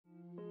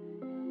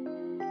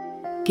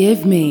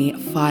Give me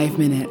 5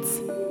 minutes.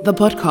 The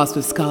podcast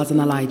with Scars and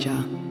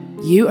Elijah.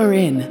 You are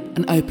in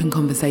an open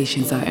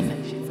conversation zone.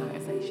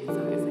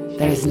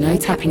 There is no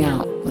tapping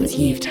out once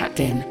you've tapped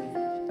in.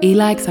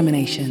 Eli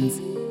examinations,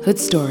 hood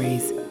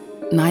stories,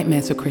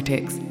 nightmares for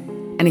critics.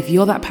 And if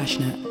you're that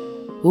passionate,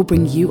 we'll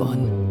bring you on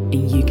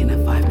and you can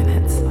have 5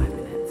 minutes. 5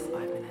 minutes,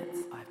 5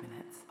 minutes, 5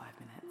 minutes, 5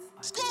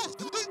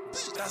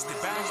 minutes. That's the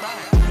bang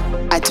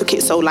bang. I took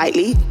it so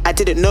lightly. I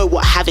didn't know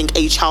what having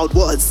a child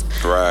was.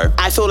 Right.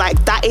 I feel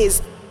like that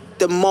is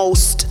the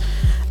most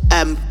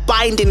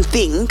binding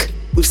thing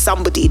with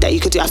somebody that you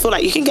could do. I feel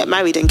like you can get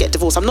married and get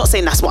divorced. I'm not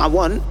saying that's what I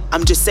want.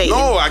 I'm just saying.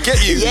 No, I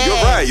get you.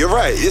 Yeah. You're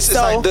right. It's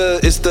like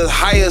the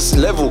highest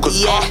level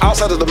because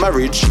outside of the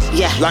marriage,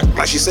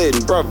 like she's saying,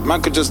 bro,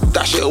 man could just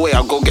dash it away.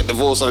 I'll go get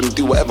divorced and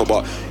do whatever.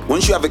 But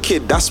once you have a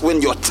kid, that's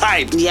when you're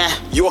tied. Yeah.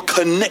 You're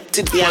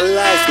connected for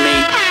life,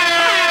 mate.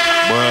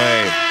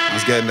 Boy, I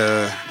was getting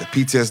the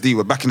PTSD.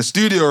 We're back in the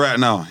studio right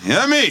now. You know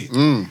what I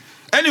mean?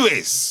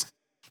 Anyways,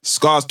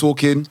 Scars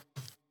talking.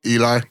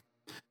 Eli.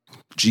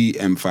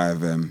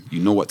 GM5M.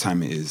 You know what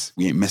time it is.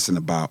 We ain't messing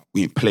about.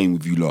 We ain't playing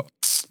with you lot.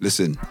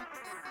 Listen.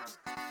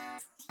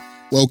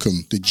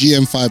 Welcome. The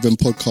GM5M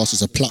podcast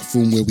is a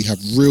platform where we have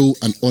real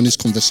and honest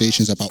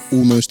conversations about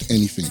almost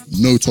anything.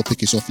 No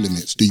topic is off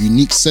limits. The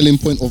unique selling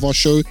point of our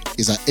show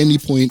is at any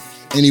point,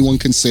 anyone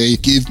can say,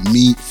 give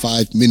me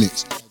 5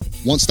 minutes.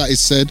 Once that is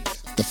said,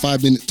 the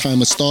 5 minute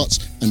timer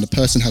starts and the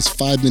person has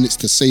 5 minutes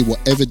to say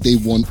whatever they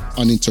want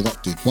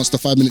uninterrupted. Once the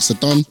 5 minutes are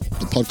done,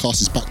 the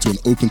podcast is back to an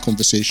open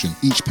conversation.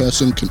 Each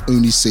person can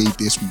only say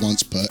this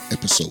once per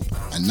episode.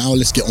 And now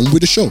let's get on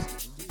with the show.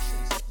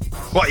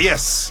 But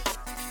yes,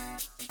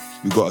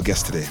 we got a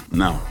guest today.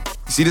 Now,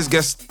 you see this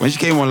guest, when she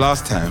came on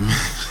last time,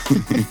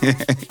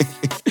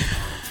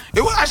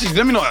 it was actually,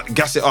 let me not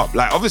gas it up.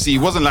 Like, obviously, it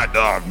wasn't like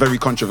very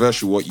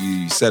controversial what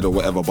you said or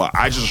whatever, but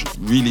I just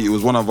really, it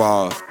was one of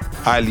our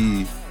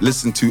highly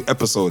listened to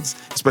episodes,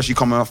 especially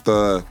coming off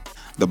the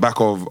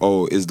back of,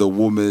 is a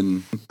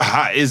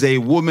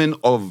woman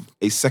of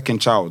a second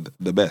child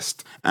the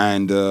best?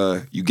 And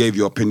you gave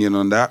your opinion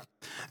on that.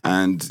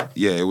 And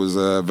yeah, it was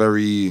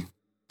very,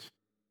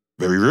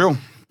 very real.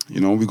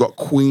 You know, we got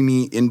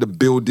Queenie in the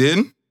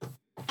building.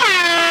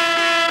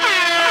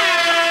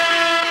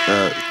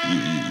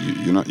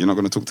 You're not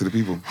going to talk to the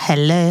people.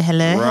 Hello.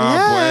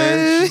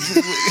 Right, boy.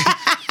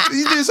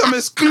 You do some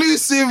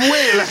exclusive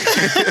way, like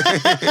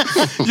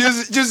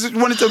just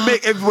wanted to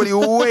make everybody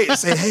wait.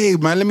 Say, hey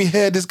man, let me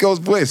hear this girl's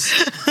voice.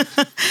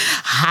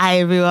 Hi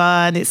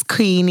everyone, it's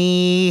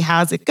Queenie.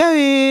 How's it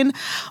going?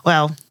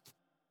 Well,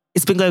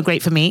 it's been going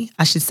great for me.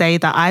 I should say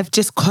that I've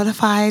just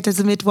qualified as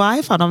a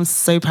midwife and I'm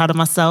so proud of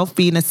myself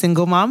being a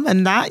single mum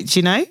and that,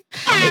 you know,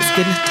 it's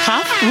been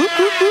tough. Woo,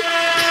 woo, woo.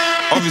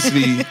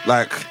 Obviously,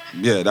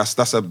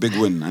 that's a big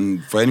win.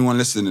 And for anyone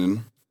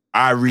listening,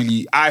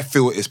 I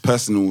feel it's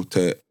personal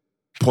to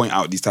point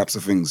out these types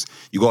of things.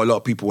 You got a lot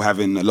of people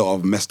having a lot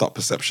of messed up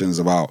perceptions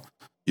about,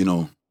 you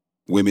know,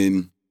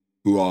 women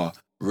who are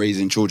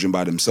raising children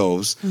by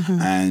themselves.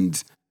 Mm-hmm.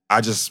 And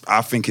I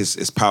think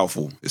it's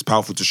powerful. It's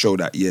powerful to show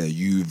that,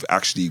 you've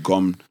actually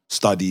gone,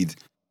 studied,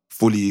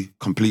 fully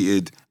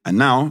completed, and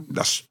now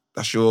that's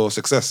your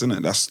success, isn't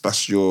it? That's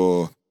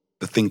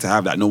the thing to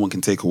have that no one can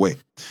take away.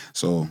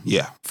 So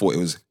thought it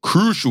was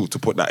crucial to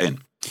put that in.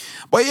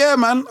 But yeah,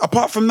 man,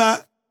 apart from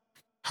that,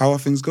 how are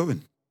things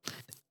going?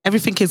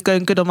 Everything is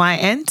going good on my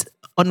end,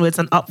 onwards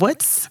and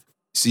upwards.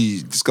 See,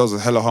 this girl's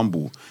hella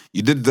humble.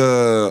 You did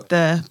the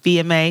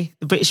BMA,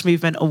 the British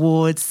Movement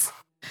Awards.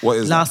 What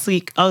is last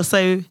week? Oh,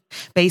 so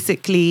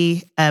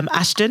basically,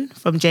 Ashton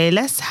from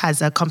JLS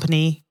has a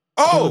company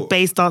called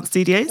Bass Dance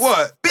Studios.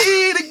 What?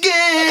 Beat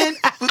again.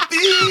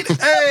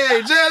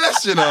 Hey,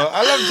 JLS, you know.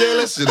 I love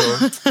JLS, you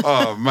know.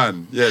 Oh,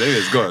 man. Yeah, there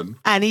it's gone.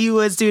 And he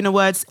was doing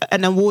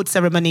an award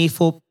ceremony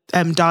for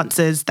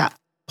dancers that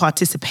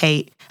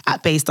participate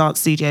at Bass Dance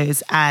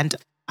Studios. And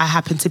I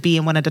happened to be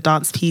in one of the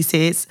dance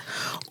pieces.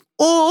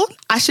 Or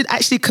I should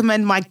actually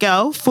commend my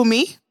girl, for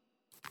me,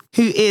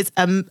 who is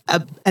an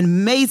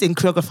amazing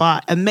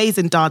choreographer,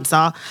 amazing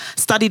dancer,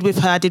 studied with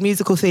her, did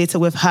musical theatre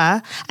with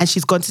her, and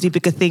she's gone to do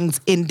bigger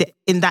things in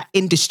that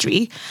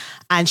industry.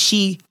 And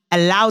she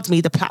allowed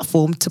me the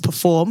platform to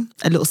perform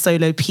a little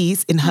solo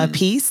piece in her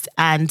piece.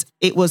 And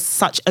it was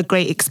such a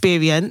great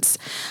experience.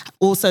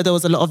 Also, there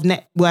was a lot of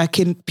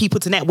networking,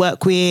 people to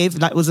network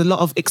with, like, was a lot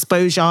of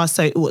exposure.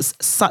 So it was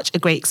such a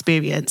great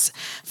experience.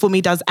 For me,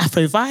 does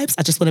Afro Vibes.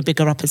 I just want to big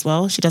her up as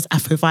well. She does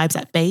Afro Vibes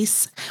at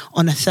Base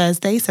on a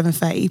Thursday,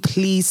 7:30.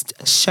 Please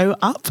show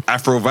up.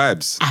 Afro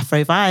Vibes?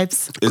 Afro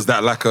Vibes. Is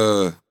that like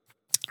a...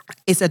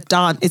 It's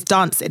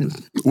dancing.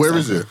 Where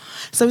is it?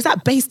 So it's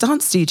at Bass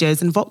Dance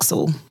Studios in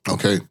Vauxhall.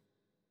 Okay.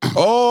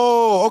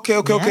 Oh, okay.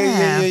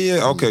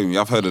 Yeah. Okay,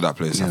 I've heard of that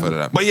place. I've heard of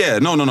that. But yeah,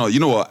 no. You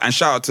know what? And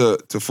shout out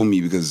to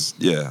Fumi because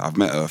I've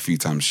met her a few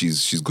times.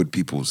 She's good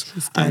people's.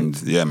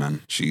 And yeah,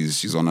 man,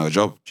 she's on her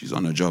job.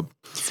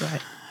 That's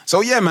right.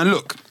 So yeah, man,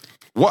 look,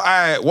 what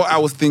I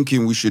was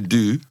thinking we should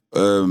do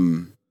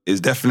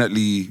is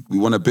definitely we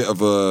want a bit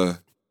of a,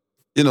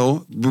 you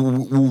know,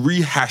 we'll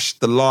rehash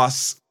the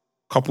last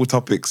couple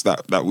topics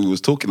that we was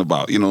talking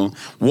about, you know.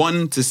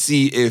 One, to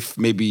see if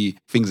maybe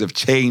things have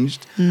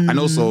changed. And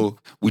also,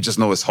 we just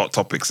know it's hot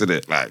topics, isn't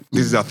it? Like,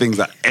 these are things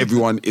that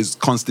everyone is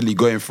constantly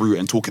going through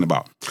and talking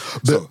about.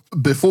 So,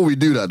 before we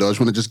do that, though, I just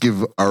want to just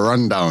give a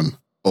rundown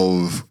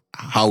of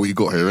how we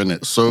got here,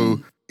 innit? So,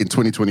 in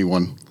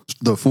 2021,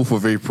 the 4th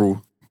of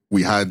April,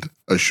 we had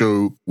a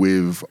show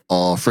with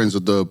our friends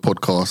of the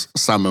podcast,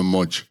 Sam and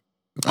Modge.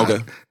 Okay.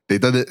 They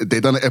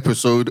done an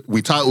episode.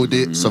 We titled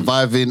it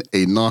 "Surviving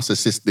a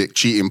Narcissistic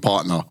Cheating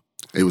Partner."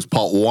 It was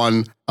part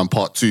 1 and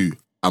part 2,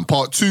 and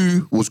part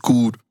 2 was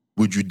called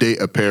 "Would You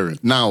Date a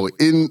Parent?" Now,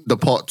 in the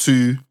part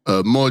 2,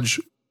 Modge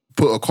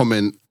put a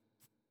comment.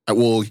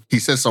 Well, he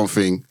said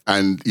something,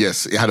 and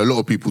yes, it had a lot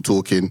of people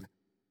talking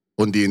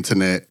on the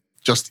internet,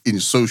 just in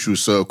social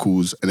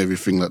circles and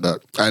everything like that.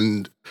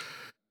 And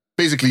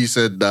basically, he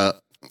said that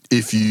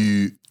if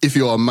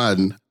you're a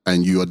man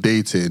and you are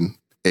dating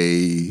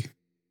a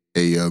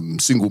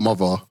single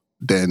mother,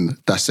 then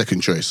that's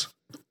second choice.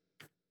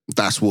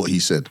 That's what he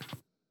said.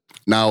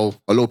 Now,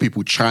 a lot of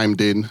people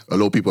chimed in. A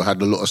lot of people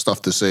had a lot of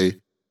stuff to say.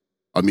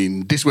 I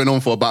mean, this went on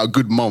for about a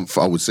good month,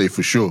 I would say,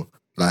 for sure.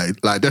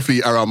 Like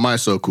definitely around my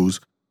circles,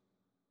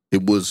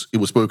 it was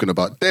spoken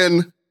about.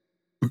 Then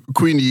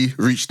Queenie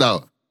reached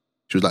out.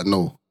 She was like,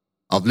 "No,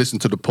 I've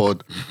listened to the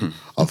pod.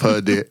 I've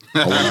heard it.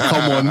 I want to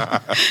come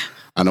on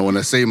and I want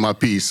to say my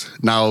piece."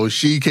 Now,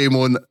 she came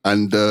on,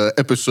 and the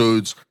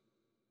episodes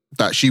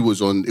that she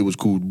was on, it was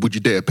called "Would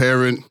You Date a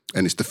Parent?"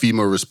 And it's the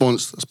female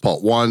response. That's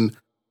part 1.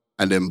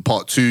 And then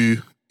part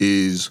 2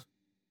 is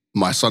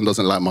 "My son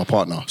doesn't like my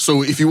partner."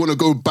 So if you want to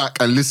go back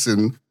and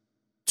listen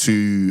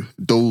to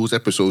those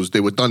episodes,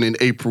 they were done in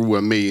April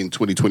and May in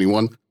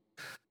 2021.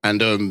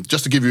 And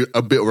just to give you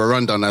a bit of a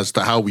rundown as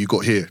to how we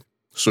got here.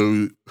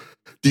 So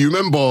do you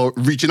remember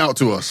reaching out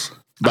to us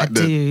back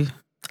then?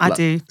 I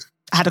do.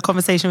 I had a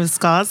conversation with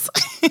Scars.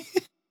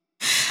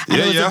 And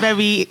it was a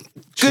very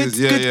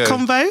good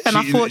combo. And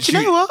I thought, you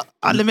know what?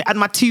 Let me add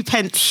my 2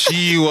 pence.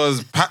 She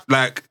was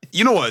like,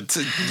 you know what?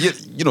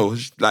 You know,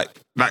 like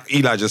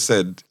Eli just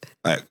said,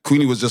 like,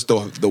 Queenie was just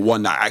the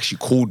one that actually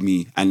called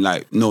me and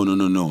like, no.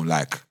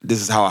 Like, this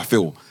is how I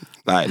feel.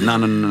 Like,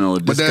 no.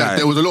 But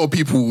there was a lot of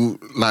people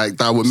like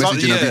that were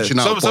messaging and reaching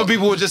out. Some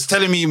people were just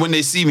telling me when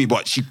they see me,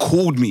 but she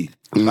called me.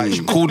 Like,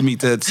 she called me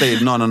to say,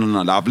 no.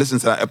 Like, I've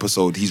listened to that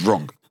episode. He's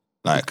wrong.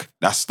 Like,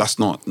 that's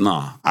not,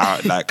 nah.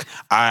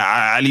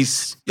 I at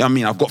least, you know what I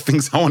mean, I've got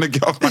things I want to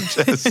get off my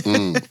chest.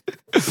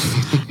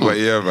 But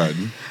yeah,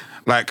 man.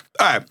 Like,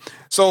 all right.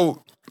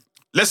 So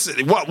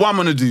what I'm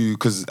going to do,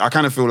 because I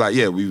kind of feel like,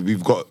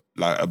 we've got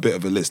like a bit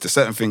of a list. There's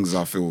certain things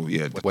I feel,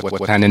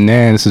 What's happening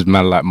there? This is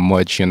man like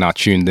Modge. You're now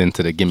tuned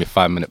into the Give Me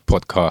 5 Minute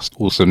podcast,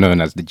 also known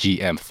as the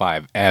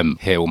GM5M.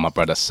 Here with my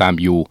brother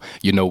Samuel.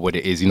 You know what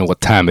it is. You know what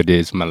time it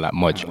is. Man like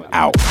Modge,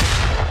 out.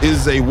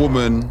 Is a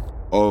woman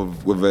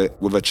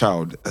with a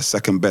child a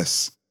second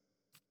best?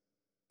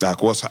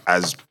 Like,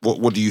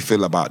 what do you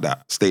feel about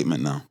that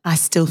statement now? I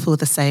still feel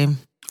the same.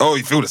 Oh,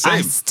 you feel the same?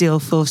 I still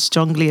feel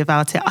strongly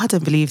about it. I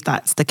don't believe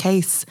that's the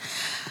case.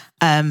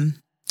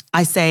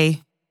 I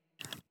say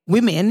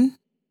women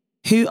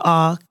who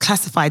are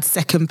classified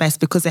second best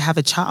because they have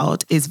a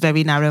child is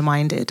very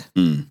narrow-minded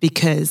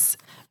because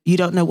you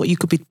don't know what you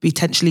could be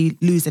potentially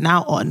losing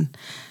out on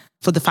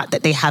for the fact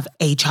that they have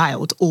a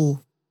child or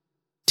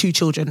 2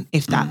 children,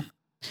 if that.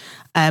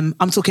 I'm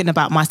talking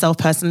about myself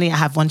personally. I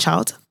have 1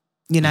 child,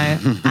 you know,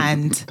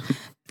 and,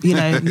 you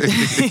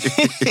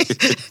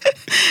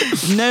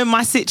know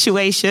my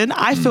situation.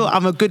 I feel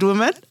I'm a good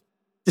woman.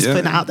 Just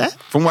putting it out there.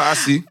 From what I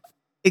see.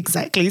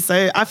 Exactly.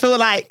 So I feel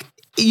like,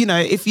 you know,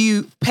 if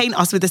you paint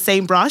us with the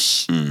same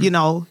brush, you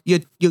know,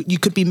 you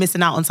could be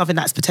missing out on something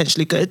that's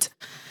potentially good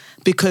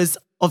because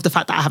of the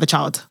fact that I have a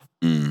child.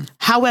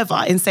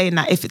 However, in saying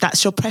that, if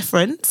that's your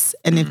preference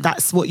and if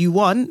that's what you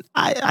want,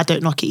 I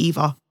don't knock it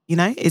either. You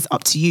know, it's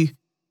up to you.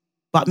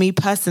 But me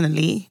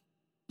personally,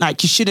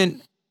 like, you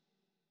shouldn't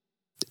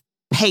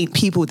paint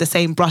people with the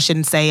same brush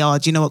and say, oh,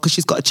 do you know what, because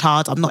she's got a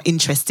child, I'm not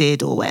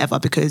interested or whatever,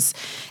 because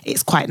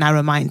it's quite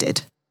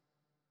narrow-minded.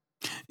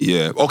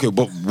 Yeah. Okay,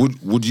 but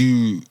would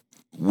you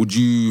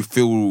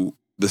feel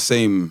the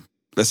same?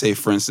 Let's say,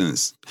 for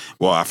instance,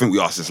 well, I think we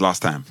asked this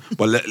last time,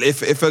 but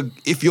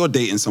if you're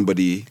dating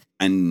somebody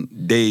and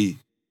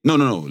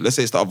let's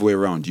say it's the other way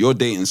around. You're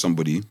dating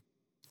somebody,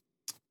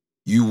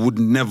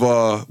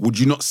 would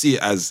you not see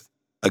it as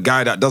a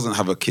guy that doesn't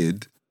have a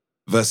kid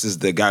versus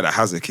the guy that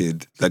has a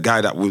kid? The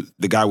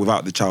guy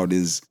without the child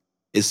is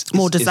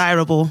more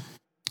desirable.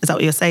 Is that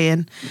what you're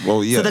saying?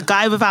 Well, yeah. So the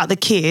guy without the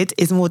kid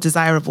is more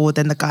desirable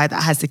than the guy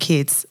that has the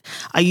kids.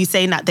 Are you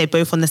saying that they're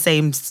both on the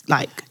same,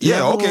 like,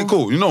 yeah, level? Okay,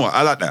 cool. You know what?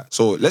 I like that.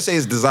 So let's say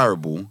it's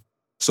desirable.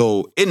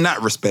 So in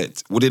that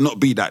respect, would it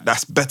not be that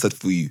that's better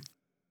for you?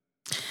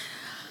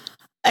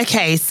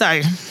 Okay,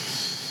 so...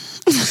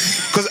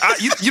 Because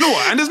you know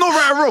what? And there's no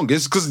right or wrong.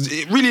 It's because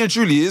it really and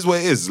truly is what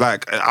it is.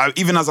 Like,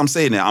 even as I'm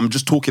saying it, I'm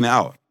just talking it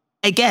out.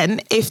 Again,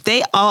 if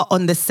they are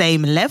on the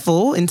same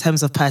level in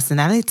terms of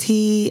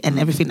personality and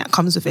everything that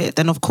comes with it,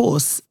 then of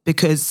course,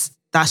 because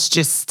that's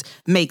just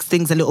makes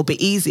things a little bit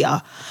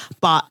easier.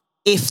 But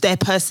if their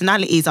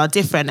personalities are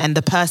different and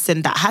the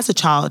person that has a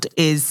child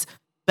is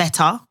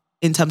better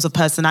in terms of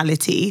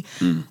personality,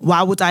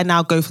 why would I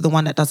now go for the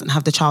one that doesn't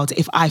have the child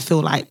if I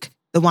feel like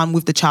the one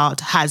with the child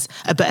has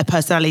a better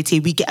personality,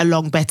 we get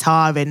along better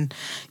and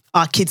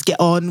our kids get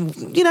on,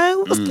 you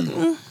know,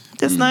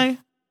 there's no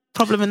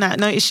problem in that,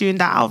 no issue in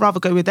that. I'll rather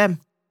go with them,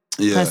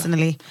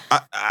 personally.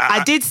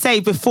 I did say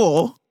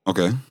before,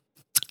 okay,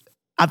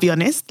 I'll be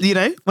honest, you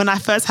know, when I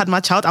first had my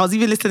child, I was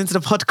even listening to the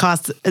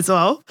podcast as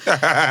well. When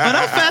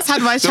I first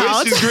had my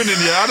child... she's grinning,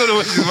 I don't know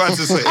what she's about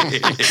to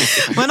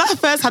say. When I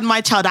first had my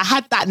child, I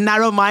had that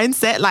narrow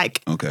mindset,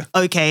 like,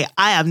 okay,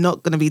 I am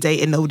not going to be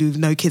dating nobody with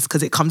no kids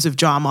because it comes with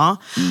drama.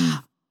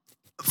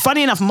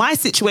 Funny enough, my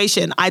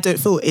situation, I don't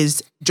feel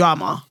is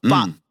drama,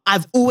 but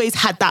I've always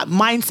had that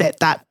mindset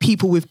that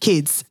people with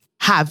kids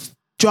have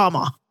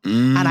drama.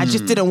 And I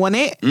just didn't want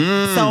it.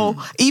 So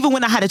even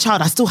when I had a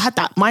child, I still had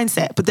that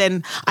mindset. But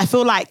then I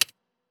feel like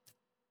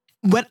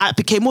when I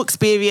became more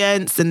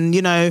experienced and,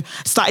 you know,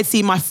 started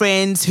seeing my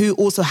friends who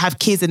also have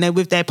kids and they're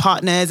with their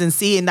partners and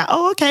seeing that,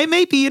 oh, okay,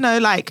 maybe, you know,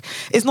 like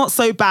it's not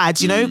so bad.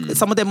 You know,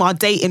 some of them are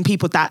dating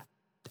people that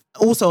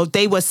also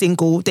they were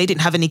single, they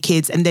didn't have any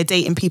kids and they're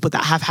dating people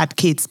that have had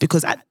kids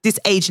because at this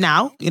age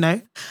now, you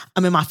know,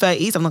 I'm in my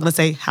 30s. I'm not going to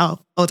say how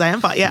old I am,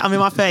 but yeah, I'm in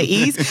my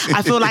 30s.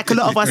 I feel like a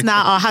lot of us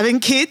now are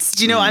having kids.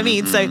 Do you know what I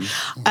mean? So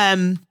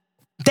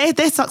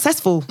they're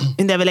successful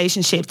in their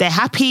relationship. They're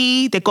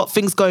happy. They've got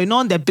things going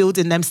on. They're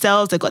building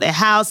themselves. They've got their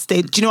house. Do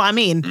you know what I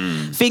mean?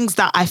 Things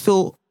that I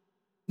feel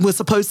we're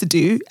supposed to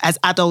do as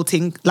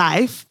adulting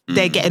life,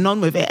 they're getting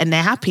on with it and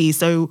they're happy.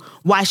 So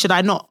why should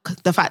I knock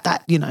the fact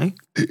that, you know...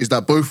 Is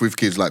that both with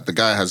kids? Like the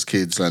guy has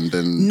kids and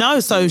then... No,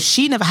 so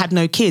she never had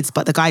no kids,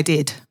 but the guy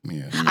did.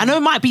 I know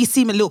it might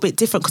seem a little bit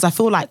different because I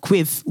feel like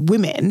with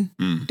women,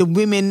 the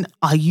women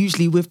are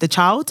usually with the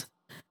child.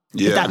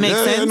 If that makes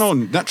sense? Yeah, no,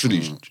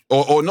 naturally.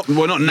 Or not,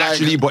 well, not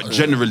naturally, but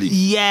generally.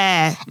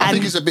 Yeah. I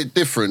think it's a bit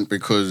different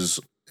because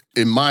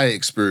in my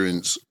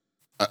experience,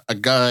 a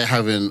guy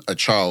having a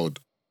child,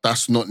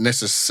 that's not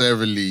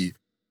necessarily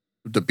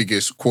the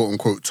biggest quote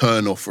unquote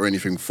turn off or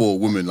anything for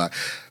women. Like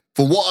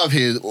for what I've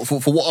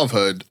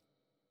heard,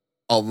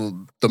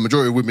 the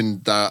majority of women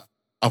that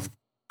I've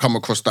come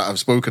across that have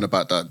spoken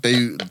about that,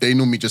 they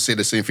normally just say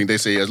the same thing. They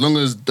say as long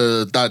as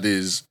the dad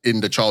is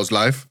in the child's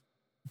life,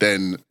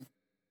 then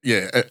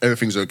yeah,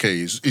 everything's okay.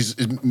 Is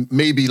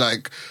maybe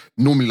like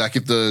normally like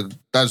if the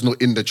dad's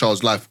not in the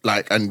child's life,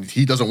 like and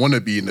he doesn't want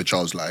to be in the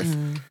child's life,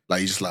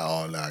 like he's just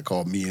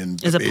like me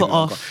and is a put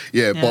off.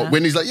 Yeah, but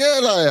when he's like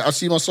like I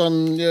see my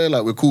son,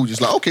 like we're cool, just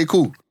like okay,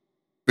 cool,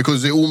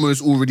 because it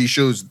almost already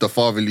shows the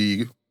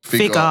fatherly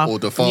figure. Or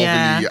the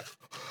fatherly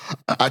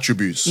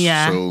attributes.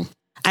 Yeah. So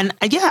and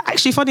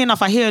actually, funny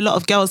enough, I hear a lot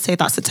of girls say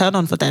that's a turn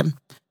on for them.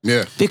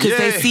 Yeah.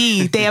 Because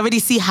they already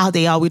see how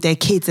they are with their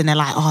kids and they're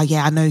like, oh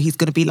yeah, I know he's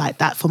going to be like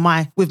that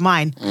with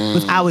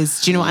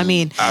ours. Do you know what I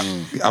mean?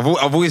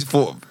 I've always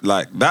thought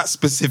like that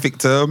specific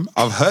term,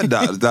 I've heard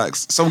that. Like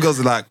some girls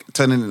are like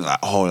turning like,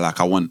 oh, like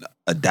I want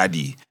a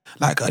daddy,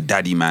 like a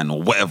daddy man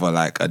or whatever,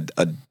 like a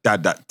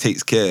dad that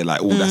takes care,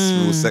 like, oh, that's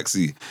real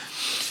sexy.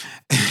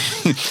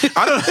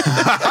 I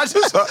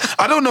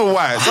don't know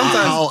why.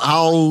 Sometimes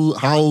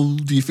how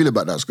do you feel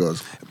about that,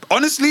 Scars?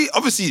 Honestly,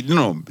 obviously, you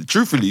know,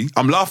 truthfully,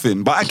 I'm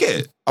laughing, but I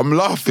get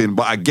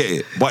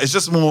it. But it's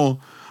just more,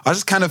 I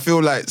just kind of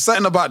feel like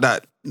something about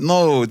that.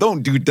 No,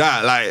 don't do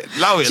that. Like,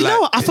 allow it. Do you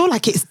know what? I feel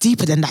like it's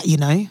deeper than that, you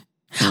know?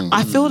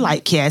 I feel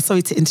like,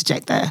 sorry to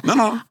interject there.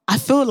 No. I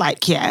feel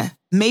like,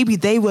 maybe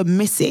they were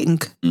missing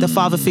the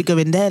father figure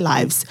in their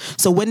lives.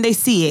 So when they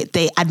see it,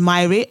 they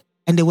admire it.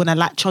 And they want to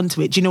latch onto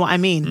it. Do you know what I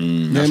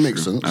mean? That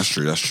makes sense. That's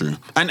true.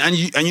 And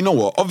you know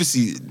what?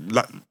 Obviously,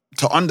 like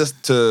to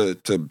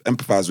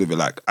empathize with it,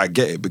 like I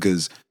get it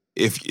because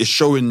if it's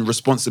showing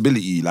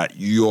responsibility, like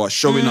you are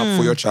showing up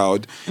for your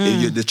child,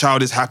 if the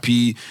child is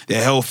happy,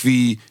 they're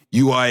healthy,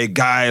 you are a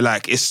guy,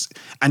 like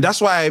and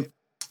that's why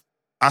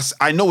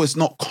I know it's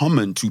not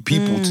common to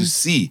people to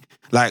see.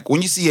 Like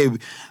when you see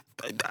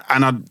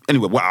I'm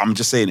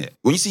just saying it.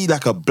 When you see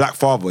like a black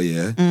father,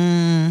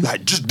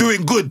 like just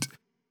doing good.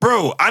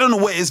 Bro, I don't know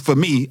what it is for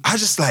me. I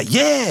just like,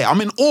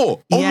 I'm in awe.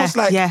 Almost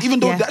like, even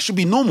though that should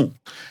be normal.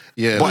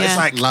 Yeah. But it's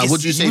like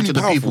what do you say really to the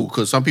powerful. people?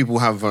 Because some people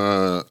have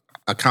a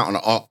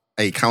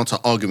counter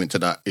argument to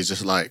that. It's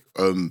just like,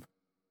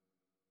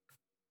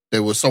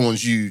 there was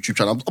someone's YouTube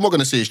channel. I'm not going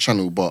to say his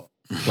channel, but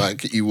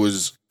like he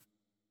was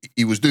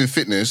doing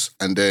fitness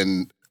and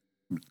then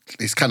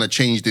it's kind of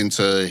changed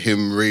into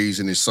him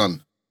raising his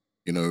son,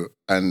 you know?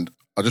 And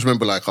I just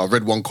remember like I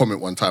read one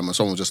comment one time and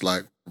someone was just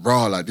like,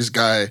 like this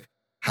guy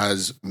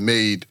has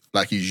made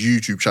like his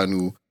YouTube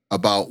channel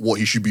about what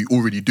he should be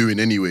already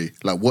doing anyway.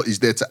 Like what is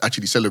there to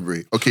actually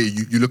celebrate? Okay,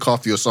 you look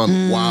after your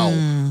son. Wow.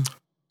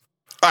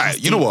 All right,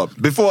 you know what?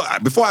 Before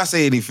I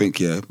say anything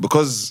here,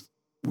 because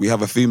we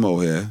have a female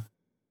here,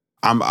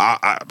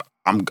 I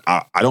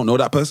don't know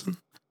that person,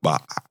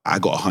 but I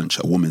got a hunch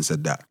a woman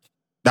said that.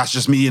 That's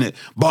just me, innit?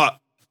 But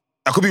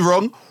I could be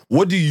wrong.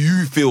 What do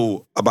you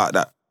feel about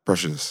that,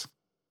 Precious?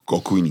 Or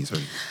Queenie,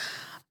 sorry.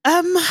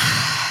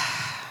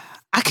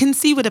 I can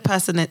see what the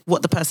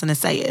person is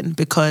saying,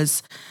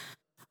 because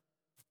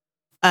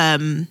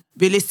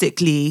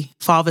realistically,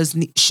 fathers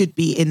should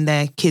be in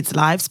their kids'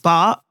 lives,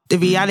 but the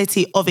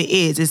reality of it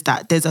is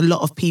that there's a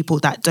lot of people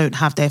that don't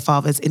have their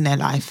fathers in their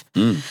life.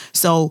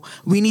 So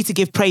we need to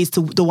give praise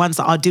to the ones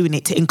that are doing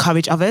it to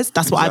encourage others.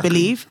 That's what I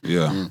believe.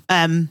 Yeah.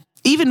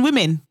 Even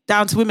women,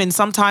 down to women,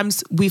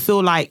 sometimes we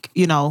feel like,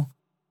 you know,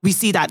 we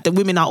see that the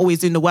women are always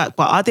doing the work,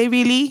 but are they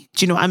really?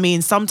 Do you know what I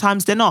mean?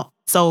 Sometimes they're not.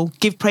 So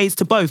give praise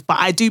to both. But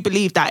I do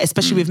believe that,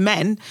 especially with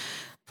men,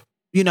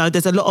 you know,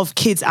 there's a lot of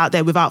kids out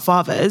there without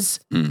fathers.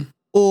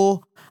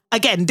 Or,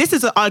 again, this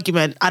is an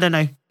argument. I don't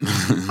know.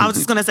 I was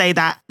just going to say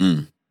that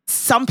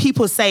some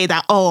people say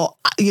that, oh,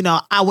 you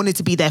know, I wanted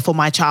to be there for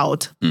my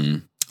child.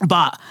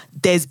 But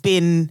they've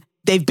been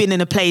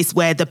in a place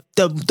where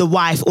the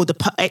wife or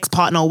the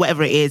ex-partner or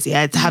whatever it is,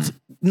 have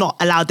not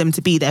allowed them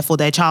to be there for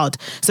their child.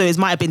 So it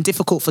might have been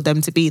difficult for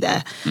them to be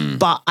there.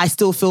 But I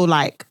still feel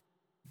like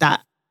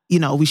that, you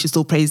know, we should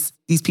still praise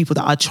these people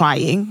that are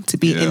trying to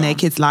be in their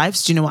kids'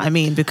 lives. Do you know what I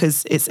mean?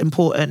 Because it's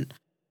important.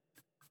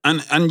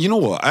 And you know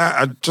what?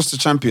 I just to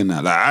champion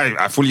that. Like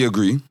I fully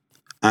agree.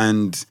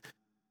 And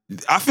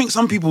I think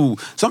some people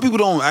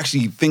don't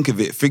actually think of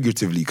it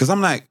figuratively. Because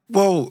I'm like,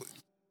 well,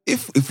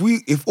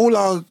 if all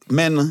our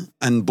men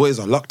and boys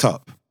are locked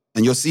up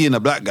and you're seeing a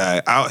black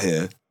guy out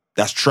here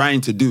that's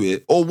trying to do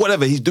it, or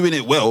whatever, he's doing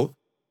it well,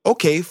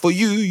 okay, for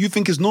you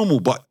think it's normal,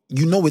 but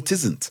you know it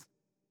isn't.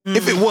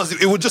 If it was,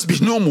 it would just be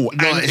normal.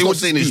 No, it's not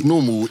saying it's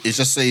normal. It's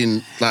just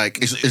saying like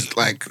it's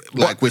like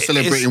we're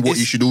celebrating what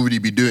you should already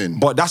be doing.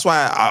 But that's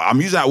why I'm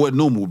using that word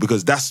normal,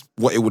 because that's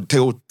what it would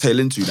tail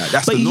into. Like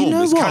that's the norm. You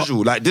know it's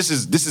casual. Like this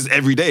is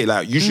every day.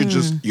 Like you should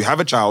you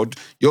have a child.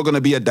 You're gonna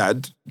be a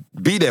dad.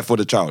 Be there for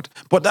the child.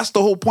 But that's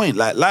the whole point.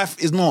 Like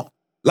life is not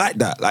like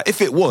that. Like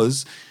if it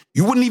was,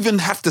 you wouldn't even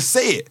have to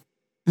say it.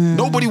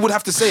 Nobody would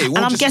have to say it. And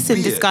I'm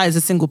guessing this guy is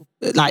a single,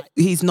 like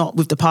he's not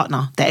with the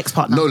partner, the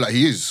ex-partner. No, like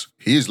he is.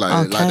 He is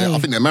like, okay. I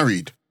think they're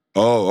married.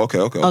 Oh, okay.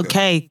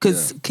 Okay,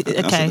 because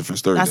That's a different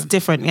story. That's then.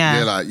 different,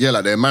 yeah.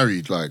 Like they're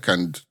married, like,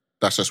 and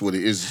that's just what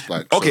it is.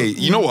 Like, okay,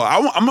 so. You know what?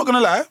 I'm not gonna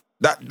lie.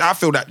 That I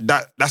feel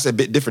that's a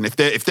bit different.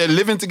 If they're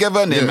living together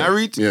and they're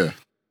married,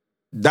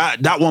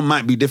 that one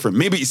might be different.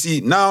 Maybe you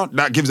see now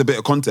that gives a bit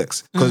of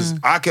context, because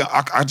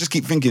I just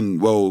keep thinking,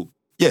 well,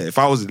 yeah, if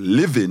I was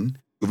living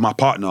with my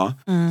partner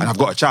and I've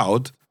got a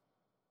child,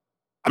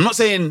 I'm not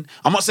saying,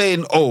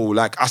 oh,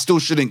 like I still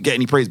shouldn't get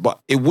any praise,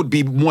 but it would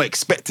be more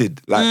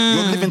expected. Like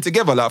you're living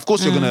together, like of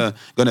course you're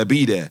gonna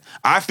be there.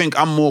 I think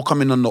I'm more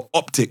coming on the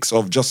optics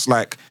of just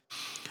like,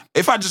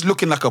 if I just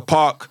look in like a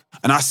park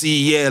and I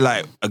see,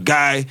 like a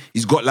guy,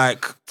 he's got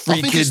like 3 kids.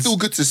 I think it's still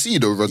good to see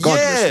though,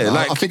 regardless.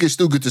 Yeah, I think it's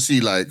still good to see.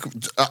 Like,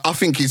 I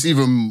think it's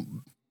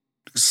even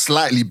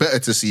slightly better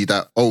to see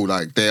that, oh,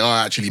 like they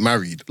are actually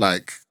married.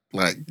 Like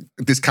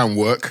this can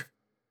work.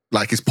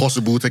 Like it's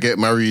possible to get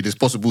married. It's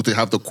possible to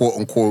have the quote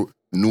unquote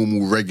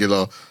normal,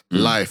 regular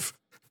life,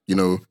 you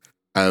know,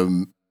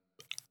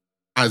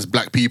 as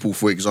black people,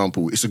 for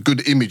example. It's a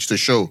good image to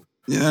show.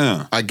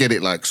 Yeah. I get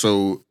it. Like,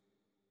 so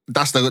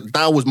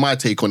that was my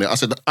take on it. I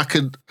said,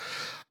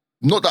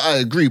 not that I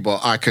agree,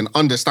 but I can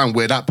understand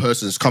where that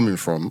person's coming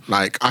from.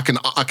 Like I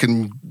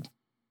can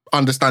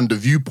understand the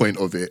viewpoint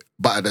of it,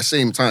 but at the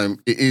same time,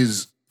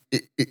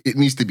 it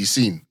needs to be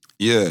seen.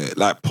 Yeah,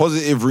 like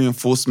positive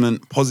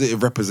reinforcement,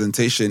 positive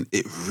representation,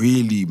 it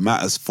really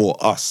matters for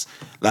us.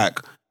 Like,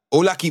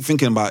 all I keep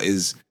thinking about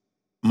is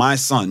my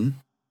son,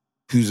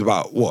 who's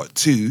about,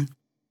 2,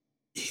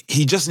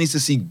 he just needs to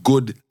see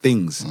good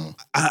things.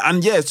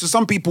 And yeah, so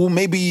some people,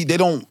 maybe they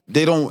don't,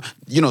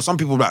 you know, some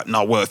people are like,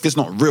 no, well, if it's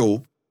not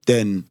real,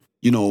 then,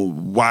 you know,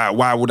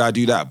 why would I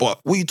do that? But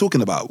what are you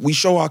talking about? We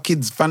show our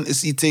kids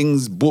fantasy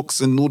things, books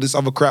and all this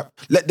other crap.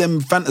 Let them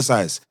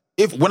fantasize.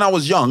 When I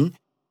was young,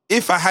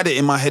 if I had it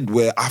in my head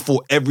where I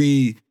thought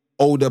every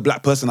older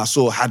black person I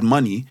saw had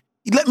money,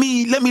 let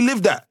me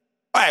live that.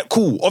 All right,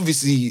 cool.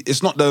 Obviously,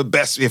 it's not the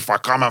best if I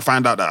come and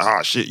find out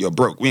that, shit, you're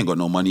broke. We ain't got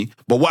no money.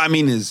 But what I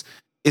mean is,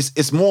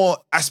 it's more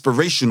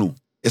aspirational.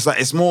 It's like,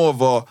 it's more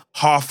of a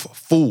half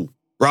full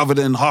rather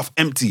than half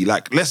empty.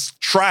 Like, let's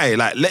try.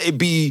 Like, let it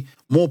be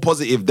more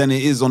positive than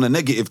it is on a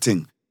negative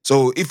thing.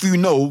 So if you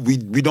know we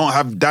don't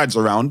have dads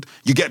around,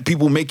 you get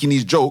people making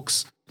these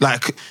jokes.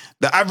 Like,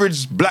 the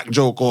average black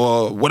joke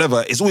or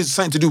whatever, it's always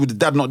something to do with the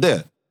dad not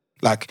there.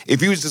 Like,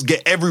 if you just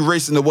get every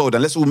race in the world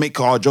and let's all make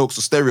our jokes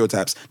or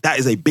stereotypes, that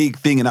is a big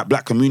thing in that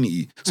black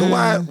community. So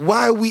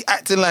why are we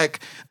acting like,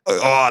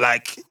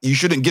 like you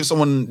shouldn't give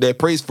someone their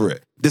praise for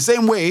it? The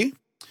same way,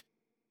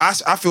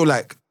 I feel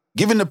like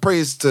giving the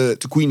praise to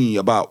Queenie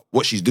about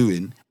what she's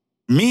doing,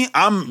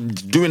 I'm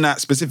doing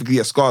that specifically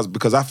at Scars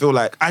because I feel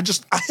like I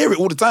hear it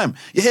all the time.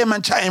 You hear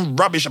man chatting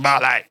rubbish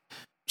about like,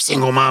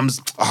 single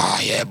moms,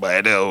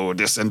 but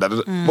this and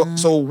that. But,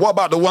 so what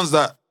about the ones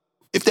that,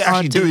 if they're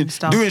actually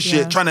doing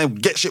shit, trying to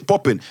get shit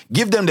popping,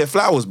 give them their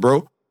flowers,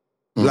 bro.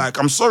 Like,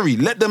 I'm sorry,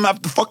 let them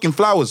have the fucking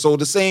flowers. So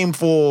the same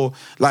for,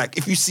 like,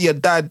 if you see a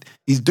dad,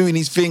 he's doing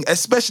his thing,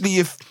 especially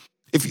if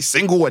he's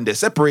single and they're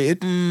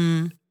separated,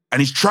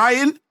 and he's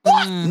trying.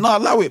 What? No,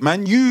 allow it,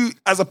 man. You,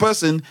 as a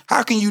person,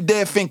 how can you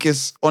dare think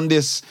it's on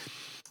this?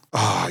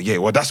 Yeah,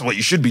 well, that's what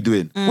you should be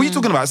doing. What are you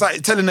talking about? It's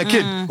like telling a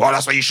kid, well,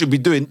 that's what you should be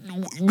doing.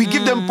 We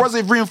give them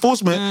positive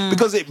reinforcement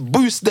because it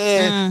boosts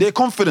their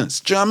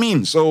confidence. Do you know what I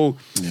mean? So,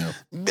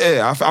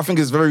 yeah, I think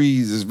it's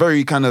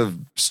very kind of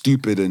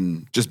stupid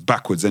and just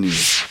backwards anyway.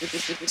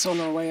 It's on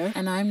our way, eh?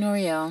 And I'm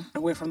L'Oreal.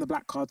 And we're from the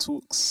Black Card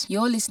Talks.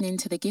 You're listening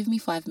to the Give Me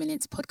 5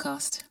 Minutes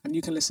podcast. And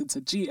you can listen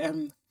to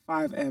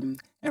GM5M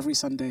every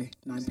Sunday,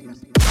 9 p.m.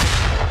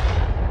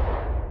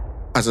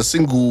 As a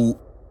single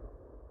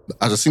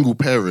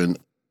parent,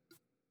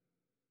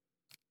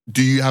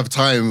 do you have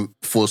time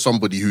for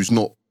somebody who's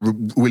not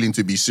willing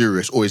to be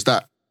serious, or is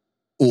that,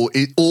 or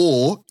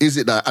is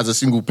it that as a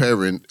single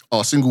parent,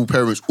 are single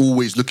parents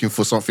always looking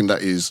for something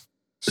that is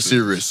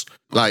serious?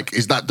 Like,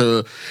 is that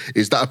a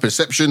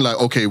perception? Like,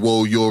 okay,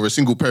 well, you're a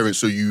single parent,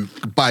 so you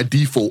by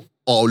default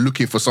are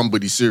looking for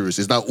somebody serious.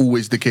 Is that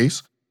always the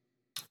case?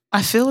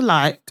 I feel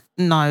like,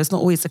 no, it's not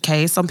always the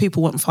case. Some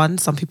people want fun.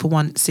 Some people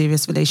want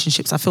serious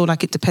relationships. I feel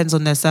like it depends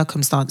on their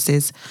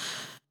circumstances.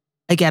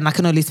 Again, I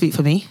can only speak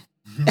for me.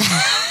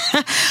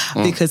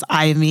 Because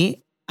I am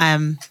me.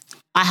 I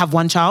have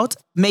one child.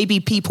 Maybe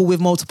people with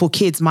multiple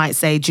kids might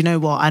say, do you know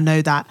what? I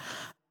know that,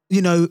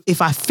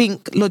 if I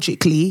think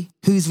logically,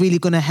 who's really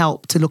going to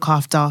help to look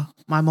after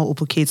my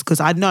multiple kids? Because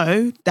I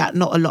know that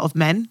not a lot of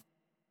men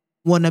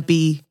want to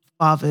be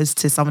fathers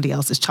to somebody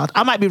else's child.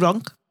 I might be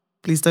wrong.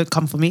 Please don't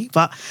come for me.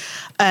 But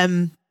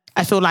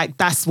I feel like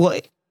that's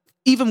what,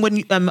 even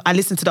when I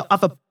listen to the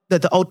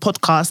old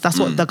podcast, that's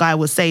what the guy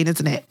was saying,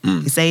 isn't it?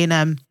 He's saying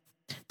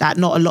that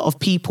not a lot of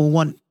people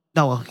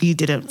he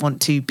didn't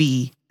want to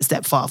be a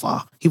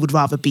stepfather. He would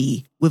rather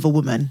be with a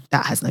woman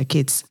that has no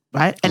kids,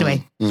 right?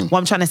 Anyway, what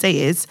I'm trying to say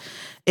is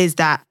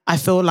that I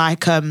feel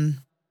like, I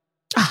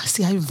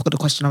even forgot the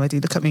question already.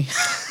 Look at me.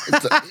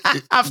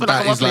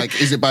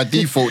 Is it by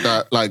default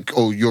that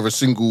you're a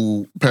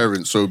single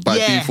parent, so by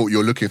default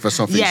you're looking for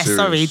something serious? Yeah,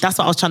 sorry, that's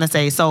what I was trying to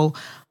say. So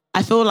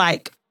I feel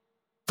like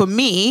for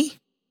me,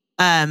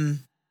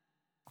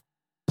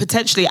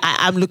 potentially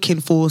I am looking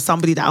for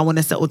somebody that I want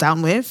to settle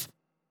down with.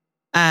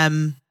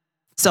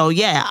 So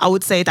yeah, I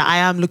would say that I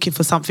am looking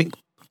for something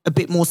a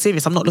bit more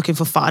serious. I'm not looking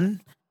for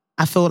fun.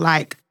 I feel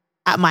like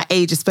at my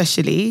age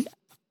especially,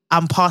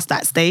 I'm past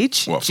that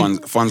stage. What,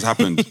 fun's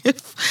happened?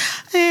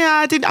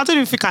 Yeah, I don't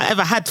even think I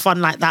ever had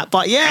fun like that.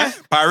 But yeah,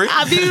 Barry?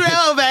 I'll be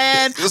real,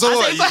 man. So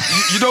what,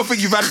 you don't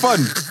think you've had fun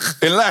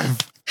in life?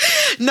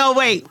 No,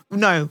 wait.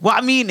 No, what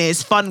I mean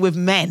is fun with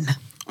men.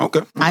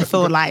 Okay. I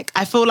feel like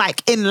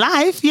in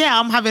life, yeah,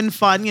 I'm having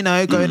fun,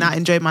 going out,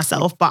 enjoying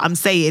myself. But I'm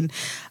saying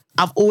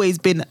I've always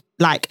been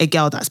like a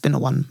girl that's been a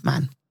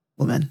one-man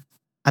woman.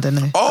 I don't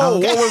know.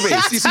 Oh, wait. I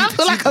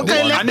feel like I'm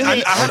going left with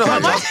it.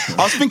 I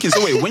was thinking,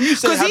 so wait, when you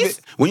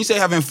say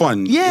having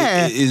fun,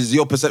 is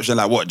your perception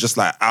like what? Just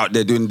like out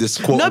there doing this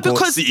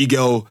quote-unquote city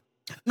girl?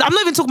 I'm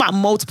not even talking about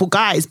multiple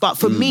guys, but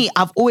for me,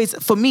 I'm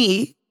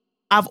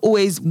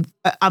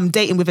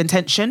dating with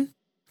intention.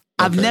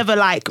 I've never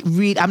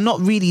I'm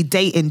not really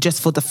dating just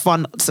for the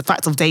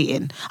fact of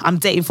dating. I'm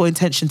dating for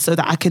intention so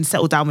that I can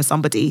settle down with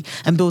somebody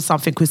and build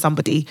something with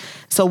somebody.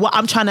 So what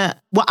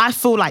I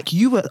feel like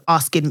you were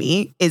asking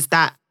me is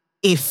that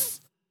if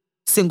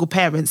single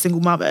parents, single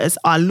mothers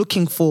are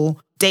looking for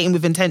dating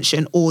with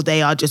intention, or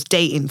they are just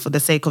dating for the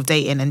sake of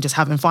dating and just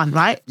having fun,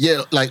 right?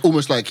 Yeah,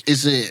 almost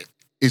is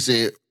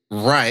it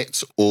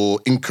right or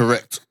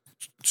incorrect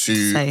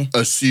to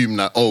assume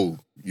that,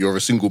 you're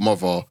a single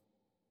mother,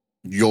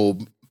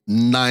 I'm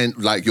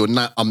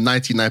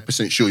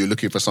 99% sure you're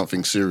looking for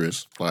something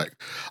serious. I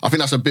think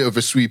that's a bit of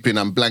a sweeping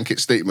and blanket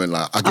statement.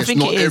 I guess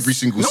not every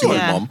single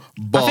mum,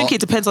 but I think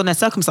it depends on their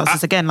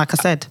circumstances. Again, like I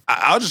said,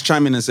 I'll just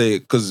chime in and say,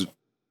 because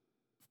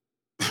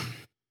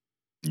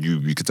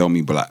you could tell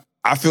me, but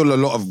I feel a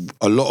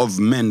lot of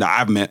men that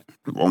I've met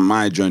on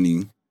my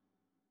journey,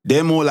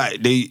 they're more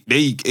like they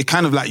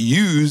kind of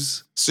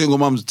use single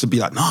mums to be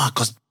like, nah,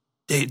 because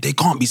they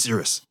can't be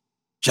serious.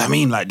 Do you know what I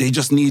mean? They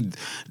just need,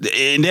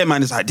 in their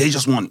mind, it's they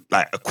just want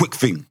a quick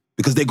thing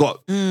because they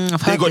got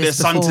their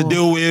son to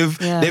deal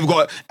with. Yeah. They've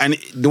got, and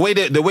the way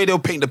they'll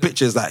paint the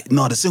picture is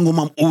no, the single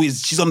mum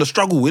she's on the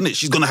struggle, innit?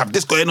 She's gonna have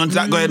this going on,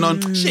 that going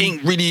on. She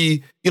ain't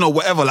really,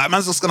 whatever.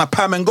 Man's just gonna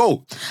pam and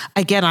go.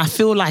 Again, I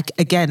feel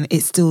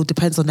it still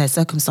depends on their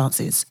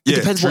circumstances. It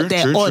depends what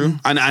they're on.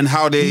 And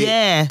how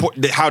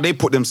they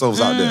put themselves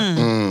out there.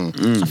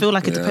 I feel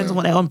like it depends on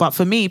what they're on. But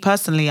for me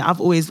personally,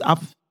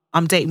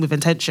 I'm dating with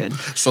intention.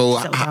 So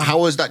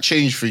how has that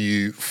changed for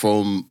you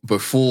from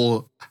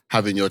before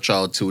having your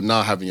child till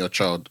now having your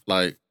child?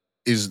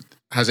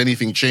 Has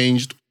anything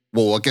changed?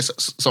 Well, I guess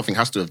something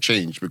has to have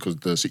changed because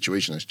the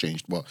situation has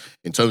changed. But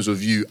in terms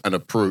of you and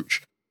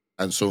approach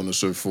and so on and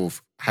so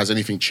forth, has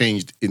anything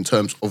changed in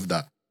terms of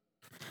that?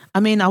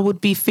 I mean, I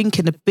would be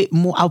thinking a bit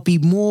more. I'll be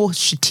more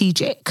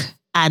strategic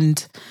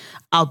and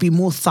I'll be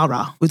more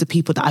thorough with the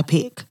people that I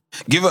pick.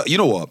 You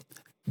know what?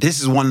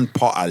 This is one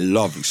part I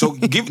love. So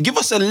give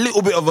us a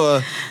little bit of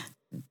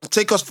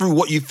take us through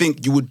what you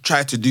think you would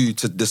try to do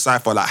to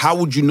decipher. Like, how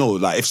would you know?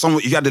 Like, if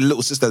you had a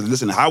little sister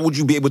listening, how would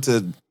you be able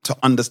to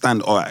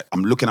understand? All right,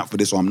 I'm looking out for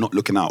this, or I'm not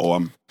looking out, or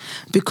I'm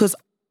Because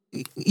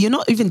you're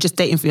not even just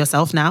dating for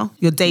yourself now.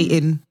 You're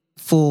dating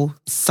for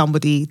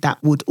somebody that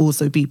would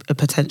also be a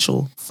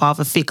potential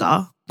father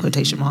figure,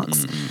 quotation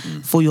marks,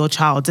 for your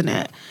child, isn't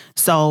it?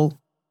 So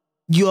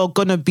you're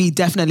gonna be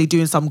definitely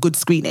doing some good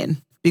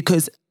screening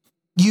because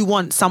you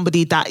want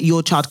somebody that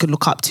your child can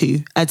look up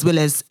to as well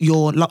as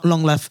your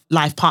long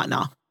life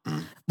partner.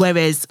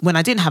 Whereas when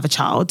I didn't have a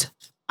child,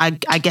 I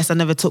guess I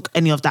never took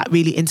any of that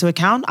really into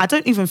account. I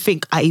don't even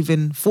think I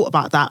even thought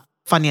about that,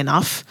 funny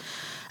enough.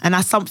 And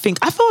that's something,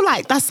 I feel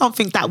like that's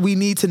something that we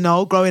need to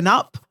know growing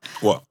up.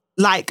 what?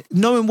 Like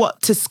knowing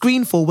what to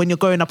screen for when you're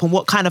growing up and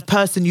what kind of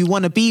person you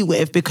want to be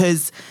with,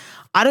 because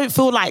I don't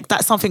feel like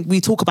that's something we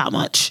talk about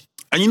much.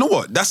 And you know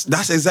what?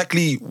 That's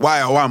exactly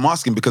why I'm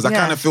asking, because I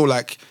kind of feel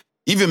like,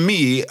 even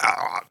me,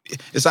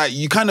 it's like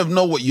you kind of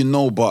know what you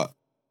know, but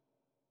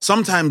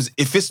sometimes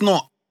if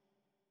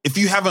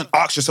you haven't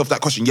asked yourself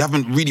that question, you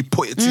haven't really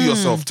put it to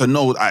yourself to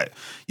know,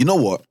 you know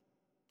what?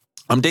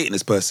 I'm dating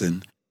this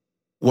person.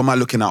 What am I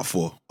looking out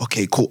for?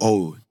 Okay, cool.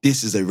 Oh,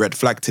 this is a red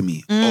flag to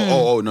me.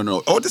 Oh,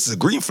 no. Oh, this is a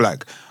green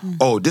flag.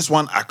 Oh, this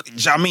one,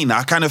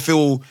 I kind of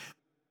feel...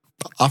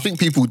 I think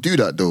people do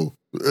that though.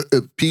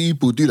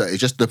 People do that. It's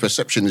just the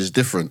perception is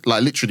different.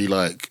 Like literally,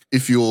 like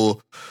if you're,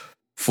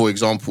 for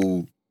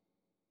example,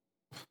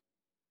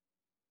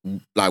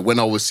 like when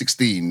I was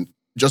 16,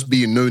 just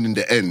being known in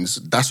the ends,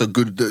 that's a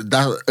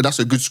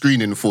good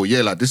screening for,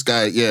 like this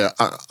guy,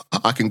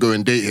 I can go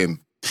and date him.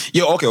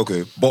 Yeah,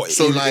 okay. But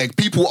so like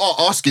people are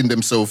asking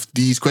themselves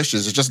these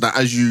questions. It's just that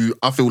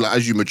I feel like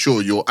as you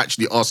mature, you're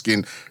actually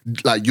asking,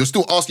 like you're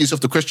still asking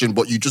yourself the question,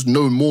 but you just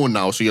know more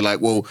now. So you're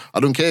like, well, I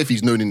don't care if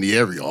he's known in the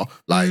area.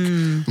 Like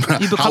You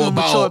become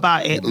mature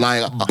about it.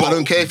 Like I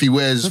don't care if he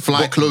wears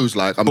fly clothes.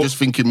 Like I'm just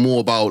thinking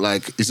more about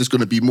like, is this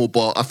going to be more?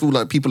 But I feel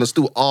like people are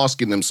still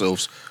asking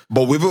themselves.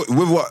 But with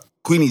what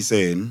Queenie's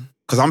saying,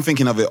 because I'm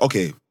thinking of it,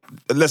 okay,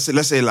 let's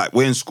say like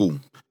we're in school.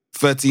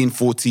 13,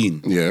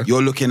 14. Yeah.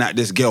 You're looking at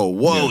this girl.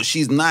 Whoa,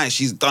 she's nice.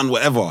 She's done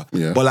whatever.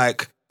 Yeah. But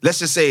like, let's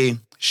just say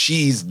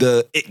she's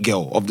the it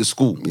girl of the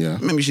school. Yeah.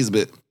 Maybe she's a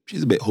bit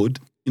hood.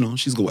 You know,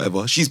 she's got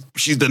whatever. She's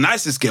the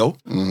nicest girl.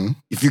 Mm-hmm.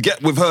 If you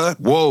get with her,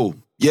 whoa,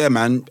 yeah,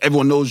 man.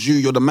 Everyone knows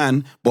you're the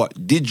man.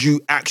 But did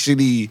you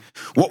actually?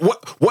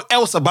 What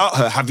else about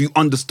her have you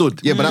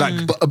understood? Yeah,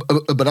 but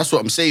but that's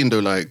what I'm saying though.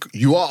 Like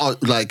you are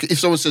like, if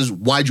someone says,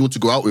 "Why do you want to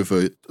go out with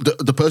her?"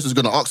 The person's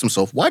gonna ask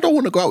himself, "Why do I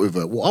want to go out with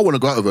her?" Well, I want to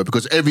go out with her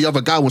because every other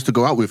guy wants to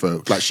go out with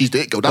her. Like she's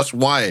the it girl. That's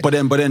why. But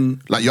then,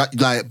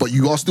 but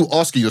you are still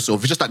asking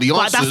yourself. It's just like the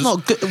answer. That's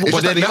not good.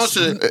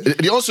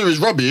 The answer is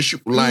rubbish.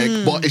 Like,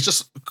 but it's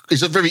just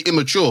very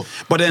immature.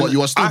 But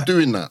you are still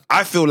doing that.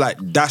 I feel like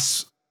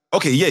that's.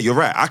 Okay, yeah, you're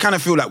right. I kind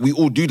of feel like we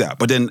all do that.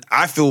 But then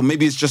I feel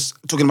maybe it's just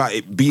talking about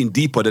it being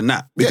deeper than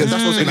that. Because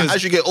that's what I'm saying. Like,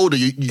 as you get older,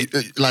 you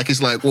like,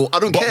 it's like, well, I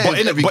don't care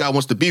if every guy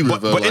wants to be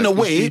with her. But in a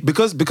way,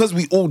 because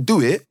we all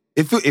do it,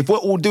 if we're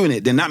all doing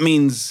it, then that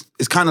means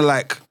it's kind of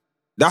like,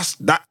 that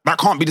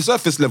can't be the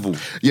surface level.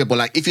 Yeah, but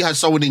like, if you had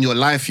someone in your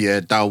life,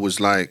 that was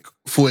like,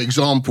 for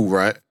example,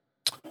 right?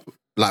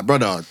 Like,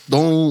 brother,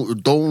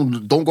 don't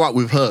go out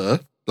with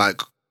her.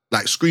 Like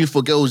screen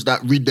for girls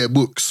that read their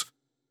books.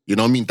 You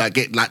know what I mean? That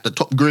get like the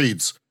top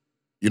grades.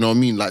 You know what I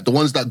mean? Like the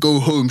ones that go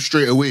home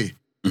straight away.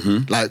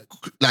 Mm-hmm. Like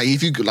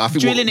if you, like, I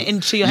think drilling it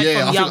into your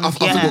head from young. I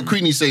think what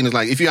Queenie's saying is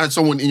like, if you had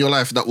someone in your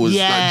life that was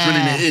like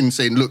drilling it in,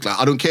 saying, look, like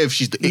I don't care if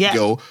she's the it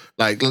girl.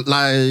 Like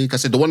I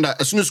said, the one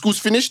that as soon as school's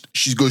finished,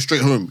 she's goes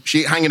straight home. She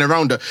ain't hanging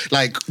around her.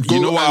 Like go,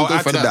 you know what? I'll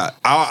add to that.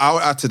 I'll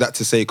add to that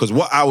to say, because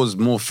what I was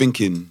more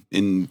thinking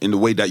in the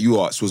way that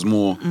you asked was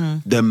more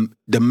the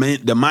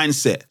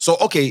mindset. So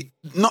okay,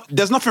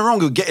 there's nothing wrong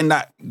with getting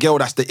that girl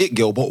that's the it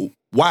girl, but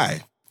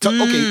why?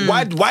 Okay,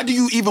 why do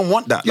you even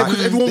want that? Yeah,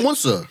 because everyone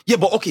wants her. Yeah,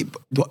 but okay,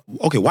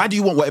 why do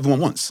you want what everyone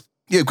wants?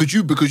 Yeah, because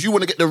you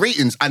want to get the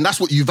ratings, and that's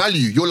what you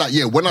value. You're like,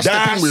 yeah, when I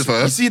step in with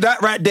her, you see that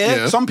right there.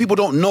 Yeah. Some people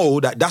don't know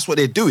that's what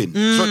they're doing.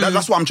 So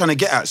that's what I'm trying to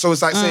get at. So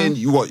it's like saying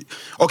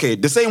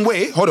the same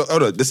way. Hold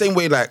on. The same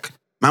way, like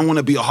man want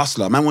to be a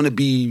hustler. Man want to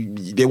be.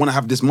 They want to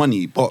have this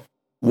money, but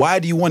why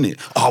do you want it?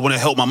 Oh, I want to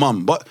help my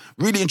mum. But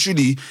really and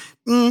truly,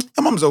 your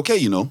mum's okay.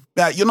 You know,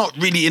 like, you're not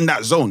really in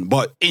that zone.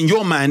 But in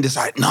your mind, it's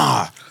like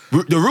nah.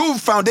 The real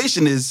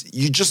foundation is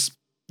you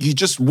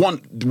just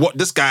want what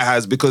this guy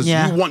has because you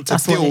want to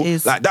feel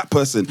like that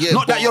person. Yeah,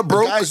 not that you're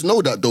broke. Guys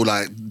know that though.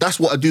 Like that's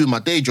what I do in my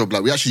day job.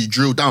 Like we actually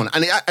drill down,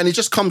 and it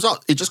just comes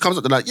up. It just comes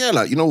up to like, yeah,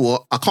 like you know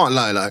what? I can't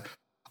lie. Like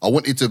I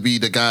wanted to be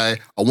the guy.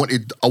 I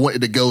wanted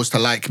the girls to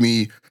like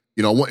me.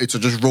 You know, I wanted to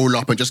just roll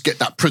up and just get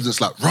that presence.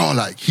 Like raw,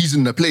 like he's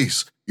in the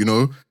place. You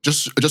know,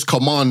 just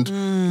command.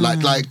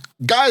 Like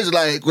guys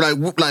like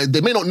they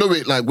may not know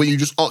it. Like when you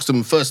just ask them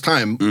the first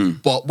time,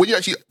 but when you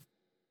actually.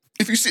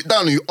 If you sit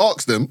down and you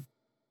ask them,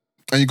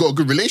 and you got a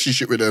good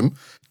relationship with them,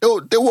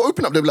 they will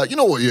open up. They'll be like, you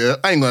know what? Yeah,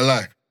 I ain't gonna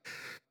lie.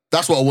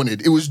 That's what I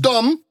wanted. It was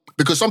dumb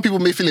because some people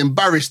may feel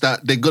embarrassed that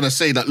they're gonna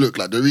say that. Look,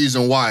 like the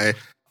reason why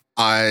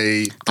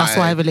That's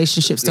why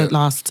relationships don't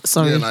last.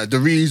 Sorry. Yeah, like the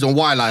reason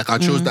why like I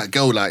chose that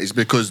girl like is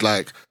because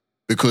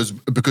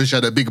she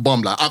had a big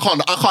bum. Like I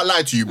can't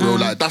lie to you, bro.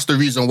 Like that's the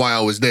reason why I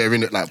was there,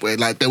 innit? Like, but,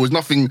 like there was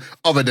nothing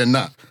other than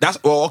that.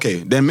 Okay.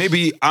 Then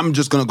maybe I'm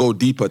just gonna go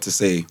deeper to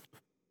say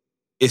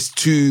it's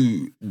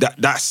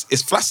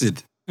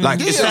flaccid. Like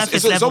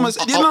it's almost.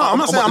 I'm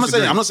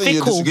not saying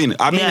you're disagreeing.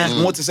 I mean, it's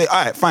more to say,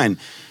 all right, fine.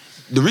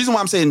 The reason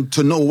why I'm saying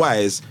to know why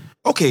is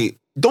okay.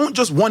 Don't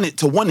just want it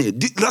to want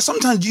it. Like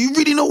sometimes, do you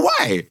really know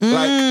why?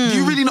 Like, do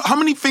you really know how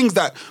many things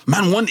that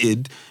man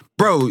wanted,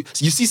 bro?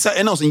 You see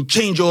something else and you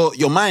change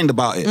your mind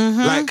about it.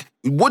 Like,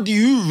 what do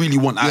you really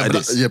want out of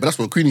this? But that's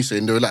what Queenie's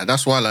saying though. Like,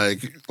 that's why,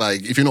 like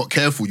if you're not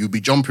careful, you'll be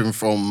jumping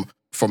from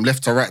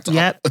left to right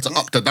to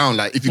up to down.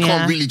 Like, if you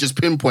can't really just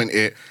pinpoint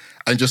it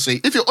and just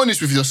say, if you're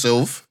honest with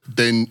yourself,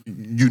 then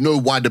you know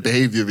why the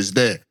behavior is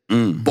there.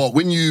 But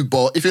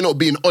if you're not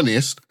being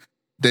honest,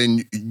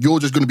 then you're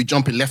just going to be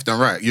jumping left and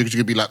right. You're just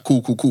going to be like,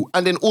 cool.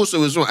 And then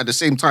also as well, at the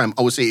same time,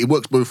 I would say it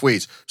works both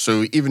ways.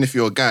 So even if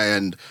you're a guy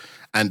and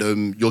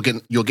you're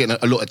getting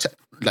a lot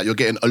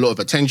of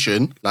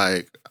attention,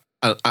 like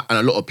and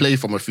a lot of play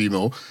from a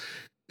female,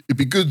 it'd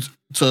be good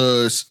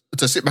to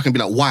sit back and be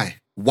like, why?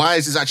 Why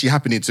is this actually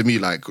happening to me?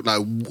 Like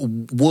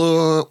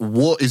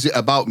what is it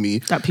about me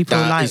that people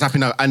like is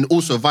happening? And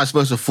also vice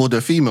versa for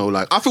the female.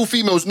 Like I feel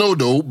females know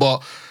though,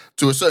 but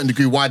to a certain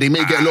degree, why they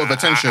may get a lot of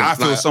attention. I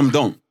feel some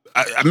don't.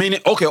 I mean,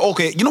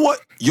 okay. You know what?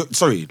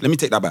 Sorry, let me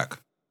take that back.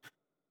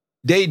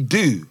 They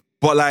do,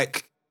 but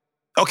like,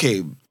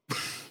 okay,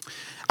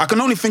 I can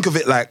only think of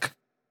it like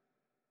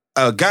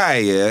a guy,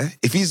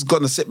 if he's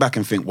gonna sit back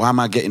and think, why am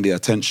I getting the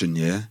attention,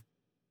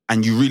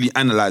 and you really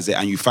analyze it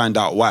and you find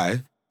out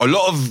why, a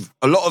lot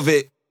of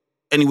it,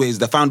 anyways,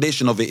 the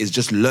foundation of it is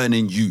just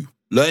learning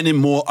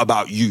more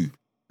about you,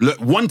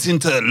 wanting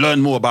to learn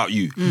more about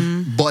you.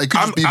 But it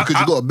could just be because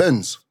you got a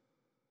Benz.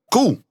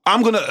 Cool. I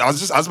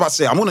was about to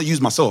say, I'm gonna use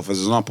myself as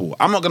an example.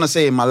 I'm not gonna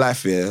say in my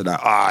life here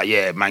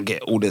that, man,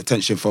 get all the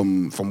attention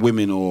from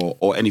women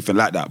or anything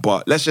like that.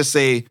 But let's just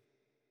say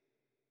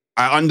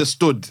I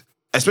understood,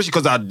 especially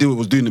because I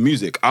was doing the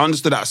music, I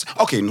understood that,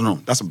 okay, no,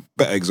 that's a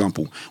better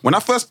example. When I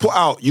first put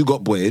out You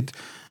Got Boyd,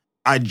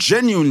 I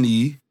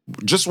genuinely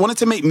just wanted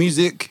to make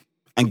music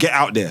and get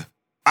out there.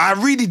 I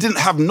really didn't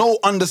have no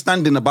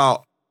understanding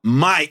about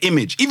my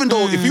image. Even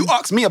though if you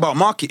ask me about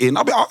marketing,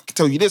 I can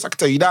tell you this, I can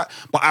tell you that,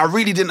 but I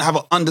really didn't have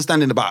an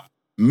understanding about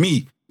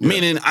me.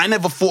 Meaning I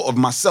never thought of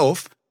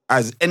myself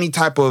as any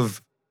type of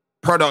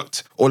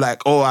product or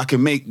like, I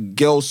can make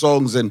girl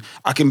songs and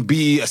I can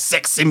be a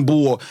sex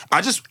symbol. I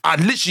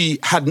literally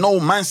had no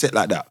mindset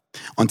like that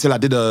until I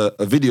did a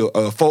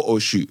photo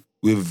shoot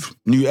with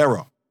New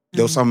Era.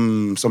 There were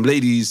some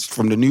ladies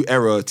from the New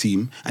Era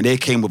team, and they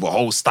came with a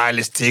whole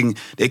stylist thing.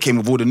 They came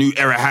with all the New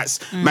Era hats.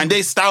 Man,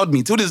 they styled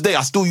me. To this day,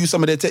 I still use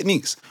some of their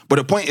techniques. But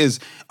the point is,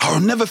 I'll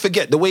never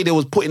forget the way they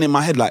was putting in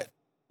my head, like,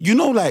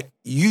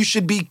 you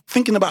should be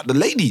thinking about the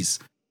ladies.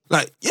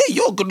 Like, yeah,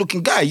 you're a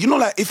good-looking guy.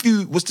 Like, if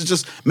you was to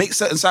just make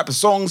certain type of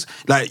songs,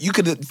 like, you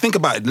could think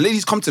about it. The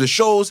ladies come to the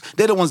shows.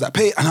 They're the ones that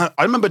pay. And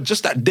I remember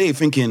just that day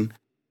thinking,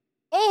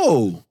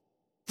 oh,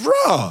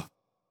 bruh.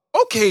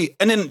 Okay,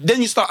 and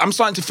then I'm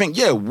starting to think,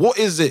 what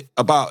is it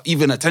about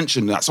even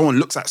attention? That someone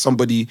looks at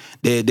somebody,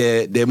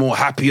 they're more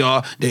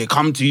happier, they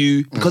come to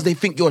you because they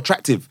think you're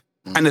attractive.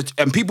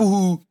 And people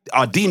who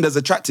are deemed as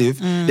attractive,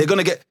 they're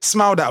gonna get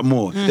smiled at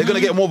more. They're gonna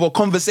get more of a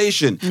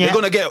conversation. Yeah. They're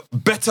gonna get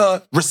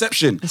better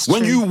reception.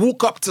 When you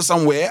walk up to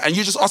somewhere and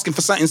you're just asking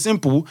for something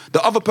simple,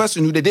 the other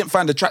person who they didn't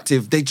find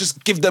attractive, they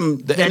just give them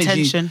the energy.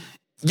 Attention.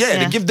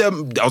 Yeah, they give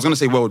them, I was going to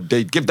say,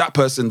 they give that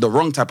person the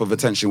wrong type of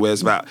attention where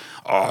it's about,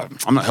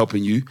 I'm not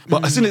helping you.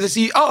 But as soon as they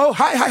see,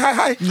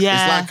 hi.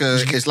 Yeah.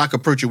 It's like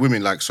approaching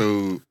women. Like,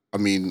 so, I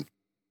mean,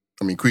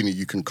 Queenie,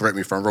 you can correct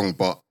me if I'm wrong,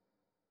 but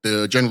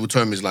the general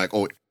term is like,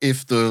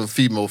 if a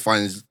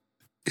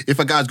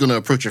guy's going to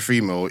approach a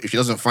female, if he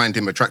doesn't find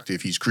him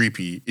attractive, he's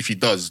creepy. If he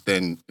does,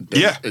 then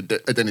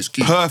it's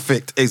cute.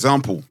 Perfect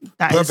example.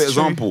 Perfect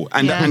example.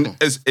 And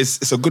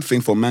it's a good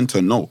thing for men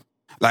to know.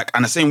 Like,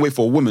 and the same way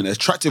for a woman, an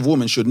attractive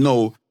woman should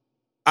know.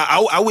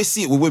 I always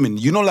see it with women.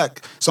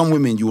 Like some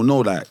women, you will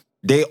know that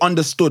they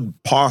understood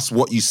past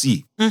what you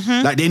see.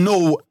 Like they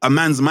know a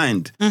man's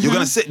mind. You're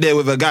gonna sit there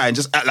with a guy and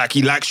just act like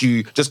he likes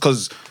you just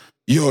because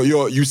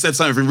you said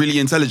something really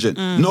intelligent,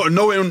 not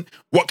knowing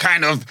what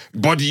kind of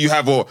body you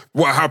have or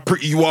how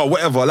pretty you are,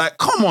 whatever. Like,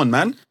 come on,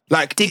 man.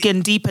 Like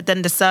digging deeper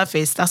than the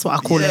surface. That's what I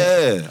call it.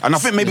 Yeah, and I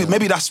think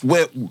maybe that's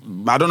where,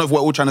 I don't know if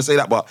we're all trying to say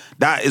that, but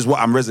that is what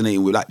I'm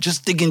resonating with. Like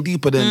just digging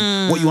deeper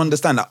than what you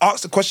understand. Like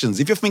ask the questions.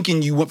 If you're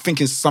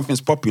thinking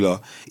something's popular,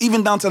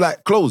 even down to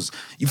like clothes,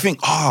 you think,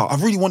 I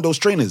really want those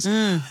trainers.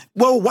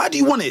 Well, why do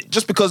you want it?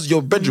 Just because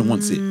your bedroom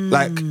wants it.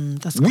 Like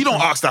we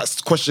don't ask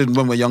that question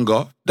when we're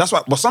younger. That's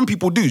why, but some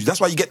people do. That's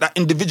why you get that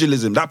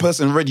individualism. That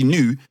person already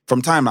knew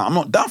from time. Like, I'm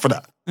not down for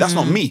that. That's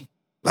not me.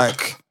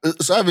 Like,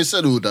 so having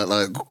said all that,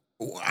 like,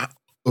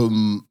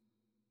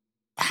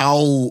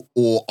 how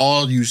or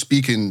are you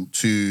speaking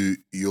to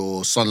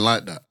your son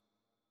like that?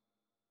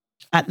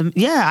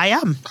 I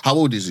am. How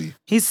old is he?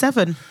 He's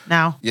 7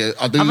 now. Yeah,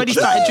 I've already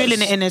started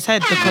drilling it in his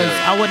head because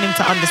I want him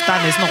to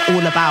understand it's not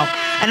all about.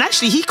 And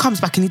actually, he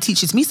comes back and he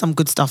teaches me some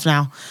good stuff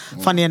now.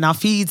 Funny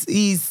enough, he's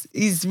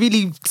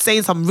really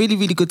saying some really,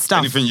 really good stuff.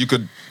 Anything you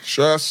could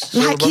share us?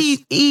 Like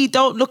he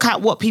don't look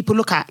at what people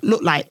look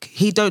like.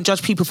 He don't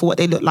judge people for what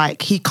they look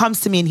like. He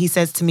comes to me and he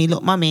says to me,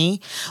 "Look,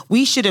 mummy,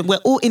 we're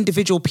all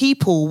individual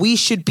people. We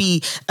should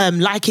be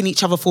liking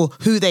each other for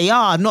who they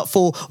are, not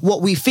for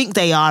what we think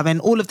they are," and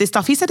all of this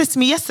stuff. He said this to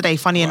me yesterday,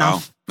 funny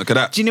enough. Look at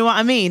that. Do you know what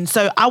I mean?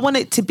 So I want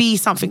it to be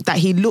something that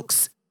he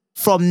looks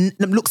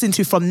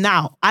into from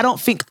now. I don't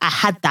think I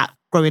had that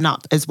growing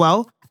up as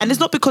well. And it's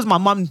not because my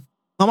mum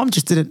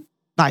just didn't,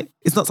 like,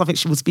 it's not something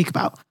she would speak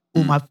about,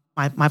 or my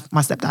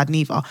stepdad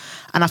neither.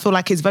 And I feel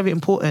like it's very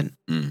important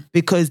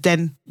because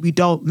then we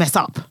don't mess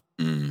up.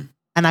 And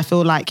I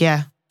feel like,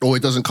 or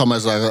it doesn't come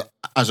as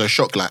a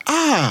shock, like,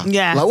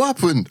 like what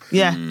happened?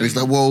 Yeah. And it's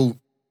like, well,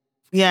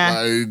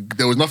 yeah, like,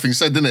 there was nothing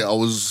said, didn't it? I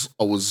was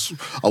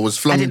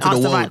flung I didn't into the ask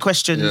world. the right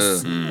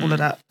questions, all of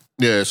that.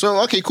 Yeah,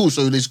 so okay, cool.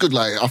 So it's good.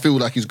 Like, I feel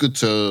like it's good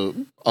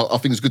to. I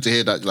think it's good to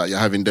hear that, like, you're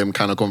having them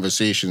kind of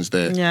conversations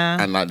there.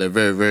 Yeah, and like they're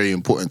very, very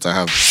important to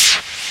have.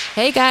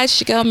 Hey guys,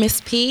 it's your girl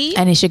Miss P.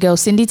 And it's your girl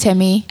Cindy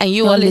Temi. And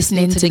you are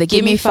listening to the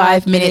Give Me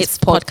 5 Minutes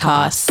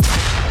podcast.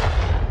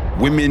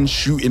 Women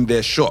shooting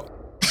their shot.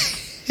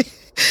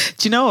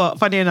 Do you know what?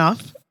 Funny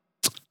enough,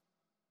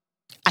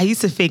 I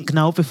used to think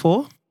no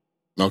before.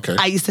 Okay.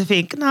 I used to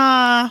think,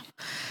 nah,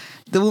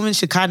 the woman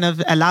should kind of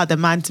allow the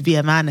man to be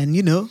a man and,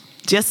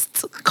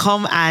 just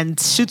come and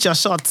shoot your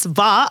shots.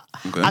 But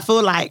I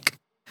feel like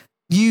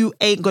you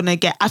ain't gonna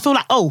get, I feel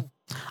like,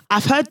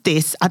 I've heard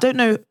this. I don't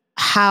know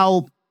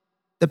how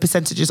the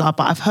percentages are,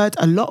 but I've heard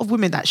a lot of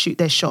women that shoot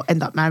their shot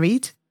end up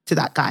married to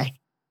that guy.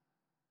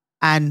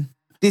 And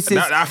this is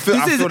I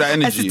feel that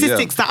energy,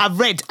 statistics that I've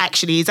read,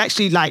 actually. It's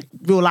actually like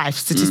real life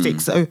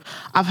statistics. So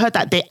I've heard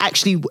that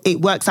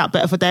it works out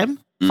better for them,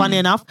 funny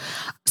enough.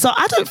 So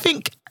I don't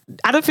think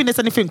there's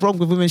anything wrong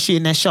with women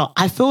shooting their shot.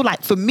 I feel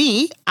like for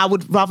me, I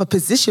would rather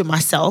position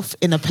myself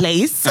in a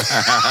place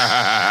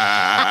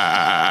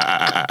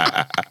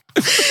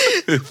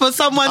for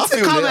someone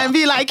to come and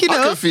be like, I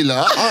can feel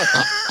that.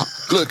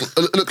 Look,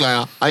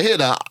 like, I hear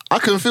that. I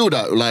can feel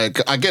that. Like,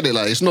 I get it.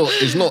 Like, it's not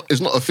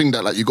a thing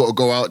that, like, you got to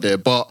go out there.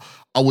 But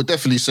I would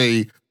definitely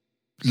say,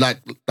 like,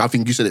 I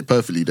think you said it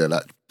perfectly there.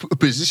 Like,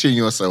 position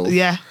yourself.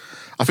 Yeah.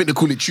 I think they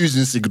call it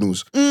choosing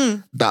signals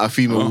that a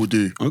female will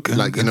do. Okay.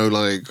 Like,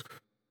 like,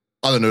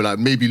 I don't know, like,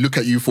 maybe look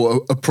at you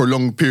for a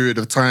prolonged period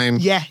of time.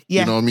 Yeah.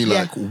 You know what I mean?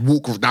 Like,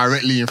 walk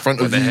directly in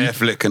front of the you. hair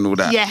flick and all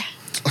that. Yeah.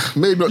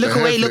 Maybe not look the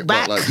away, hair look flick,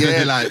 back. Like,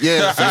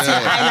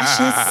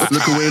 eyelashes.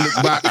 Look away, look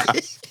back.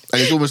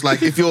 And it's almost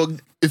like if you're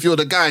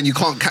the guy and you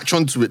can't catch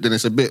on to it, then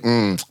it's a bit.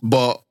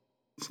 But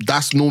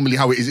that's normally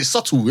how it is. It's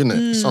subtle, isn't it?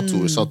 It's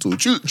subtle.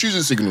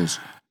 Choosing signals.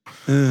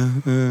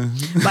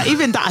 But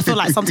even that, I feel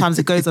like sometimes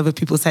it goes over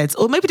people's heads,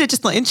 or maybe they're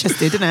just not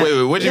interested, isn't it?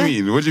 Wait, what do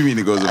you mean? What do you mean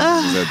it goes over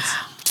people's heads?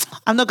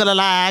 I'm not gonna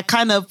lie, I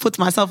kind of put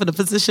myself in a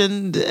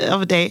position the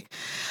other day.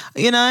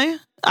 I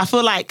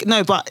feel like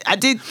no, but I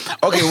did.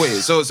 Okay,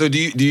 wait. So do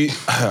you?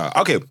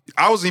 Okay,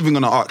 I was even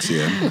gonna ask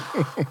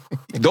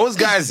those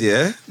guys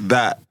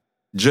that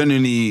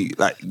genuinely,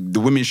 like, the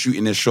women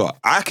shooting their shot.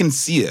 I can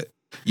see it.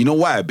 You know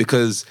why?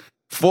 Because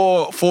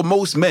for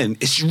most men,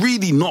 it's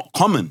really not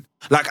common.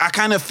 Like, I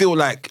kind of feel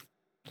like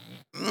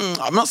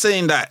I'm not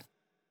saying that.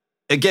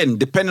 Again,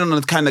 depending on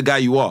the kind of guy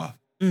you are.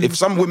 If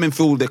some women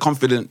feel they're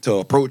confident to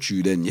approach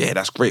you, then yeah,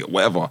 that's great,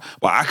 whatever.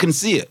 But I can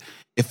see it.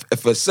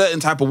 If a certain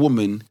type of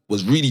woman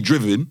was really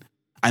driven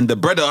and the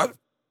brother,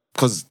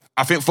 because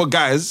I think for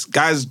guys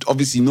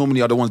obviously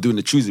normally are the ones doing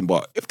the choosing,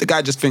 but if the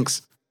guy just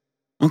thinks,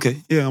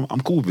 okay, yeah, I'm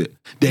cool with it,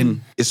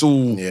 then it's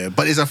all... Yeah,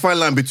 but it's a fine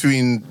line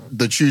between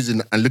the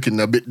choosing and looking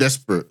a bit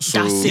desperate.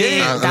 So that's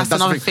it. That's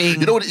another thing.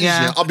 You know what it is?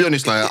 Yeah, I'll be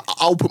honest, like,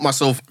 I'll put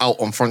myself out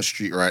on Front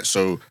Street, right?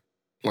 So,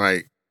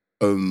 like,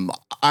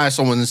 I had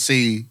someone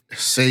say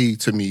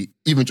to me,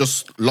 even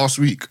just last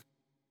week,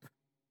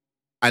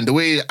 and the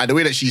way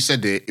that she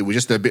said it, it was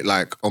just a bit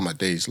like, oh my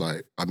days,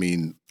 like, I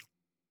mean,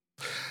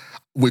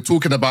 we're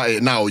talking about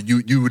it now.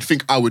 You would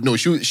think I would know.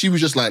 She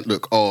was just like,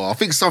 look, I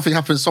think something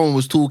happened. Someone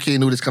was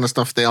talking, all this kind of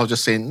stuff there. I was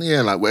just saying,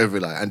 yeah, like, whatever,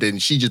 like, and then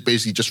she just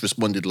basically just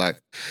responded like,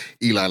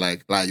 Eli,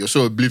 like you're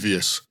so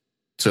oblivious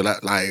to like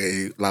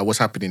what's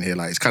happening here.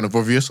 Like, it's kind of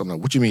obvious. I'm like,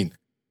 what do you mean?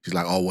 She's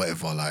like, oh,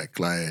 whatever, like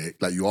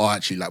you are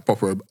actually like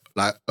proper,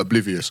 like,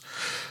 oblivious.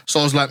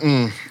 So I was like,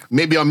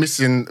 maybe I'm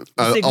missing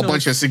a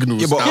bunch of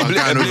signals. Yeah, but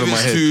that are going over my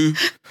head.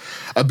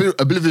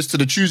 Oblivious to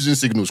the choosing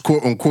signals,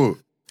 quote unquote.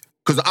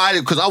 Because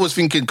I was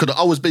thinking, because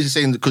I was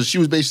basically saying, because she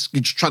was basically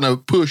trying to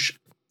push,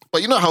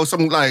 but you know how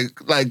some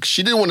like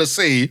she didn't want to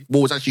say what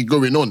was actually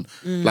going on.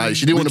 Like,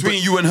 she didn't want to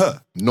between you and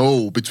her.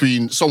 No,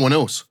 between someone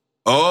else.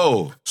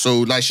 Oh, so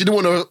like she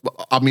didn't want to.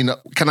 I mean,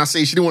 can I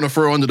say she didn't want to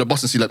throw her under the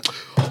bus and see like,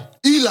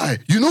 Eli,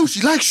 you know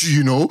she likes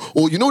you,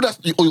 or you know that's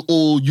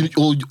or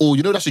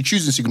you know that's a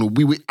choosing signal.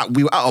 We were at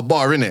a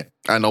bar, innit,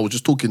 and I was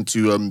just talking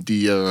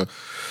to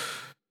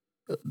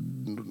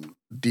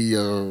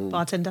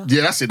bartender.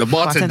 Yeah, that's it. The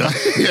bartender.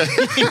 Yeah.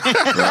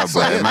 Yeah,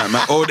 boy,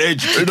 my old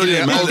age. Them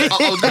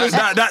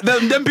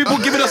people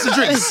giving us the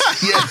drinks.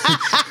 Yeah.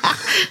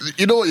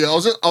 You know what? Yeah, I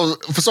was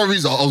for some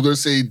reason I was going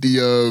to say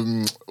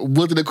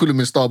what do they call him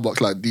in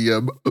Starbucks? Like the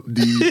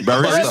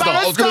barista.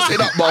 I was going to say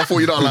that, but I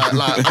thought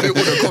I didn't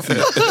order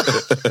coffee.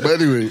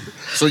 But anyway,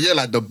 so yeah,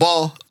 like the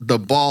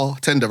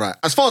bartender, right?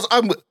 As far as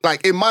I'm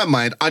like in my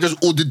mind, I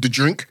just ordered the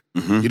drink.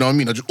 You know what I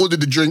mean? I just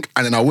ordered the drink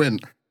and then I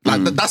went.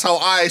 Like that's how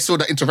I saw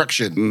that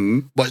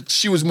interaction. But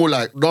she was more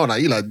like, no,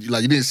 you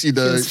didn't see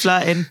the... She was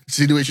flirting.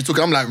 See the way she took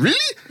it. I'm like, really?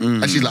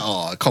 And she's like,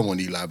 oh, come on,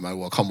 Eli, man.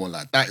 Well, come on,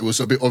 like that. It was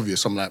a bit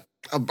obvious. I'm like,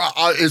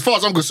 as far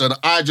as I'm concerned,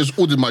 I just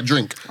ordered my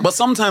drink. But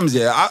sometimes,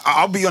 yeah,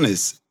 I'll be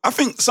honest. I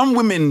think some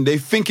women, they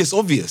think it's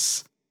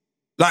obvious.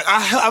 Like,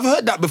 I've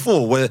heard that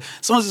before where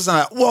someone's just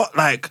like, what?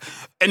 Like,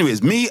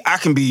 anyways, I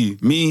can be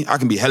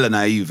hella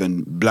naive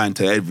and blind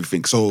to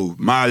everything. So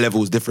my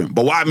level is different.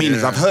 But what I mean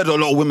is I've heard a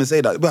lot of women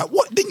say that. But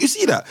what? Didn't you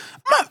see that?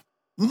 Man,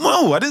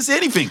 no, I didn't see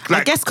anything.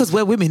 Like, I guess because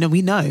we're women and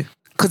we know.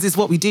 Because it's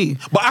what we do.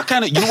 But I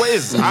kind of, you know what it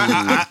is?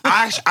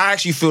 I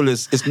actually feel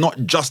it's not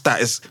just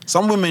that. It's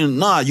some women,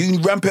 you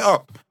can ramp it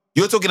up.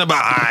 You're talking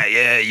about,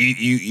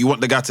 you want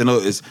the guy to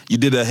notice you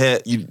did a hair,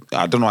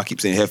 I don't know, I keep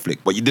saying hair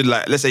flick, but you did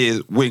like, let's say a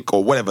wink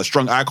or whatever,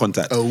 strong eye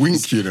contact. A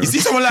wink, you know. You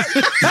see someone like,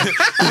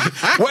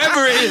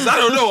 whatever it is, I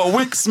don't know, a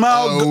wink,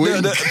 smile,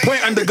 the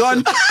point and the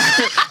gun.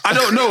 I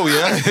don't know,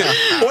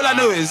 yeah. All I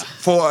know is,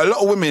 for a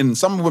lot of women,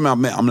 some women I've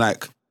met, I'm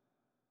like,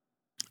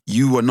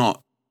 you were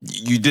not,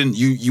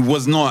 you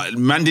was not,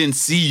 man didn't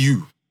see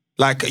you.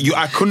 Like,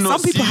 I could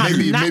not see you. Some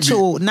people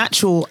have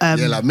natural.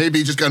 Yeah, like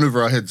maybe just going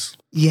over our heads.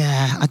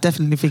 Yeah, I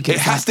definitely think it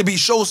has to be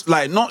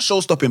not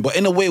show-stopping, but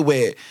in a way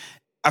where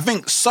I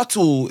think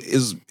subtle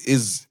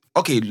is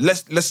okay.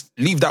 Let's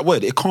leave that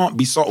word. It can't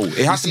be subtle.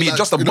 It has to be like,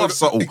 just above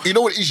subtle. You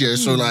know what it is, yeah?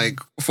 So like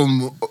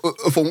from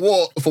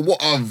what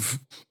I've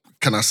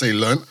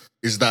learned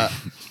is that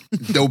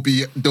there'll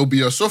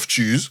be a soft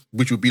choose,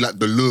 which would be like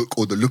the look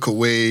or the look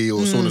away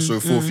or so on and so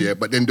forth, yeah.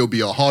 But then there'll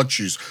be a hard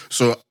choose.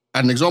 So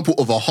an example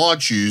of a hard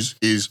choose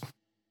is,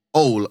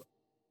 I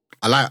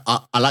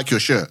like your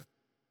shirt.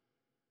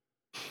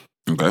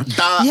 Okay.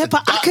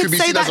 But I could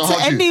say that to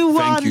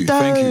anyone,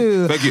 Thank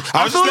you.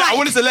 I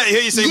wanted to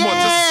hear you say more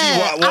just to see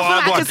what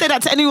I could say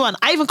that to anyone.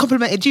 I even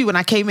complimented you when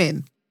I came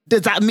in.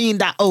 Does that mean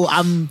that, do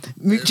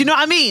you know what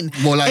I mean?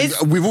 Well, like,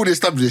 we've already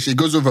established it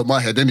goes over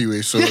my head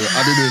anyway, so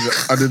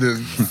I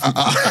didn't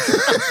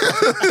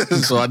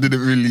so I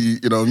didn't really,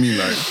 you know what I mean,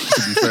 like,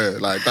 to be fair,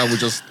 like, that was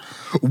just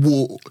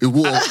water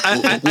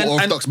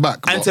off duck's back.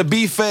 And to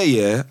be fair,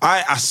 yeah,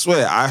 I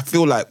swear, I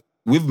feel like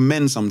with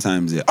men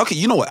sometimes, yeah, okay,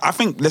 you know what, I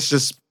think let's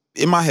just,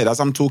 in my head, as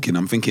I'm talking,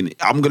 I'm thinking,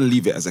 I'm going to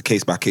leave it as a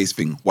case-by-case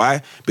thing.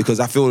 Why? Because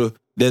I feel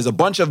there's a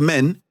bunch of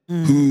men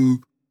who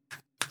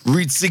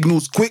read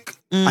signals quick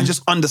and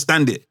just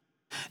understand it.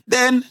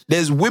 Then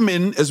there's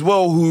women as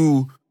well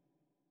who,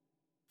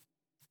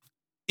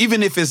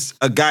 even if it's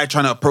a guy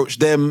trying to approach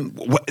them,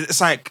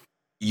 it's like,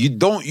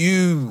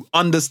 you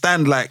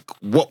understand like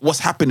what's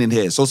happening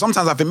here. So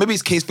sometimes I think maybe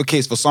it's case for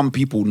case for some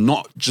people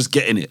not just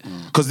getting it.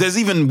 Because there's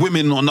even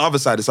women on the other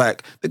side, it's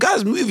like, the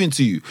guy's moving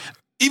to you.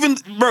 Even,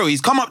 bro,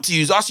 he's come up to you,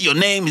 he's asked you your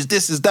name, is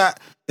this, is that.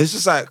 It's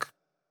just like,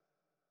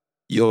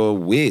 you're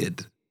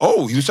weird.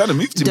 Oh, he was trying to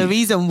move to me. The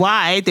reason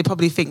why they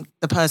probably think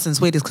the person's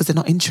weird is because they're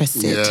not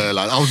interested. Yeah,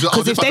 like,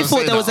 because if they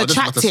thought there was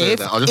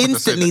attractive,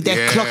 instantly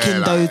they're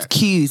clocking those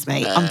cues,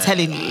 mate. I'm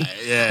telling you.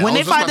 When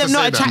they find them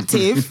not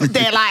attractive,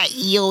 they're like,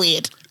 you're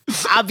weird.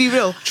 I'll be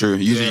real. True.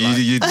 You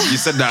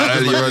said that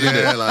earlier.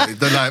 Yeah, like,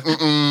 they're like,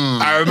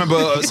 I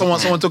remember someone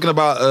talking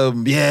about,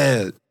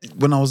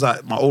 when I was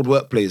at my old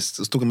workplace,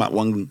 I was talking about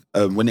one,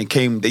 when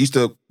they used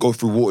to go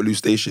through Waterloo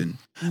Station,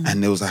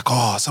 and they was like,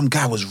 some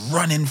guy was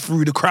running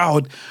through the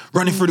crowd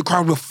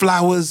with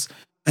flowers,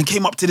 and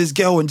came up to this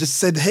girl and just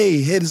said,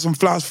 hey, here's some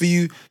flowers for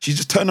you. She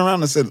just turned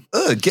around and said,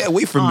 get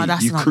away from me,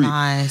 that's you not creep.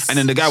 Nice. And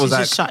then the guy was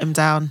like, just shut him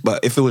down.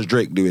 But if it was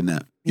Drake doing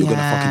that, you're going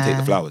to fucking take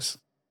the flowers.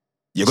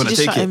 You're going to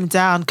take shut him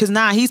down, because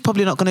now he's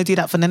probably not going to do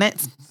that for the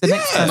next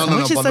person,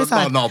 which is so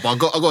sad. No, but I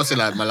got to say,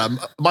 like, man,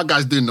 my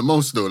guy's doing the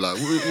most though. Like,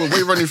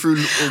 we're running through.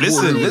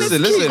 Listen.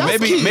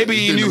 Maybe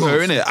he knew her,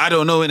 innit? I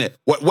don't know, innit?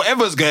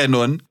 Whatever's going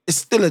on, it's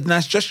still a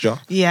nice gesture.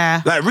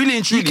 Yeah, like really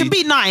and truly, you can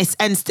be nice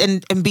and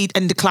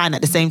decline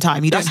at the same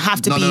time. You don't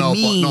have to be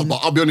mean.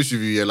 But I'll be honest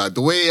with you, yeah. Like the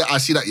way I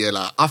see that, yeah,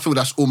 like I feel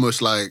that's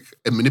almost like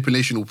a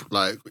manipulation.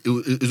 Like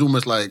it's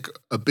almost like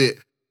a bit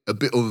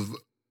of.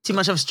 Too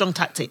much of a strong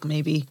tactic,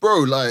 maybe.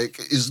 Bro, like,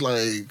 it's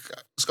like,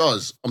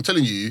 Scars, I'm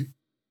telling you,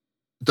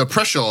 the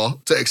pressure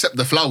to accept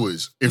the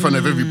flowers in front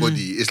of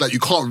everybody, it's like you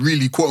can't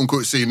really, quote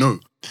unquote, say no.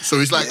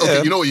 So it's like,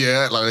 okay, you know,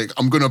 like,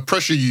 I'm going to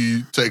pressure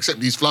you to accept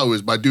these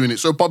flowers by doing it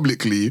so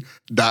publicly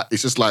that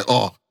it's just like,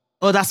 Oh,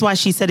 that's why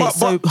she said it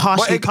so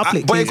harshly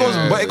publicly. But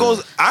it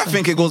goes, I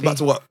think it goes back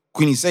to what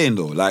Queenie's saying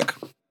though. Like,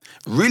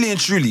 really and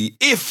truly,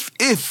 if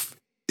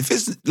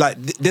it's like,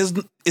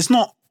 it's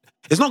not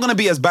going to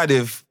be as bad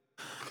if,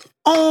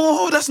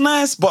 that's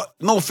nice, but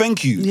no,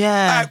 thank you. Yeah.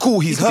 All right, cool,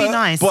 he's hurt. Be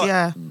nice,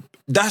 but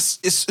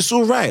it's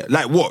all right.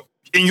 Like what?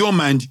 in your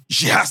mind,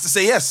 she has to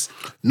say yes.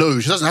 No,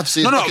 she doesn't have to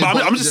say No, yes.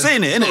 but I'm just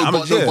saying it,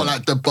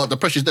 innit? But the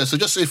pressure's there. So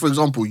just say, for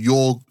example,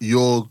 you're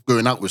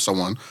going out with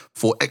someone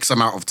for X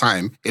amount of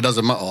time. It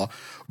doesn't matter.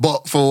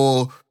 But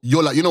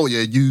you're like, you know what,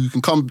 yeah, you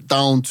can come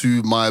down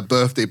to my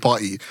birthday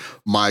party.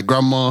 My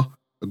grandma,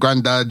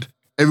 granddad,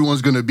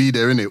 everyone's going to be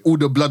there, innit? All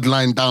the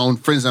bloodline down,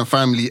 friends and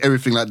family,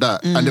 everything like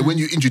that. And then when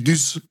you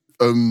introduce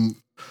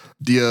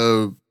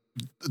the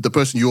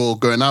person you're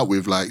going out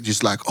with, like,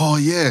 just like, oh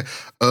yeah,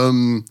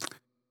 I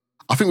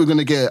think we're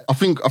gonna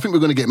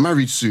get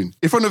married soon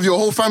in front of your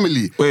whole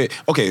family. Wait,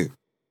 okay.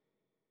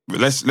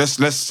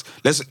 Let's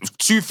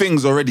two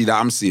things already that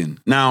I'm seeing.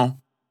 Now,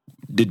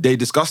 did they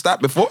discuss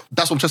that before?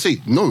 That's what I'm trying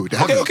to say. No, they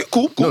haven't. Okay,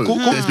 cool.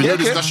 There's been no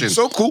discussion.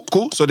 So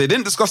cool. So they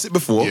didn't discuss it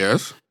before.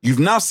 Yes. You've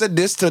now said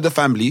this to the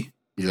family.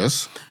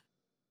 Yes.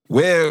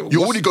 You're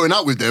already going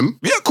out with them.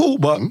 Yeah, cool,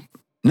 but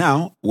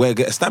now we're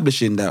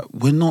establishing that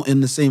we're not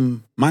in the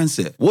same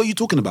mindset. What are you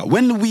talking about?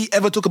 When did we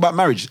ever talk about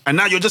marriage? And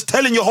now you're just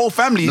telling your whole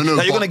family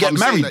that you're going to get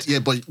married.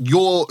 But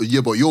you're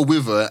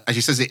with her and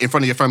she says it in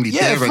front of your family.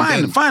 Yeah,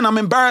 fine. I'm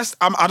embarrassed.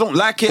 I don't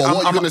like it. But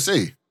what are you going to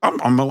say?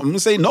 I'm going to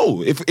say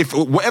no. If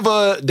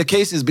whatever the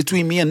case is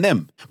between me and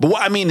them. But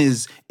what I mean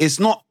is, it's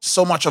not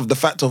so much of the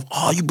fact of,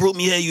 oh, you brought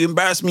me here, you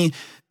embarrassed me.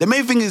 The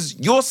main thing is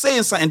you're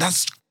saying something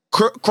that's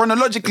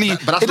chronologically,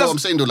 but that's what I'm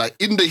saying though. Like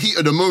in the heat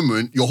of the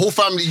moment, your whole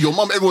family, your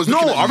mum, everyone's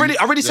looking at you.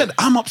 I already said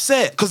I'm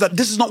upset because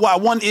this is not what I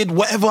wanted.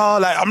 Whatever,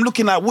 like I'm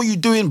looking at what you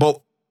doing,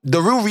 but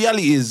the real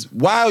reality is,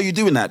 why are you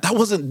doing that? That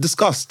wasn't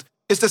discussed.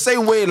 It's the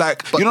same way,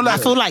 like I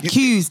feel like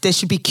cues. There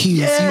should be cues.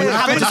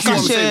 Yeah, have a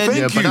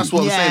discussion. But that's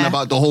what I'm saying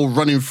about the whole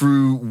running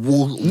through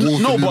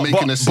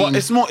making a scene. But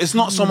it's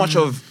not so much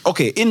of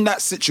in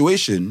that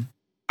situation.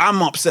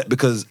 I'm upset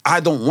because I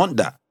don't want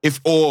that.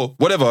 If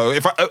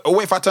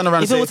I turn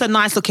around and say... If it was a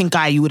nice looking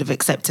guy, you would have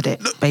accepted it,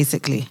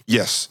 basically.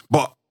 Yes.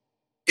 But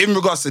in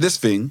regards to this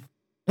thing,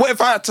 what if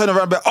I turn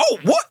around and be like,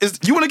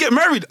 you want to get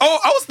married? Oh,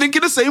 I was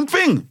thinking the same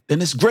thing.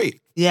 Then it's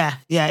great. Yeah.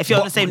 If you're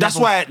on the same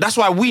level. That's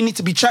why we need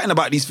to be chatting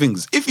about these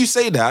things. If you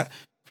say that,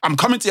 I'm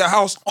coming to your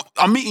house,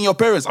 I'm meeting your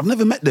parents, I've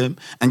never met them,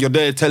 and you're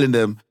there telling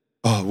them,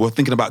 oh, we're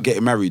thinking about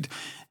getting married.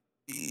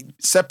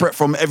 Separate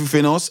from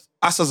everything else,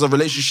 us as a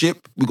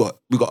relationship, we got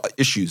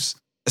issues.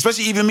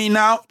 Especially even me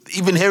now,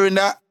 even hearing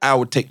that, I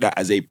would take that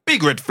as a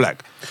big red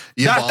flag.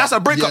 Yeah, that's a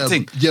breakup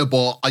thing. Yeah,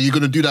 but are you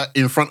going to do that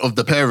in front of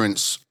the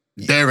parents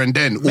there and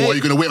then? Or are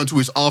you going to wait until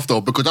it's after?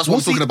 Because that's what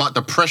I'm talking about,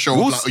 the pressure.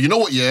 You know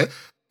what, yeah?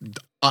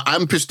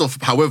 I'm pissed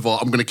off. However,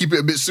 I'm going to keep it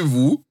a bit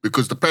civil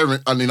because the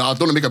parent, I don't want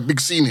to make a big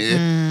scene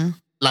here.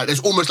 Like,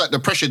 there's almost like the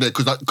pressure there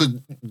because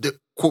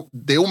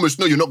they almost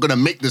know you're not going to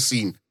make the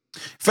scene.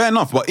 Fair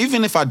enough, but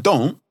even if I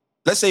don't,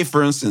 let's say,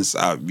 for instance,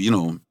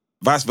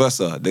 vice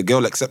versa, the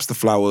girl accepts the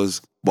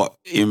flowers, but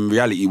in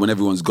reality, when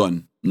everyone's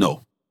gone,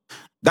 no.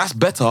 That's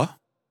better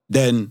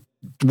than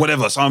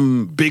whatever,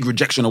 some big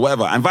rejection or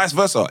whatever. And vice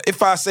versa.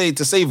 If I say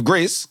to save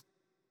grace,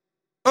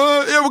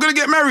 we're going to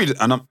get married.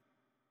 And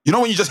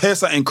when you just hear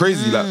something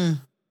crazy, like,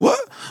 what?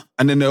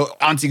 And then the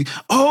auntie,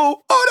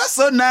 oh, that's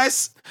so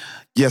nice.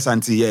 Yes,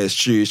 auntie, yeah, it's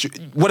true.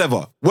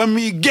 Whatever. When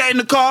we get in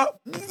the car,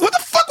 what the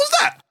fuck was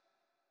that?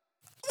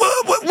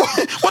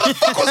 What the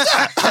fuck was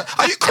that?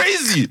 Are you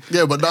crazy?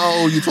 Yeah, but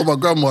now you told my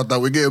grandma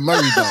that we're getting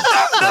married now.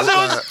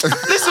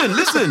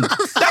 Listen,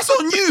 that's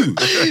on you.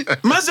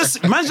 Man's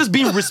just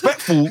being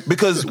respectful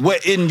because we're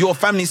in your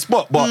family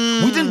spot, but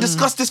we didn't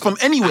discuss this from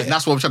anywhere. And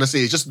that's what I'm trying to say.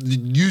 It's just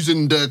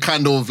using the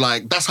kind of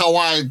like, that's how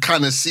I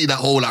kind of see that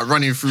whole like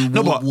running through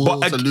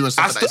walls and doing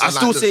stuff like that. I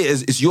still say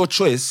it's your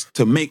choice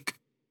to make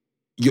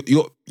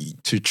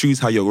to choose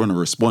how you're going to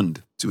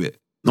respond to it.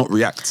 Not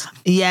react.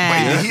 Yeah. But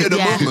in the heat of the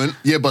moment,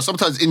 but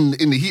sometimes in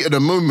the heat of the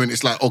moment,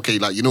 it's like, okay,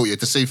 like,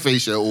 to save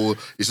face, or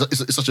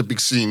it's such a big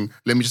scene.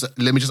 Let me just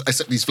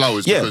accept these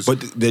flowers. Yeah, but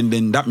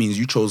then that means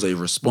you chose a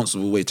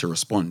responsible way to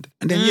respond.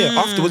 And then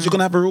afterwards you're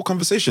gonna have a real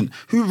conversation.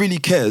 Who really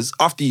cares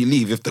after you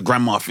leave if the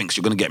grandma thinks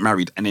you're gonna get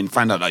married and then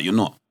find out that you're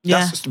not?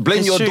 Yeah,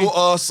 blame your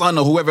daughter, son,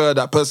 or whoever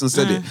that person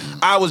said it.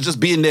 I was just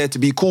being there to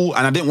be cool,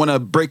 and I didn't want to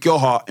break your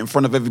heart in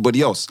front of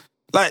everybody else.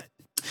 Like,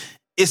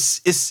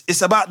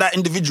 it's about that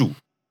individual.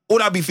 All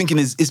I'd be thinking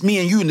is, it's me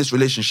and you in this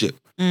relationship.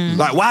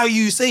 Like, why are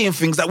you saying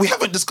things that we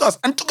haven't discussed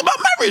and talk about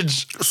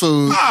marriage?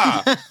 So,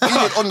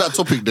 even on that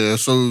topic there,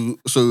 so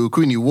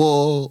Queenie,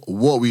 what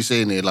are we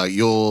saying here? Like,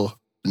 you're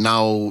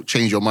now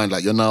changed your mind.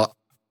 Like, you're now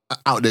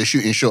out there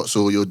shooting shots,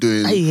 or you're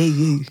doing...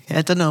 Hey.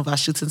 I don't know about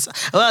shooting.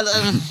 Well,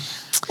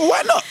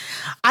 why not?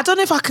 I don't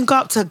know if I can go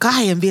up to a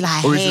guy and be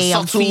like, hey,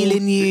 I'm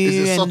feeling you.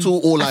 Is it subtle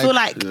or like... I feel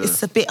like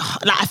it's a bit...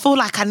 Like, I feel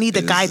like I need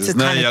a guy to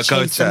kind of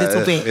chase a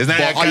little bit. It's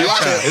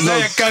not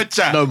your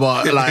culture. No,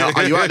 but like,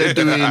 are you out there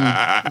doing...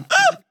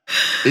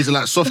 Is it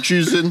like soft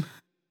choosing?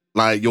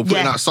 Like, you're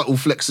putting out subtle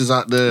flexes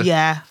out there?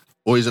 Yeah.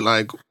 Or is it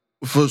like...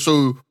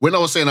 So, when I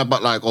was saying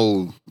about like,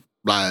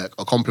 like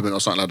a compliment or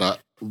something like that,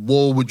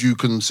 what would you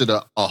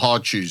consider a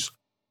hard choose?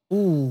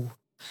 Ooh.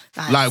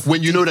 Like,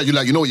 when you know that you're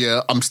like,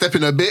 I'm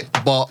stepping a bit,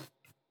 but...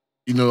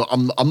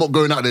 I'm not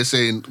going out there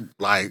saying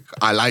like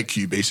I like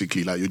you.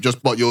 Basically, like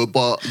but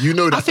you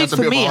know that. I think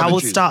for me, I will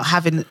start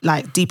having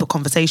like deeper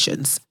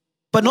conversations.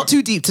 But not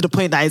too deep to the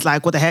point that it's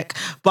like, what the heck?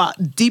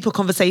 But deeper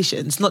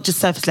conversations, not just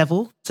surface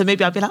level. So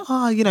maybe I'll be like,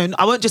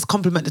 I won't just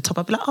compliment the top.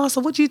 I'll be like, so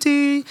what do you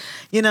do?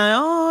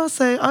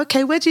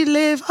 Okay, where do you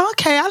live?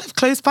 Okay, I live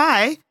close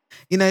by.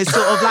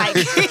 Sort of like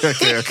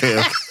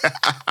okay.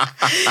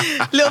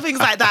 little things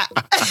like that.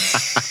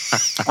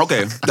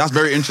 Okay, that's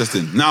very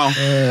interesting. Now,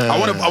 I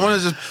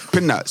want to just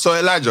pin that. So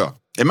Elijah,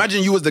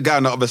 imagine you was the guy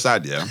on the other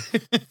side, yeah?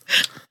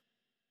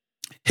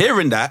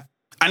 Hearing that,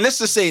 and let's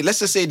just say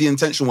the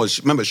intention was,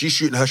 remember, she's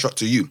shooting her shot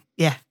to you.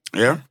 Yeah.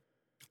 Yeah?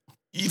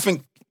 You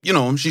think,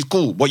 she's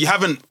cool, but you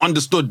haven't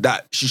understood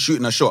that she's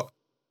shooting her shot.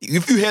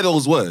 If you hear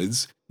those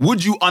words,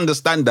 would you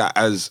understand that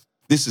as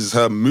this is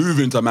her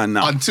moving to man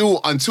now?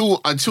 Until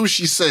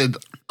she said,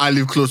 I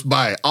live close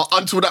by.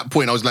 Until that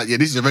point, I was like, yeah,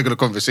 this is a regular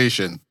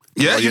conversation.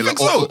 Yeah, you think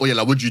so?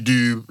 Like, what do you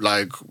do?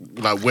 Like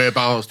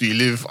whereabouts do you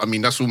live? I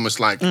mean, that's almost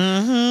like.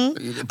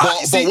 Mm-hmm.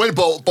 But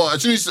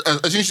as soon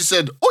as she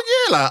said,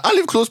 "Oh yeah, like I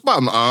live close by,"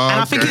 I'm like, and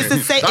I think it's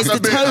the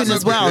tone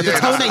as well. The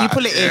tone that you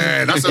pull it in.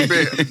 Yeah, that's a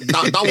bit.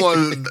 That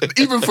one,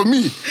 even for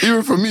me,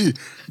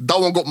 that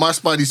one got my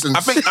spidey sense.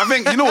 I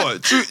think you know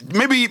what? True,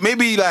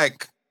 maybe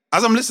like.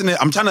 As I'm listening,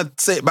 I'm trying to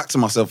say it back to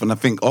myself, and I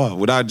think,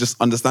 would I just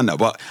understand that?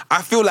 But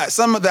I feel like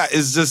some of that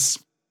is just,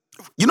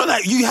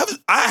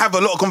 I have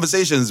a lot of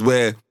conversations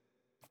where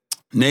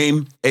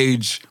name,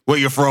 age, where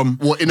you're from.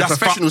 What, in a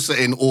professional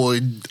setting or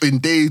in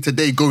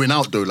day-to-day going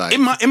out though? Like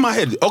in my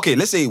head, okay,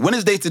 let's say when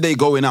it's day-to-day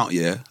going out,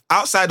 yeah,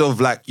 outside of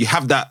like you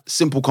have that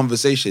simple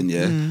conversation,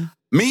 yeah.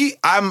 Me,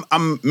 I'm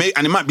and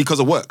it might be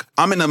because of work.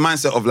 I'm in a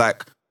mindset of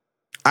like,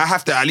 I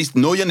have to at least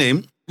know your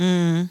name.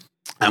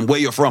 And where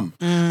you're from.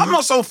 I'm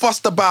not so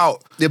fussed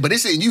about... Yeah, but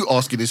this ain't you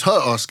asking, it's her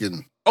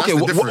asking. Okay,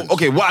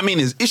 what I mean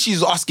is, if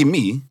she's asking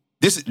me,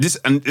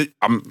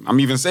 I'm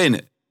even saying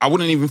it, I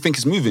wouldn't even think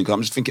it's moving, because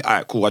I'm just thinking, all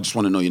right, cool, I just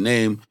want to know your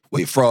name, where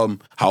you're from,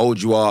 how old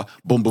you are,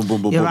 boom, boom,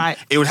 boom, boom, you're boom. Right.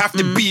 It would have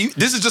to be,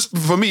 this is just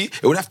for me,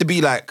 it would have to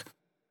be like,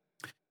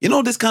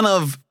 this kind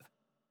of,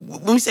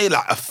 when we say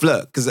like a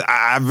flirt, because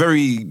I'm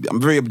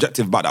very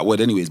objective about that word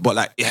anyways, but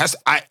like it has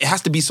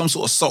to be some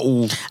sort of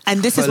subtle.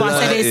 And this is why I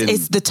said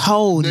it's the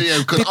tone. Yeah,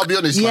 because I'll be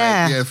honest,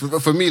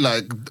 for me,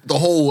 like the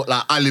whole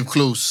like I live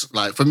close,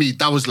 like for me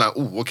that was like,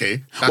 oh,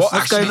 okay.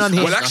 What's going on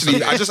here? Well,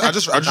 actually, I just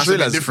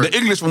realized the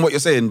English from what you're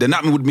saying, then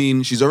that would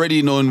mean she's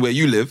already known where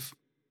you live.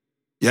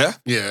 Yeah?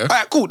 Yeah. All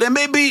right, cool. Then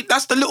maybe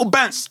that's the little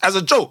bants as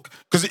a joke.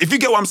 Because if you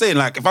get what I'm saying,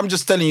 like if I'm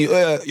just telling you,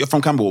 you're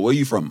from Campbell, where are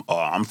you from? Oh,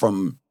 I'm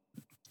from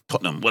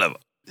Tottenham, whatever.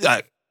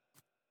 Like,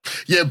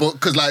 yeah, but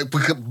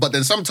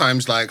then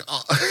sometimes like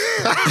why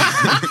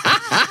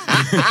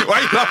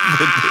are you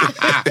laughing?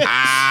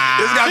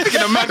 This guy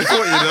thinking a mad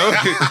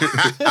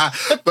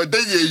thought, But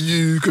then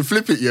you could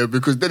flip it,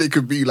 because then it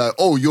could be like,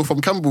 oh, you're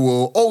from Campbell,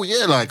 or oh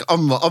yeah, like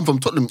I'm from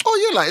Tottenham.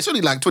 Oh yeah, like it's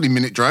only like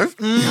 20-minute drive.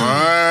 Right.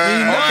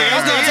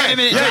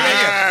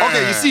 Yeah.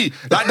 Okay, you see,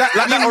 like that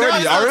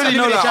already. I already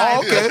know that.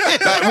 Okay.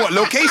 Like what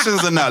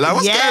locations and that? Like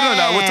what's going on?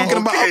 Like, we're talking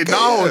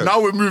about.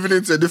 Now we're moving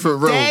into a different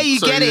realm. There you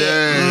get it.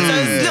 So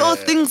it's little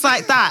things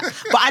like that.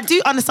 But I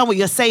do understand what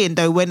you're saying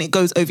though when it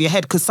goes over your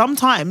head, because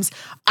sometimes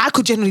I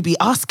could generally be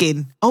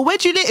asking, "Oh, where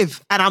do you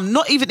live?" and I'm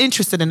not even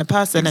interested in the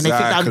person, and they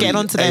think that I'm getting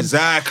onto them.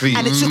 Exactly.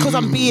 And it's just because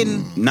I'm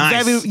being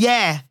nice.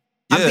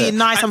 I'm being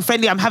nice. I'm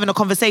friendly. I'm having a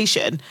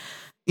conversation.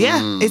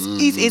 Yeah, it's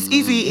easy.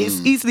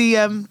 It's easily.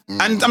 And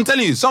I'm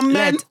telling you, some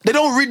men they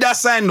don't read that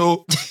sign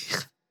though,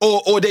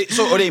 or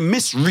they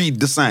misread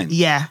the sign.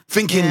 Yeah,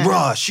 thinking,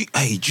 bruh,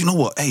 do you know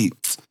what? Hey,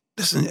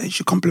 listen,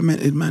 she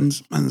complimented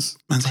man's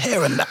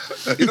hair and that.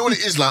 You know what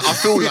it is like? I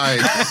feel like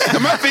the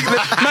man think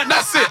man,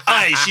 that's it.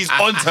 Aye, she's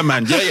onto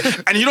man.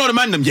 Yeah. And you know the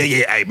man them. Yeah.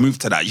 Hey, move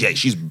to that. Yeah,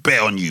 she's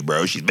bare on you,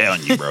 bro. She's bare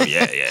on you, bro.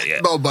 Yeah.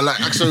 No, but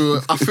like,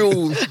 so I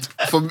feel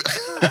for me,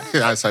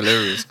 that's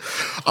hilarious.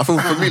 I feel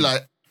for me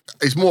like.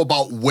 It's more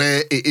about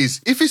where it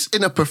is. If it's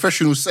in a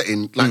professional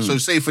setting, like so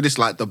say for this,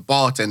 like the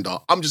bartender,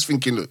 I'm just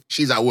thinking, look,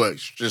 she's at work,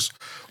 she's just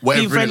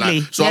whatever. Being friendly.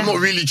 Like, so I'm not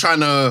really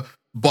trying to,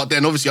 but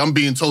then obviously I'm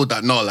being told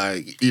that no,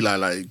 like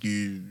Eli,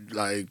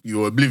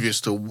 you're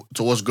oblivious to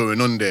what's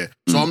going on there.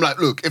 So I'm like,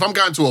 look, if I'm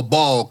going to a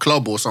bar or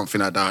club or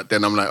something like that,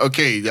 then I'm like,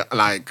 okay,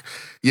 like,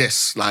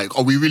 yes, like,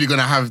 are we really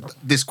gonna have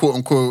this quote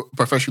unquote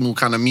professional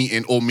kind of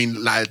meeting or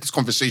like this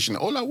conversation?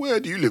 Oh, like, where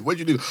do you live? Where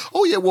do you live?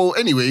 Oh yeah, well,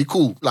 anyway,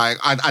 cool. Like,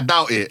 I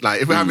doubt it.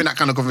 Like, if we're having that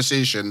kind of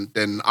conversation,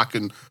 then I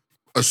can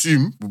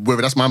assume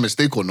whether that's my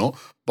mistake or not.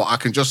 But I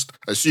can just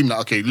assume that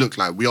okay, look,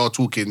 like we are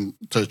talking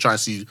to try and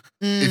see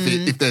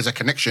if there's a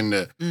connection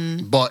there.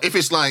 But if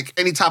it's like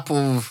any type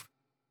of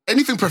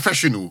anything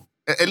professional,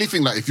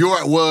 anything like if you're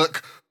at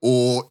work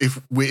or if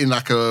we're in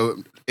like a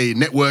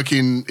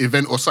networking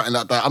event or something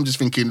like that, I'm just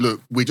thinking,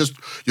 look, you're just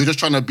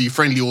trying to be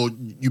friendly, or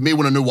you may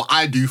want to know what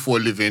I do for a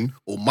living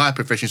or my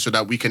profession so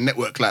that we can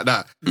network like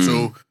that.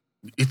 So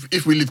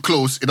if we live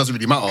close, it doesn't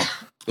really matter.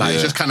 Like,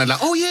 it's just kind of like,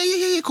 oh,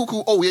 yeah,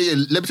 cool. Oh, yeah,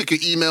 let me take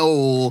your email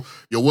or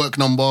your work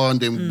number and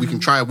then we can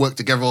try and work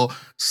together.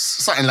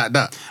 Something like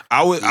that.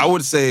 I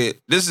would say,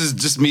 this is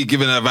just me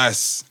giving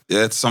advice,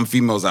 to some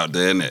females out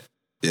there, innit?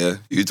 Yeah?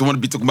 You don't want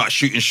to be talking about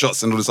shooting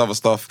shots and all this other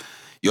stuff.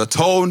 Your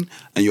tone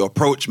and your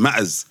approach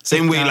matters.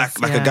 Same way like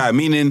a guy.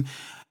 Meaning,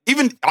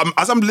 even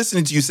as I'm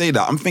listening to you say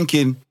that, I'm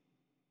thinking,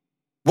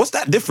 what's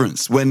that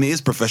difference when it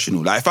is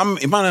professional? Like, if I'm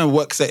in a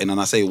work setting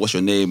and I say, what's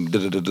your name?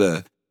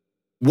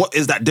 What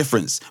is that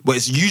difference? But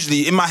it's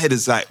usually, in my head,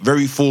 it's like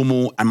very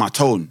formal and my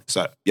tone. It's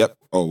like, yep.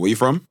 Oh, where you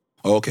from?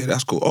 Oh, okay,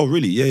 that's cool. Oh,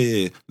 really?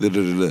 Yeah.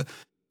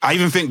 I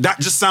even think that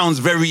just sounds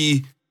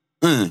very,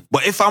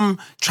 But if I'm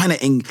trying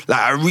to,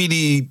 I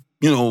really,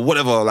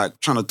 whatever, like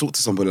trying to talk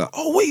to somebody like,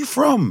 oh, where you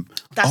from?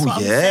 That's what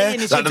I'm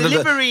saying. It's your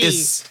delivery.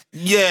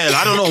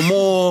 I don't know,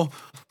 more...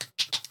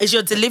 It's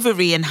your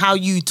delivery and how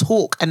you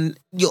talk and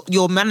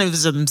your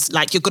mannerisms.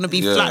 Like, you're going to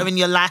be fluttering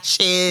your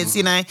lashes,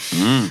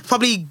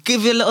 Probably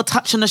give you a little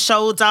touch on the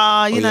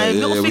shoulder,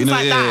 little things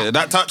like that.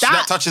 That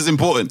touch is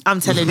important. I'm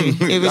telling you, it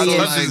really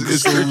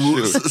is.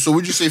 So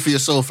would you say for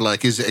yourself,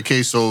 like, is it a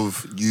case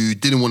of you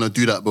didn't want to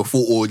do that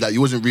before, or like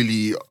you wasn't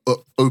really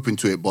open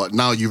to it, but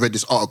now you read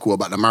this article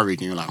about the married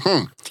and you're like,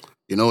 like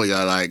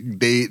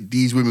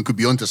these women could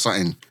be onto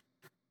something?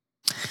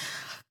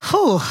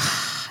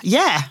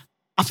 Yeah.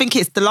 I think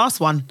it's the last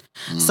one.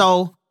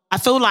 So I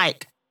feel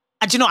like,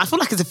 I feel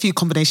like there's a few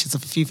combinations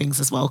of a few things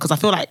as well. Because I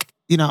feel like,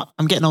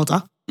 I'm getting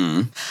older.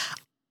 I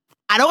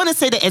don't want to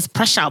say that it's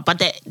pressure, but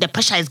the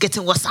pressure is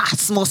getting worse.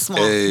 Small. Do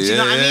you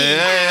know what I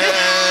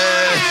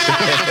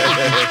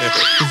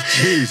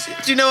mean?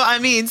 Do you know what I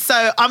mean?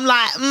 So I'm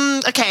like,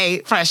 okay,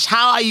 Fresh,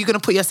 how are you going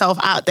to put yourself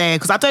out there?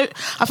 Because I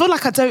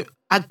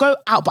go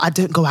out, but I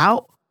don't go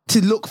out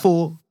to look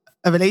for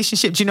a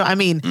relationship. Do you know what I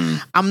mean?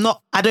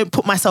 I don't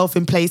put myself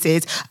in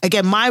places.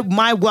 Again,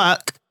 my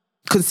work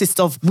consists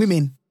of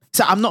women.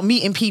 So I'm not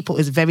meeting people.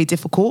 It's very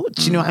difficult.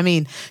 Do you know what I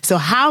mean? So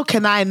how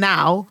can I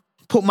now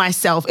put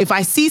myself, if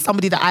I see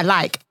somebody that I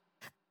like,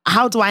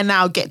 how do I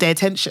now get their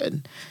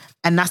attention?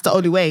 And that's the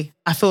only way.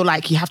 I feel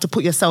like you have to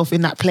put yourself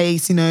in that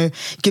place,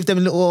 give them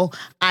a little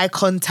eye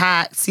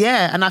contact.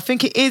 Yeah. And I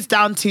think it is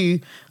down to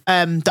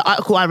the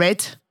article I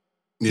read.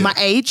 Yeah. My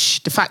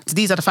age,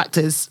 these are the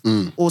factors.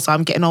 Also,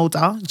 I'm getting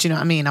older. Do you know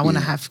what I mean? I want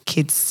to have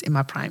kids in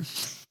my prime.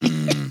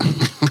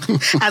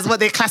 As what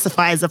they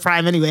classify as a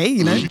prime anyway,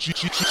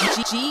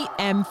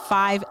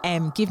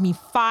 GM5M, give me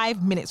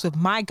 5 minutes with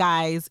my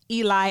guys,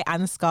 Eli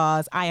and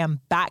Scars. I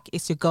am back.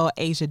 It's your girl,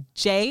 Asia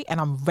J, and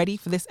I'm ready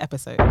for this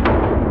episode.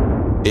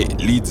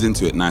 It leads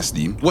into it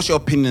nicely. What's your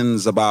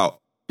opinions about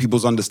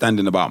people's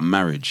understanding about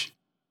marriage?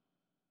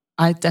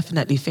 I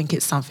definitely think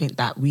it's something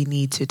that we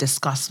need to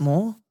discuss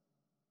more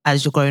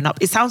as you're growing up.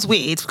 It sounds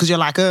weird because you're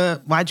like,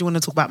 why do you want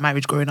to talk about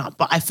marriage growing up?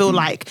 But I feel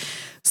like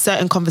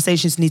certain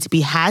conversations need to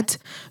be had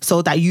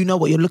so that you know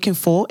what you're looking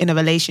for in a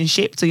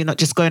relationship. So you're not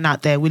just going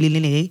out there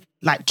willy-nilly,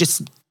 like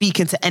just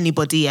speaking to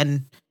anybody,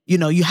 and,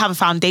 you have a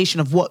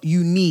foundation of what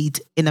you need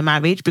in a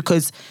marriage.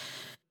 Because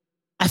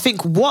I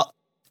think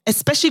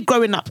especially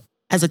growing up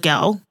as a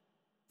girl,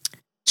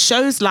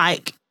 shows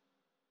like,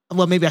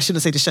 well, maybe I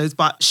shouldn't say the shows,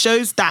 but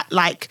shows that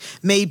like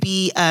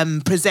maybe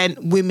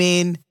present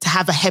women to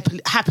have a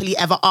happily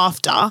ever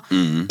after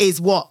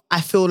is what I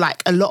feel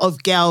like a lot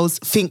of girls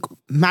think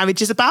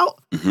marriage is about.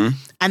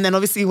 And then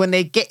obviously when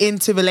they get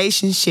into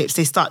relationships,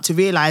 they start to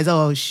realize,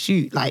 oh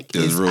shoot, like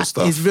it's real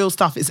stuff. It's real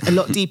stuff. It's a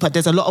lot deeper.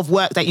 There's a lot of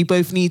work that you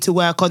both need to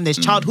work on. There's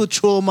childhood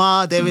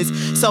trauma. There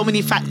is so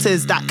many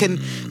factors that can,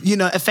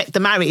 affect the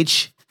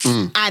marriage.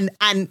 And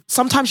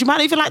sometimes you might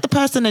not even like the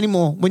person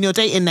anymore when you're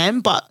dating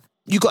them, but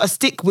you got to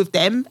stick with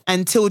them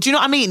until, do you know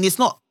what I mean? It's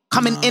not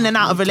coming in and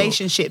out of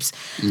relationships.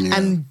 Yeah.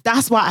 And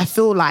that's why I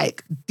feel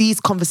like these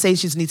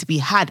conversations need to be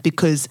had,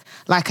 because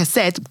like I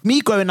said,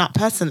 me growing up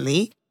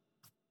personally,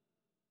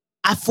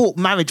 I thought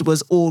marriage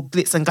was all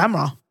glitz and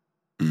glamour.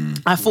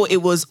 I thought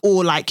it was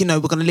all like, we're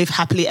going to live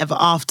happily ever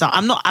after.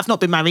 I've not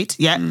been married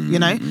yet,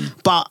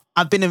 but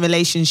I've been in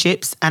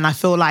relationships and I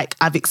feel like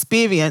I've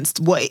experienced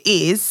what it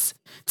is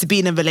to be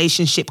in a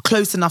relationship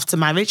close enough to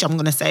marriage, I'm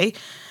going to say.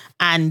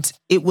 And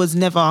it was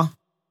never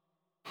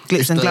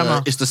glitz and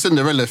glamour. It's the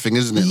Cinderella thing,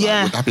 isn't it?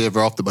 Yeah. Like, happy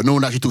ever after, but no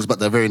one actually talks about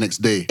the very next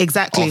day.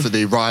 Exactly. After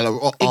they ride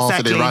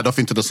off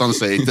into the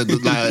sunset.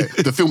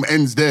 The film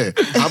ends there.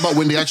 How about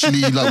when they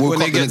actually woke when up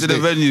they get to the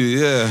venue?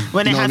 Yeah.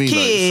 When they have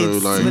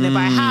kids, when they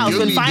buy a house,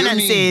 when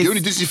finances the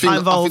only Disney thing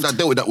I think that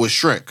dealt with that was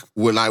Shrek.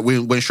 Where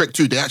when Shrek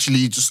 2, they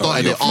actually just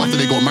started it after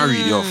they got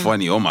married. You're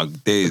funny. Oh my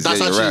days. That's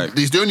you're right.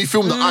 It's the only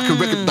film that I can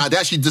recognize. Like, they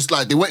actually just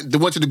they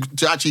wanted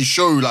to actually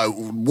show like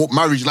what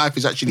marriage life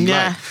is actually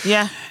like.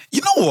 Yeah.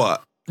 You know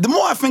what? The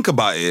more I think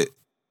about it,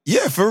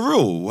 yeah, for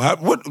real. I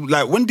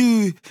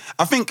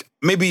think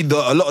maybe a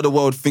lot of the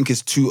world think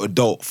it's too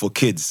adult for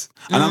kids.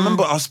 And I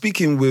remember I was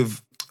speaking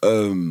with...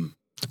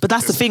 But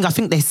that's the thing, I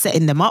think they're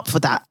setting them up for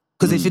that.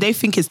 Because if they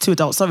think it's too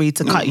adult, sorry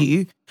to cut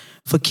you,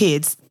 for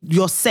kids,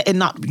 you're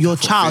setting up your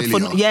child for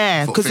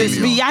because it's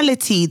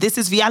reality. This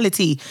is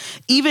reality.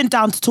 Even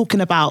down to talking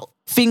about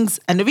things.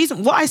 And the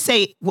reason, what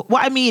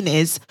I mean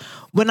is,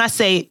 when I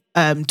say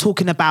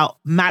talking about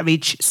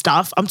marriage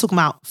stuff, I'm talking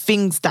about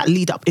things that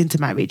lead up into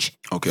marriage.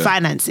 Okay.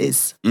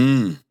 Finances.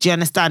 Do you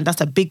understand?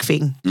 That's a big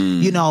thing.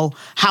 You know,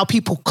 how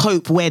people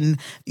cope when,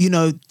 you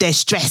know, they're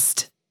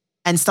stressed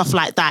and stuff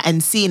like that,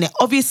 and seeing it.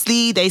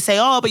 Obviously, they say,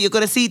 oh, but you're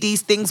going to see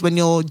these things when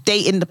you're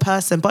dating the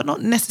person, but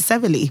not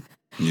necessarily.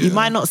 Yeah. You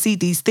might not see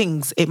these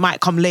things. It might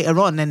come later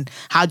on. And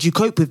how do you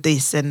cope with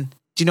this? And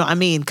do you know what I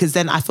mean? Because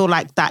then I feel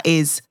like that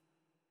is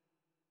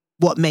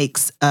what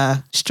makes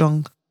a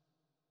strong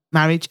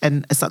marriage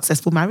and a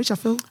successful marriage, I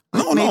feel.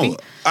 No.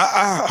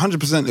 I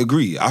 100%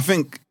 agree. I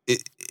think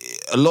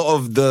a lot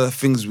of the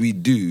things we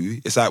do,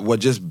 it's like we're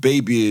just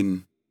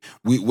babying.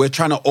 We're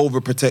trying to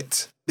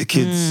overprotect the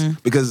kids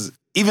because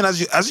even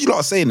as you lot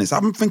are saying this,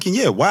 I'm thinking,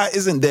 why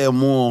isn't there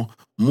more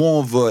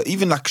of a,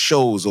 even like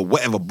shows or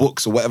whatever,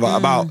 books or whatever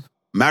about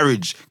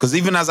marriage? Because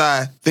even as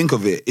I think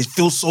of it, it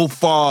feels so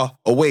far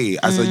away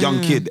as a young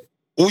kid.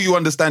 All you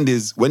understand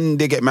is when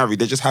they get married,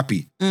 they're just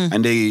happy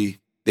and they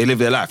live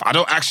their life. I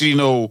don't actually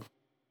know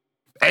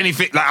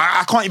anything. Like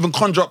I can't even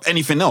conjure up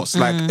anything else.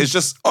 Like it's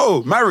just,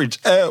 marriage,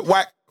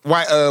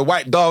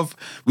 white dove.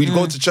 We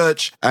go to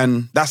church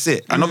and that's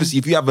it. And obviously,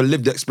 if you have a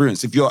lived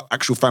experience, if your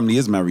actual family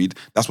is married,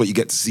 that's what you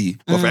get to see.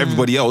 But for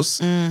everybody else,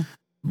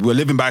 we're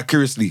living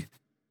vicariously.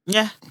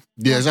 Yeah,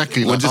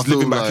 exactly. We're just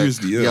living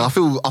vicariously. Yeah, I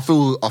feel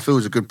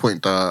it's a good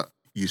point that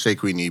you say,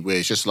 Queenie, where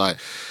it's just like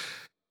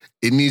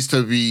it needs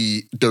to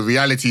be, the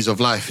realities of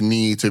life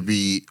need to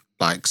be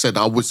like said.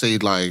 I would say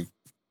like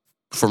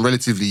from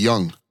relatively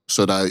young,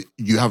 so that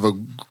you have a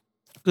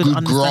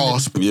good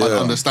grasp and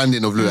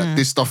understanding of like,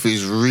 this stuff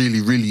is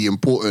really, really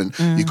important.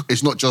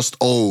 It's not just,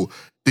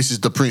 this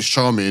is the Prince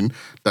Charming,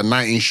 the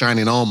knight in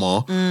shining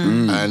armor,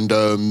 and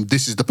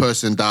this is the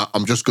person that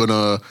I'm just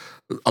gonna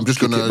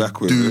do.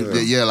 Like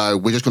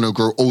we're just gonna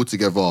grow old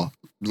together.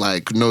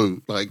 Like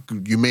no, like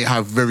you may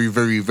have very,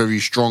 very, very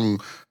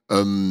strong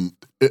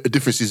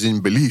differences in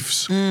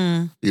beliefs.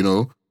 You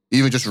know,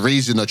 even just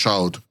raising a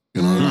child.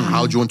 You know, like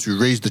how do you want to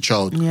raise the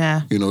child?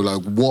 Yeah. You know,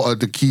 like what are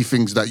the key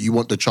things that you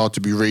want the child to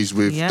be raised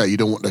with that you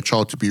don't want the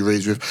child to be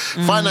raised with?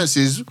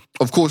 Finances,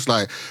 of course,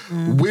 like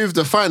with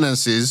the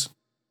finances,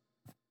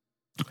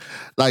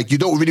 like you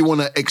don't really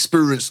want to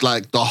experience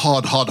like the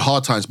hard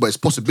times, but it's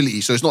possibility.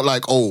 So it's not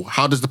like,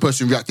 how does the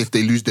person react if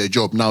they lose their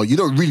job? Now, you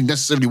don't really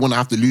necessarily want to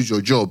have to lose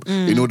your job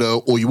in order,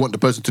 or you want the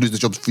person to lose the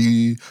job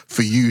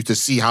for you to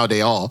see how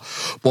they are.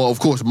 But of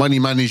course, money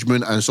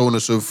management and so on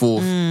and so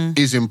forth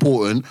is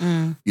important,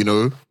 you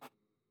know.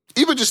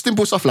 Even just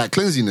simple stuff like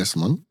cleanliness,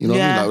 man. You know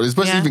what I mean? Like, it's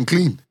supposed to even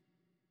clean.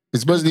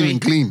 It's supposed to even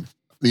clean.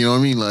 You know what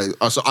I mean? Like,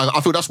 so I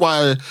feel that's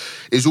why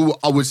it's all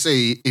I would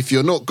say. If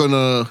you're not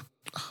gonna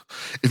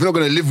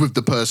live with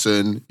the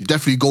person, you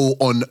definitely go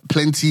on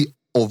plenty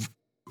of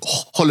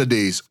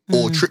holidays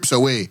or trips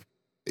away.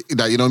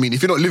 That, you know what I mean?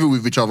 If you're not living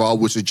with each other, I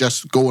would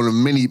suggest go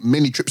on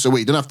many trips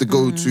away. You don't have to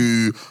go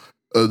to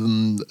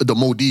the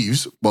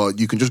Maldives, but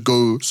you can just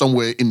go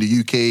somewhere in the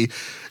UK.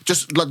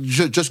 Just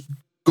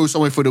go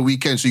somewhere for the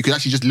weekend so you can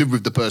actually just live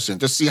with the person.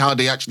 Just see how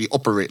they actually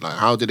operate. Like,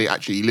 how do they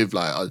actually live?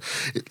 Like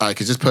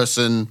is this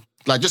person,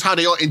 like, just how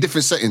they are in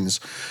different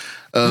settings.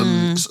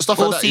 Stuff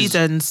all like that.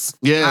 Seasons.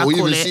 Or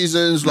even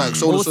seasons, like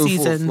so on and so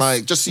forth.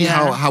 Like, just see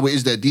how it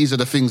is there. These are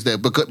the things there.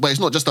 But it's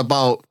not just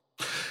about,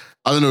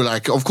 I don't know,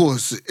 like, of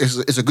course,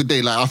 it's a good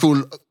day. Like, I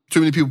feel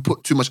too many people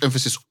put too much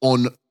emphasis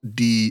on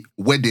the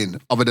wedding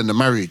other than the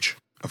marriage.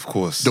 Of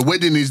course. The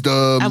wedding is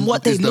and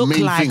what they look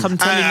like, thing. I'm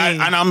telling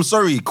you. And I'm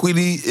sorry,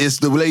 Queenie, it's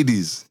the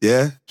ladies,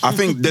 yeah? I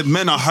think the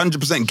men are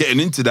 100% getting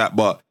into that,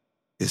 but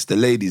it's the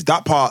ladies.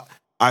 That part,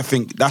 I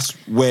think that's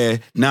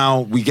where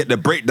now we get the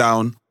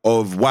breakdown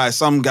of why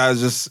some guys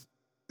just,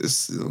 but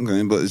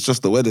it's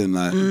just the wedding.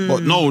 Like,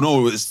 but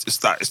no, it's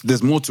that.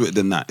 There's more to it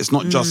than that. It's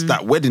not just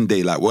that wedding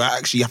day. Like, we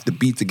actually have to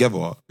be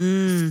together.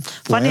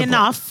 Funny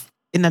enough,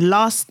 in the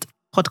last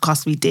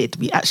podcast we did,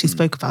 we actually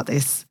spoke about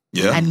this.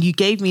 Yeah. And you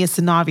gave me a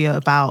scenario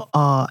about,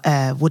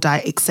 would I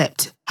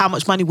accept? How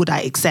much money would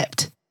I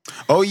accept?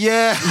 Oh,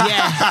 yeah.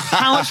 Yeah.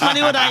 How much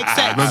money would I accept?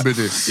 I remember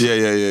this.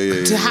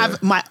 Yeah. To have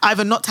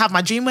either not to have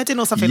my dream wedding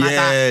or something like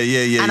that.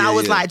 Yeah. And I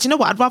was like, do you know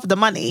what? I'd rather the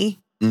money.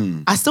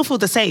 I still feel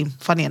the same,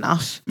 funny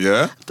enough.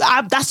 Yeah?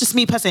 That's just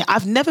me personally.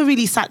 I've never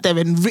really sat there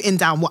and written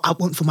down what I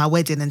want for my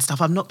wedding and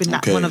stuff. I've not been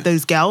one of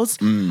those girls.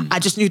 I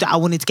just knew that I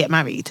wanted to get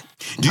married.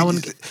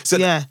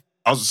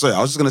 I was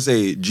just going to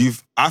say,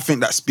 I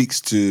think that speaks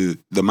to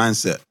the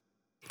mindset.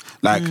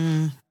 Like,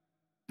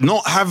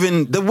 not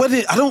having the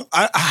wedding,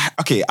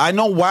 I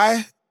know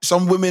why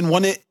some women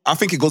want it. I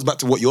think it goes back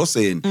to what you're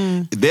saying.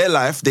 Their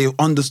life, they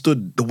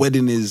understood the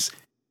wedding is,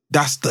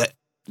 that's the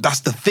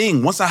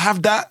thing. Once I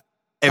have that,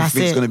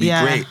 everything's going to be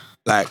great.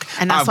 Like,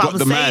 and that's what I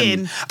was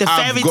saying. The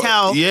fairy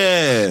tale.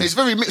 Yeah. It's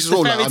very mixed as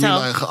well.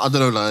 Like, I don't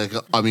know, like,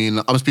 I mean,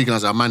 I'm speaking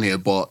as a man here,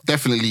 but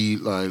definitely,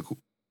 like,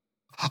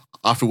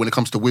 I feel when it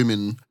comes to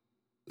women,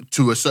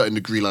 to a certain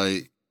degree,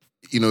 like,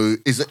 you know,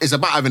 it's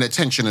about having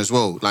attention as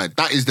well. Like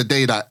that is the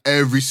day that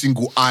every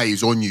single eye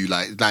is on you.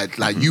 Like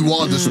you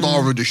are the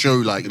star of the show.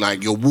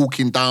 Like you're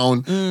walking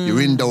down,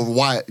 you're in the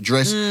white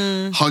dress,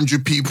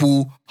 100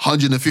 people,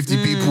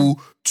 150 people,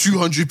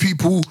 200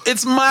 people.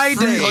 It's my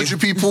day. 300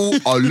 people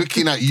are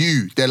looking at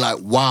you. They're like,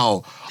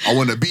 wow, I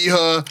want to be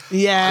her.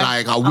 Yeah.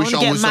 Like I wish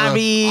I was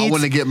married. her. I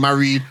want to get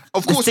married.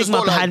 Of course, it's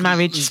not behind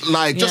marriage.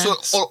 Like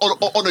just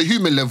on a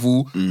human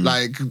level,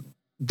 like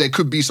there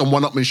could be some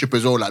one-upmanship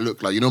as well. Like,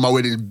 look, like, you know, my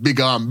wedding is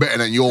bigger and better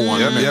than your one.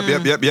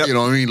 Yep. You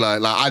know what I mean?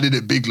 Like I did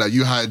it big. Like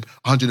you had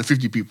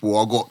 150 people.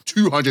 I got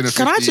 250.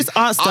 Can I just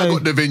ask though? I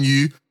got the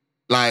venue.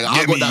 Like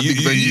I got that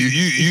big venue.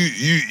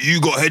 You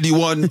got Heady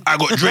one. I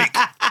got Drake.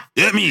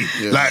 Get me?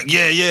 Yeah. Like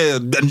yeah.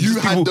 And you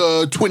had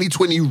the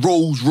 2020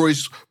 Rolls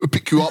Royce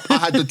pick you up. I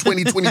had the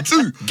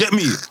 2022. Get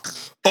me?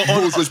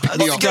 Rolls Royce pick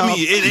me up. Get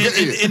me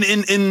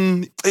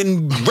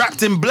in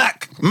wrapped in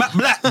black, matte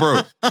black,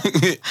 bro.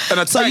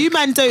 So you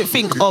man don't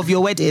think of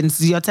your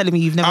weddings? You're telling me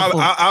you've never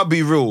thought? I'll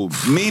be real.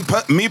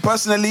 Me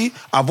personally,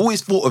 I've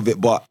always thought of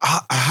it, but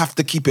I have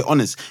to keep it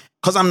honest.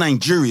 Because I'm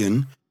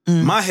Nigerian,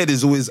 my head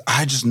is always,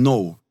 I just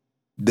know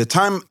the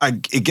time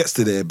it gets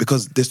to there,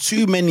 because there's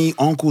too many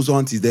uncles,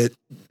 aunties there.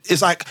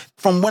 It's like,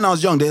 from when I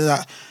was young, they're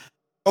like,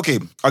 okay,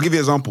 I'll give you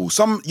an example.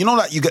 Some, you know,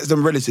 like you get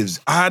some relatives,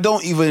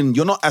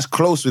 you're not as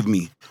close with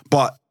me.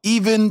 But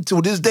even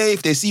to this day,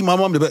 if they see my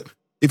mom, they're like,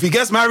 if he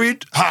gets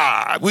married,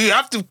 we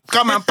have to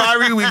come and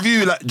party with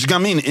you. Like, do you know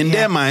what I mean? In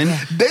their mind,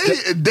 they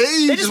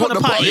just want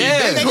to party.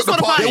 Yeah, they just want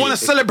to party. They want to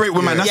celebrate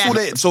with man. That's all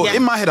they. So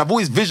in my head, I've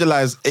always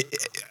visualized it,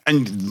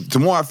 and the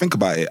more I think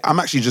about it, I'm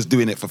actually just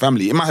doing it for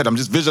family. In my head, I'm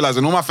just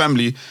visualizing all my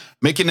family,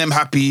 making them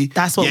happy.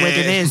 That's what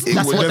wedding is.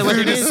 That's what the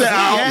wedding is. Set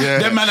out. Yeah.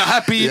 Them man are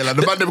happy. Yeah, like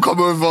the man them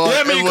come over.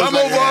 Yeah, me come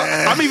over.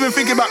 Yeah. I'm even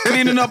thinking about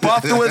cleaning up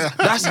afterwards.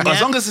 That's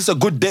as long as it's a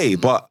good day.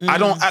 But I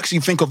don't actually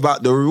think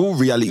about the real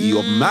reality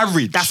of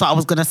marriage. That's what I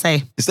was gonna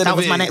say. That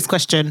was my next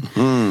question.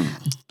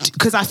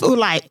 Because I feel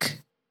like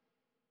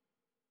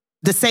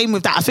the same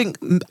with that. I think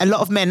a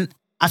lot of men,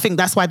 I think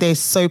that's why they're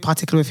so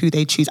particular with who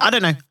they choose. I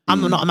don't know.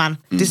 I'm not a man.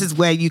 This is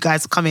where you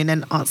guys come in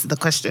and answer the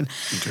question.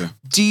 Okay.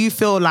 Do you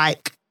feel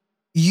like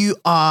you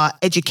are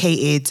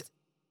educated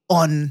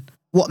on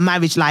what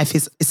marriage life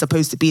is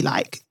supposed to be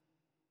like?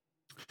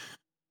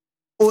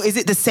 Or is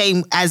it the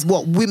same as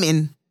what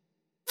women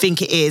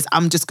think it is?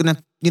 I'm just going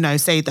to,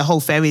 say the whole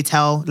fairy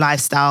tale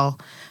lifestyle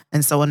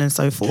and so on and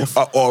so forth.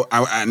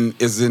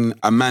 And is in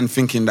a man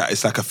thinking that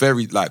it's like a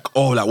fairy, like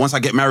once I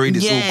get married,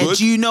 it's all good?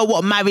 Do you know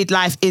what married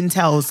life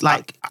entails?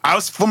 Like,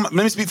 let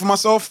me speak for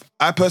myself.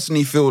 I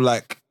personally feel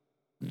like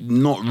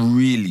not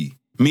really.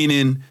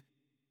 Meaning,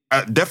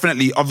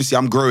 definitely, obviously,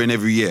 I'm growing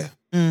every year.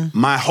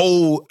 My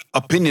whole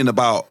opinion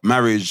about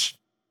marriage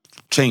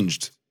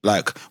changed.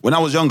 Like, when I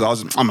was younger,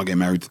 I'm gonna get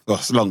married.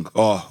 It's long.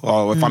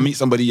 If I meet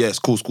somebody, it's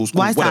cool,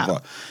 Why is whatever.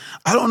 That?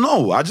 I don't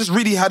know. I just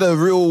really had a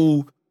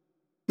real...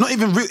 Not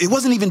even real. It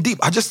wasn't even deep.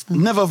 I just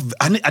never...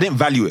 I didn't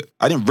value it.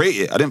 I didn't rate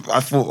it. I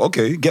thought,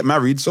 okay, get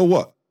married, so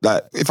what?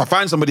 Like, if I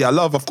find somebody I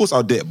love, of course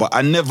I'll do it. But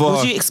I never...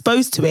 Was you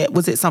exposed to it?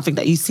 Was it something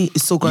that you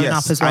saw growing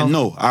up as well? I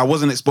know. I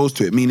wasn't exposed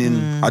to it,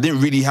 meaning I didn't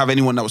really have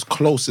anyone that was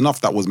close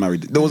enough that was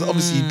married. There was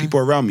obviously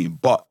people around me,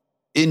 but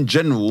in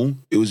general,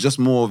 it was just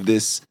more of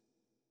this,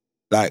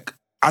 like,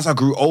 as I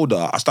grew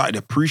older, I started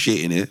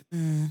appreciating it.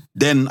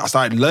 Then I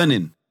started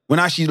learning. When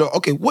I actually like,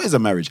 okay, what is a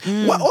marriage?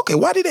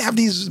 Why did they have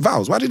these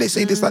vows? Why did they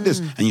say this like this?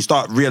 And you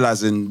start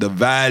realizing the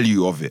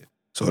value of it.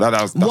 So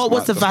what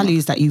was the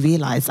values that you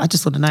realized? I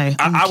just want to know.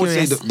 I would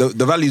say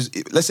the values,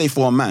 let's say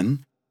for a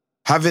man,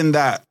 having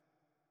that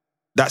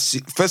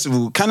first of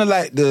all, kind of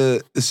like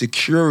the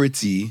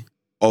security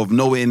of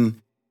knowing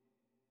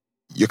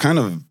you're kind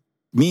of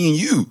me and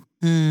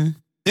you.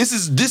 This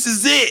is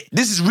it.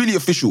 This is really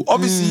official.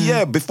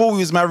 Obviously, before we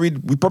was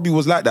married, we probably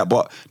was like that,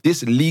 but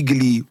this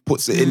legally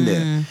puts it in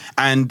there.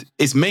 And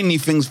it's mainly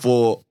things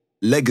for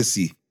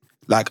legacy.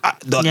 Like,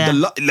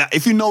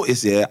 if you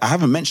notice here, I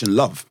haven't mentioned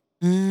love.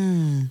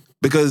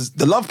 Because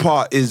the love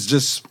part is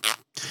just,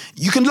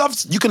 you can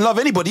love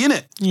anybody,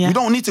 innit? Yeah. You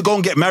don't need to go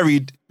and get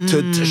married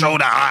to show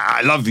that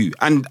I love you.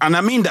 And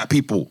I mean that,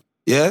 people.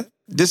 Yeah?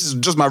 This is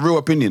just my real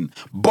opinion.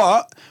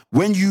 But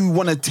when you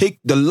want to take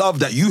the love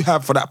that you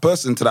have for that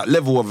person to that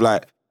level of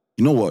like,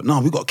 you know what? No,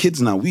 we got kids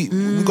now. We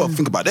got to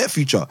think about their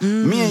future.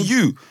 Me and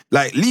you,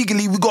 like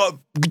legally, we got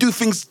to do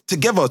things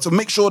together to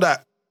make sure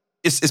that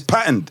it's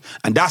patterned.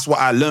 And that's what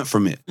I learned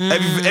from it.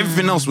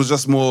 Everything else was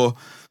just more,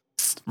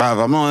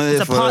 bruv, I'm not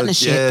here it's a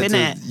partnership,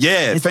 innit?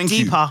 Yeah, it's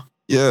deeper.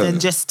 Than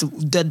just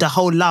the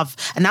whole love.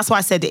 And that's why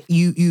I said that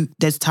you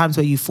there's times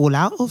where you fall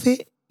out of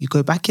it. You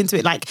go back into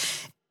it. Like,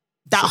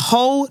 that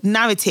whole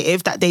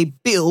narrative that they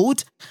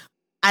build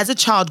as a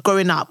child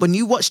growing up, when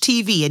you watch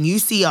TV and you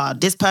see,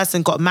 this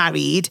person got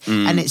married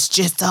and it's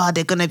just,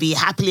 they're going to be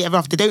happily ever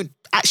after. They don't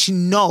actually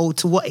know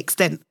to what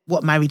extent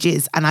what marriage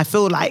is. And I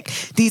feel like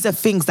these are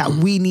things that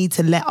we need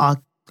to let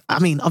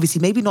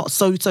obviously maybe not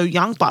so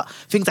young, but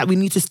things that we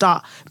need to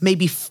start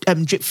maybe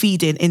drip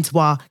feeding into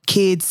our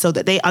kids so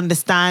that they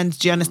understand.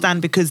 Do you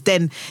understand? Because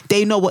then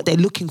they know what they're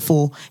looking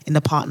for in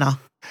the partner.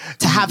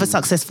 to have a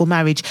successful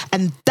marriage.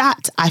 And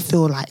that, I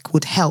feel like,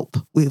 would help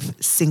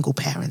with single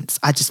parents.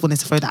 I just wanted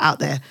to throw that out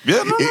there.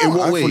 Yeah, In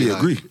what I way? fully Like,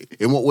 agree.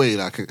 In what way?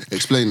 Like,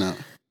 explain that.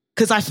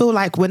 Because I feel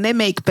like when they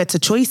make better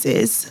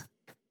choices,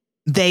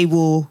 they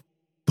will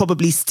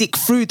probably stick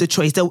through the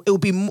choice. They'll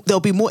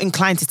be more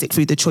inclined to stick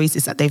through the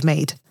choices that they've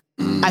made.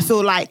 I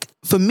feel like,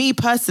 for me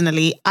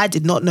personally, I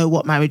did not know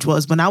what marriage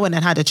was. When I went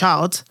and had a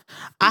child,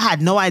 I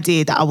had no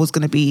idea that I was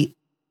going to be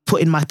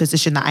put in my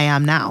position that I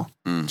am now.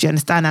 Do you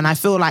understand? And I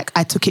feel like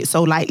I took it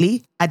so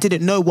lightly. I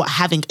didn't know what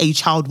having a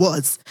child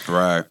was.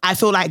 Right. I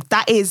feel like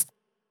that is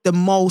the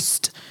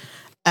most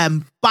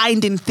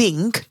binding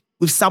thing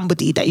with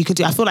somebody that you can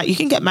do. I feel like you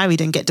can get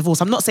married and get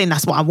divorced. I'm not saying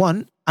that's what I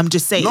want. I'm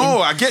just saying. No,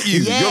 I get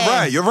you.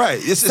 Yeah. You're right.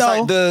 It's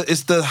like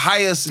the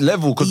highest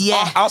level, because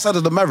outside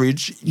of the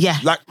marriage,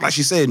 like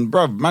she's saying,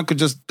 bro, man could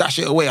just dash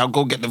it away. I'll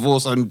go get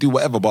divorced and do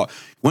whatever. But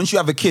once you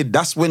have a kid,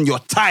 that's when you're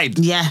tied.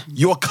 Yeah.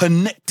 You're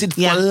connected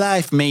for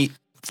life, mate.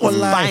 For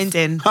life.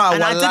 Binding.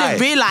 And I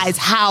didn't realise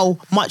how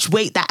much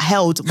weight that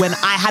held when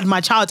I had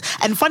my child.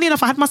 And funny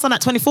enough, I had my son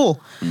at 24.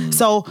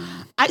 So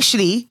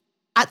actually,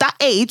 at that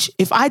age,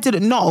 if I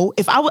didn't know,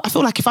 I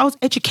feel like if I was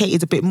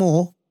educated a bit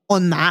more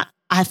on that,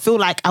 I feel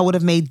like I would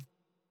have made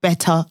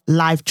better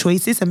life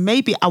choices, and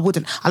maybe I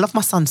wouldn't. I love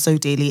my son so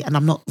dearly, and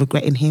I'm not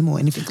regretting him or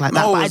anything like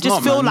that. No, but I it's just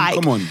not, feel man. like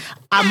Come on.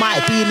 I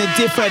might be in a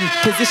different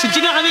position. Do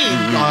you know what I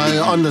mean?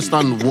 I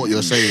understand what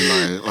you're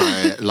saying.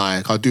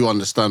 Like I do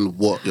understand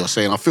what you're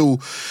saying. I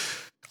feel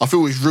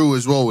it's real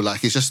as well.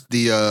 Like, it's just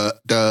the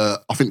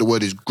I think the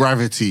word is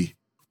gravity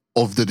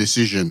of the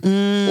decision,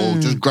 or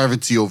just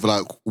gravity of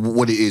like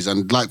what it is,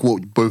 and like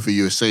what both of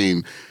you are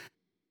saying.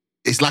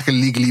 It's like a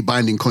legally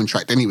binding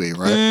contract anyway,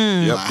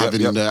 right? Like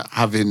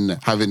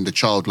having the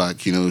child,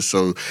 like, you know,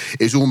 so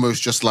it's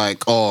almost just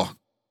like, oh,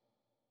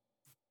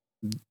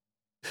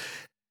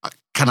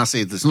 can I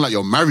say this? It's not like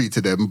you're married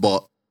to them,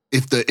 but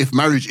if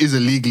marriage is a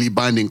legally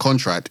binding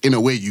contract, in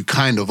a way you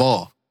kind of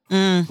are.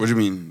 What do you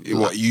mean?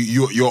 What,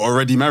 you're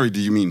already married,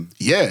 do you mean?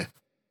 Yeah.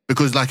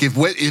 Because like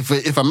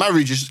if a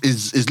marriage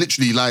is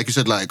literally, like you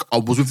said, like I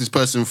was with this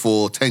person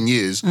for 10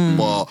 years,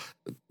 but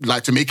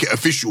like to make it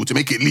official, to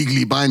make it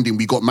legally binding,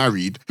 we got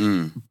married.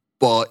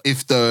 But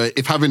if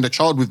having the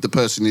child with the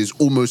person is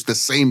almost the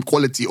same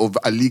quality of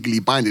a legally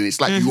binding,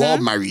 it's like you are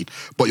married,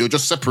 but you're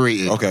just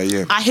separated. Okay,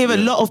 yeah. I hear a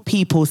lot of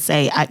people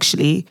say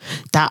actually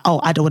that,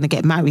 oh, I don't want to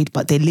get married,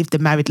 but they live the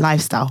married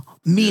lifestyle.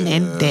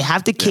 Meaning they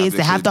have the kids,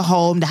 they have the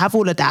home, they have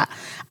all of that.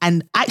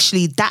 And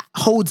actually that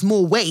holds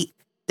more weight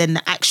than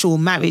the actual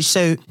marriage.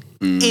 So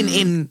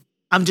in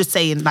I'm just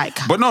saying, like,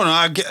 but no,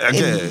 I get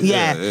it.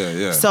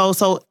 Yeah.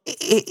 So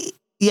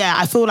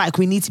I feel like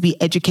we need to be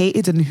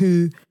educated on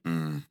who,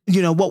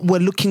 you know, what we're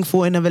looking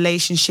for in a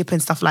relationship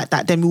and stuff like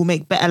that. Then we'll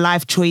make better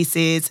life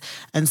choices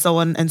and so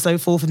on and so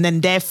forth. And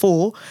then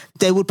therefore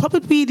there would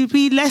probably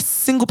be less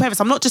single parents.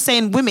 I'm not just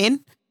saying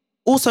women,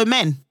 also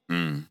men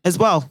as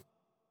well.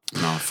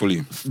 No,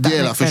 fully.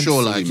 Yeah, like, for sense.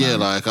 sure. Like, yeah,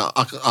 like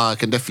I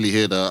can definitely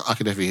hear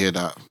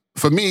that.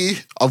 For me,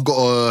 I've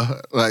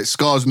got like,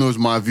 Scars knows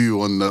my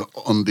view on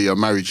the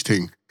marriage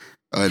thing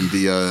and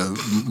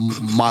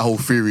my whole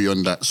theory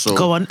on that. So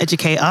go on,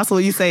 educate us. What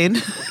are you saying?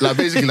 Like,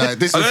 basically, like,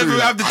 this. I don't even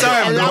have the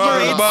time.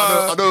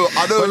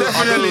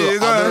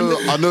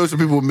 I know some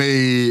people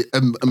may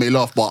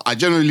laugh, but I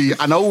generally,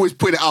 and I always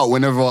put it out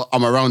whenever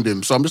I'm around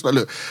him. So I'm just like,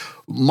 look,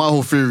 my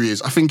whole theory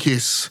is, I think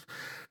it's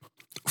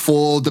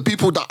for the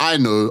people that I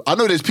know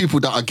there's people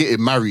that are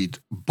getting married,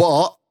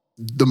 but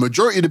the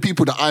majority of the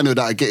people that I know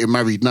that are getting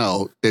married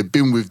now, they've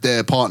been with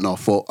their partner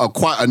for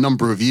quite a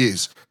number of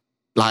years.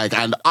 Like,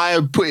 and I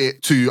put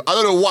it to, I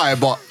don't know why,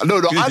 but no,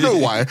 I know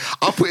why.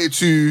 I put it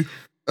to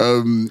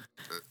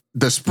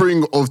the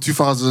spring of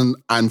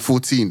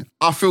 2014.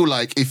 I feel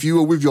like if you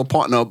were with your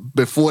partner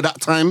before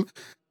that time,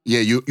 yeah,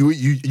 you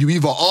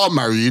either are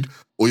married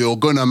or you're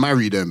gonna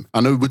marry them.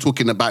 I know we're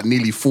talking about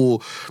nearly we're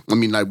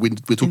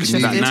talking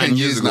nearly 10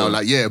 years now.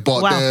 Like, yeah,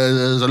 but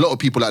there's a lot of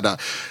people like that.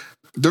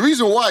 The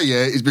reason why,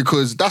 is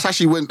because that's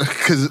actually when,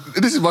 because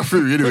this is my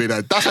theory anyway,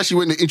 that's actually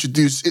when they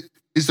introduced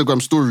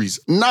Instagram stories.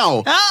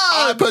 Now,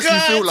 I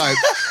personally feel like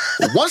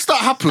once that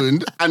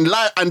happened and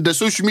the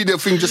social media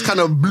thing just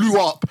kind of blew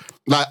up,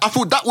 like, I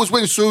thought that was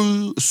when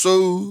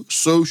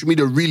social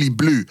media really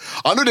blew.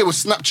 I know there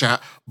was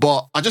Snapchat,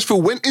 but I just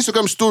feel when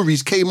Instagram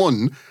stories came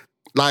on,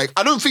 like,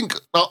 I don't think,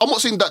 I'm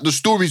not saying that the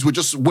stories were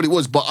just what it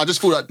was, but I just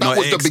feel like that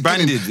was the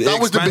beginning. That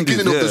was the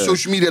beginning of the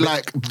social media,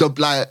 like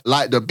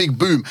the big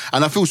boom.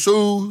 And I feel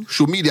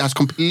social media has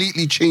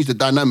completely changed the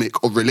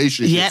dynamic of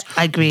relationships. Yeah,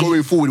 I agree.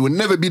 Going forward, it will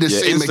never be the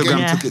same Instagram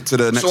again. took it to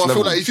the next level. So I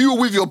feel like if you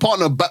were with your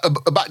partner back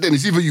then,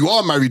 it's either you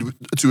are married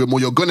to him or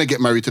you're gonna get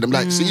married to them.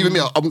 Like, see, even me,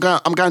 I'm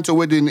going to a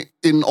wedding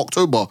in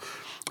October.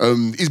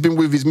 He's been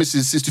with his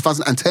missus since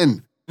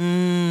 2010.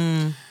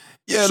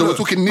 Yeah, so we're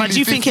talking nearly 15 years. But do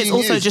you think it's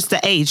also just the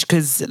age?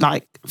 Because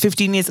like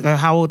 15 years ago,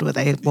 how old were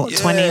they? What,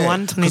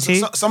 21,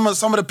 22? Some of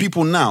the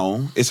people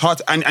now, it's hard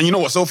to, and you know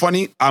what's so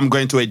funny? I'm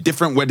going to a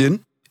different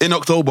wedding in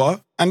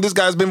October, and this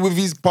guy's been with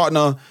his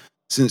partner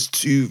since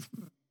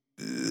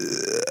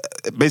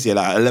basically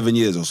like 11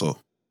 years or so.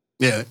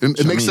 Yeah,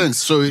 it makes sense.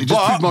 So it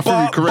just proves my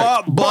theory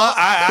correct. But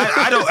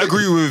I don't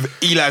agree with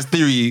Eli's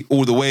theory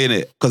all the way in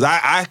it. Because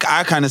I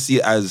kind of see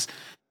it as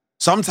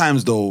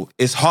sometimes though,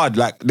 it's hard.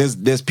 Like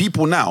there's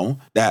people now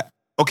that,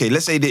 okay,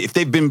 let's say if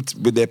they've been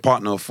with their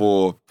partner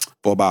for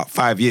about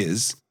 5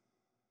 years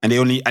and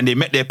they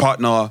met their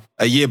partner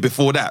a year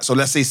before that. So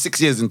let's say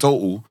 6 years in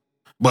total.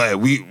 But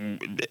we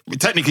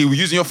technically, we're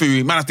using your theory,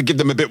 we might have to give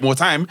them a bit more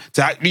time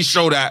to at least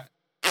show that.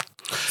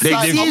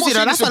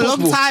 That's a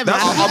long time.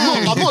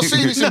 I'm not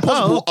saying it's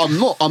impossible.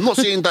 I'm not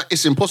saying that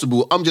it's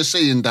impossible. I'm just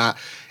saying that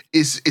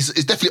it's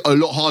definitely a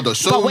lot harder.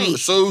 So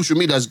social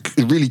media has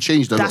really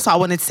changed a lot. That's what I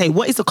wanted to say.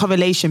 What is the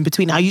correlation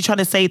between? Are you trying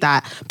to say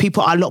that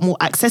people are a lot more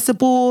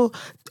accessible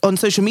on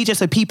social media,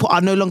 so people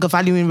are no longer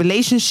valuing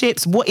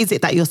relationships? What is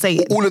it that you're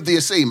saying? All of the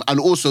same, and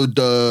also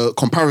the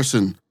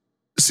comparison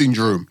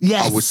syndrome.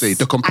 Yes, I would say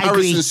the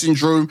comparison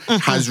syndrome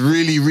has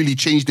really, really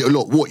changed it a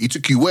lot. What, you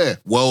took you where?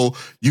 Well,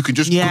 you can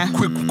just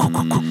quick.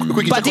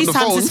 But these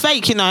times it's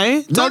fake, you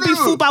know. Don't be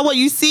fooled by what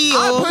you see.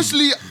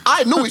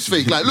 I know it's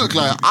fake. Like, look,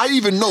 like I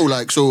even know.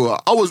 Like, so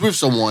I was with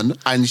someone,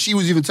 and she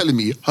was even telling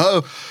me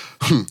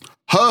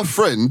her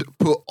friend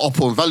put up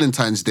on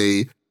Valentine's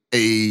Day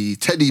a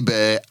teddy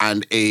bear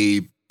and a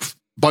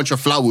bunch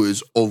of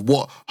flowers of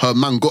what her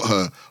man got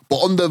her. But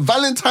on the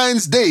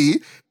Valentine's Day,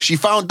 she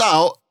found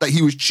out that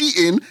he was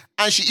cheating,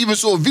 and she even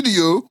saw a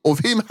video of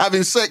him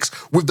having sex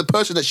with the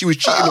person that she was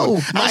cheating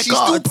on. And she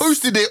still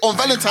posted it on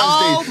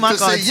Valentine's Day to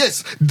say,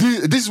 yes,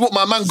 this is what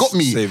my man got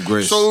me. Save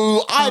grace.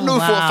 So I know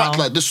for a fact,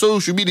 like, the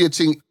social media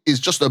thing is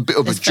just a bit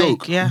of a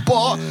joke. Fake,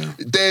 But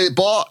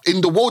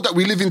in the world that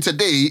we live in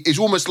today, it's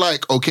almost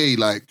like, okay,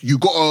 like, you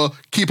gotta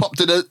keep up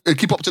to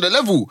the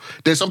level.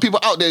 There's some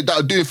people out there that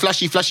are doing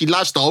flashy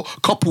lifestyle,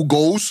 couple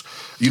goals,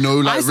 you know,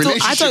 like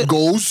relationship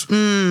goals.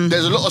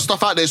 There's a lot of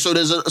stuff out there. So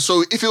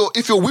if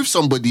you're with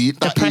somebody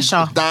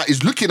that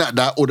is looking at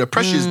that, or the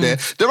pressure's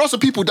there are some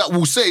people that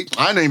will say,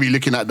 I ain't even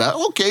looking at that.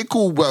 Okay,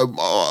 cool.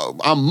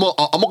 I'm not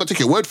gonna take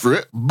your word for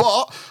it,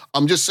 but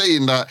I'm just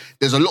saying that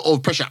there's a lot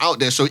of pressure out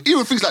there. So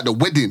even things like the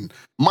wedding,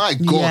 my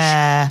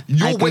gosh,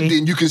 your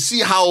wedding, you can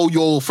see how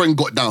your friend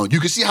got down. You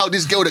can see how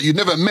this girl that you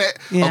never met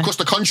across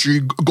the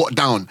country got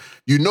down.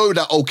 You know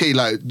that, okay,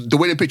 like, the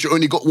wedding picture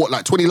only got, what,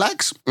 like 20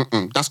 likes?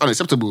 That's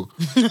unacceptable.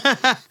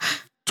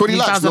 20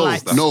 likes?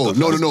 No.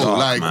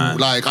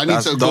 Like I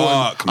need to go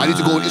on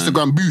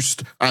Instagram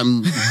Boost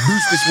and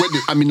boost this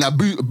wedding. I mean, like,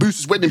 boost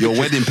this wedding picture. Your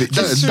wedding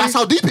pictures. That's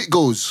how deep it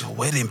goes. Your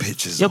wedding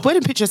pictures. Your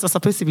wedding pictures are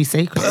supposed to be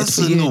sacred.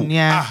 Personal.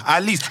 At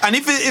least. And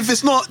if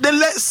it's not, then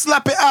let's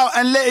slap it out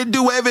and let it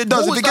do whatever it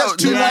does. If it gets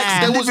 2 likes,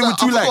 then leave it with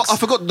 2 likes. I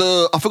forgot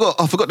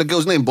the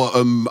girl's name, but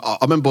I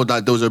remember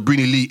that there was a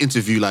Brini Lee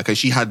interview, like, and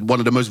she had one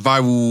of the most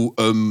viral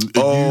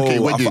UK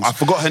weddings. I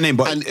forgot her name,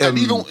 but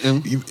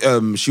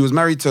she was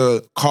married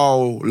to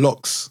Carl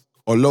Locks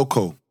or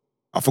Loco.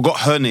 I forgot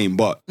her name,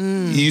 but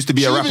he used to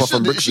be a rapper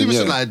from Brixton. She even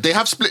said, like, they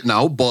have split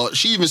now, but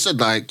she even said,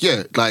 like,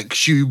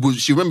 she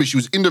remember she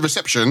was in the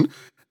reception,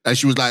 and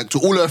she was like, to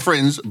all her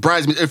friends,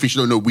 bridesmaids, everything, she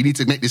don't know, we need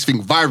to make this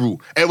thing viral.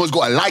 Everyone's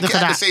got to like it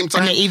at the same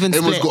time.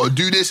 Everyone's got to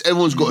do this.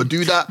 Everyone's got to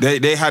do that.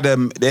 They had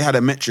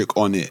a metric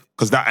on it,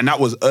 that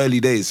was early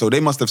days. So they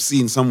must have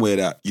seen somewhere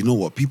that, you know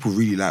what, people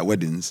really like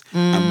weddings,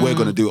 and we're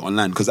gonna do it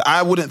online. Because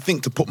I wouldn't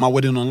think to put my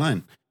wedding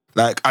online.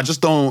 Like, I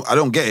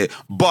don't get it.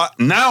 But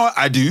now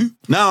I do.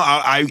 Now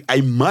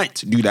I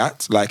might do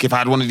that. Like, if I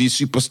had one of these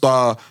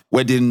superstar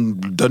wedding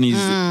Dunnies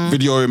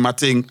video in my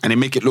thing and they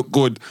make it look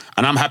good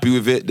and I'm happy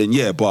with it, then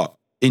yeah. But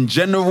in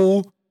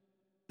general,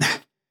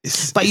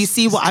 you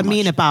see what I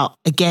mean about,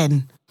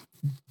 again,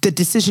 the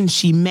decision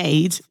she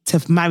made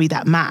to marry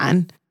that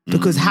man.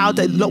 Because how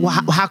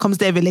comes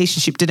their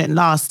relationship didn't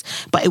last?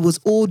 But it was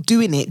all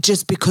doing it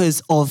just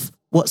because of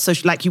what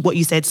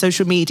you said,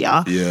 social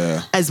media,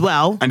 as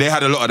well. And they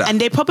had a lot of that.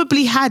 And they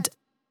probably had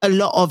a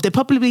lot of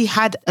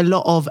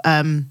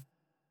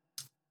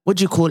what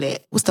do you call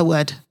it? What's the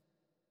word?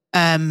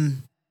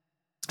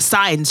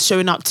 Signs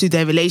showing up to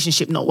their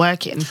relationship not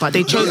working, but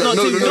they chose not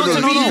to.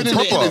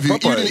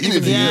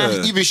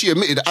 Even she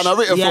admitted, and I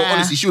rate her for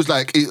honestly. She was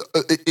like,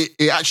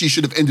 it actually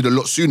should have ended a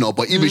lot sooner.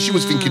 But even she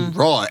was thinking,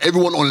 raw.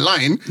 Everyone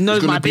online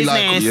knows my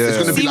business. It's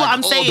going to be what like,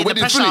 I'm saying, the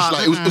wedding finished.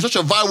 Like, it was such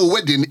a viral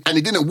wedding, and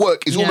it didn't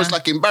work. It's almost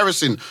like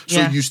embarrassing.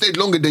 So you stayed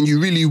longer than you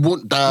really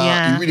want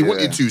that. You really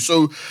wanted to.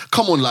 So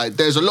come on, like,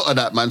 there's a lot of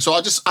that, man. So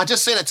I just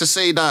say that to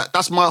say that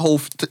that's my whole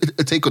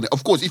take on it.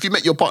 Of course, if you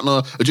met your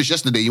partner just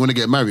yesterday, you want to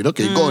get married,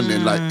 okay, go on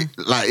then. Like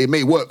it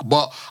may work,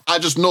 but I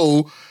just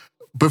know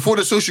before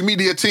the social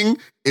media thing,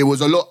 it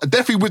was a lot.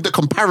 Definitely with the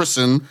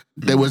comparison,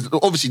 there was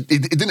obviously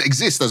it didn't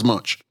exist as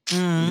much. Yeah,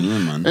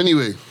 man.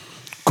 Anyway,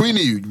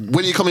 Queenie,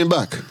 when are you coming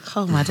back?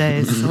 Oh my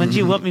days, when do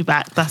you want me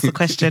back? That's the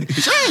question.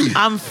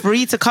 I'm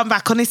free to come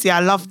back. Honestly, I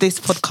love this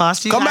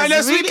podcast. Come back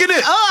next week,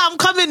 innit? Oh, I'm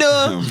coming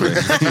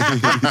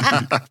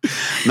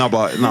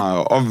up.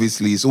 No,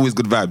 obviously, it's always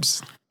good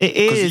vibes. It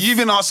is. You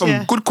even asked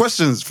some good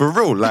questions for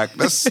real. Like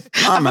that's. I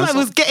feel like I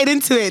was getting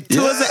into it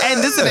towards the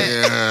end, isn't it?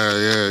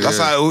 Yeah. That's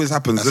how it always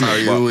happens, isn't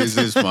it? It always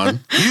is,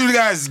 man. You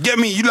guys, get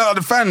me. You lot are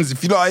the fans.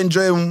 If you lot are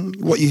enjoying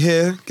what you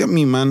hear, get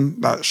me,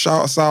 man. Like,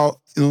 shout us out.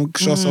 You know,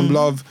 show us some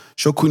love.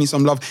 Show Queenie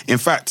some love. In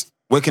fact,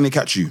 where can they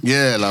catch you?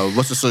 Yeah, like,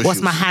 what's the social?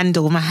 What's my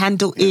handle? My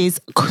handle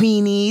is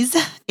Queenie's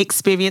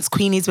Experience.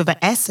 Queenie's with an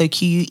S, so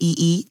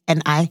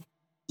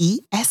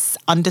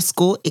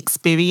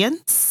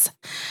QUEENIES_experience.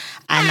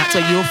 And that's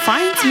where you'll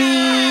find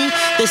me.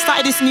 They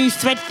started this new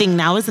thread thing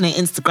now, isn't it?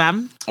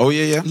 Instagram. Oh,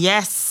 yeah.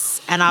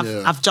 Yes. And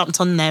I've jumped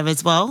on there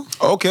as well.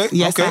 Okay.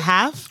 Yes, I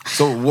have.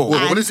 So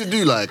what does it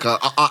do? Like,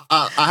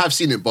 I have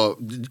seen it,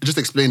 but just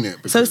explain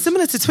it. So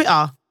similar to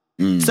Twitter.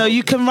 So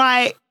you can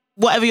write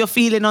whatever you're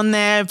feeling on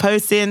there,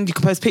 posting. You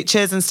can post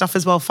pictures and stuff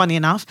as well, funny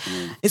enough.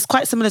 It's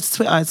quite similar to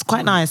Twitter. It's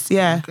quite nice,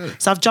 yeah. Okay.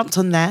 So I've jumped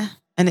on there.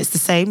 And it's the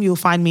same. You'll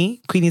find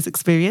me, Queenie's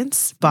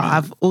Experience. But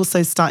I've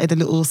also started a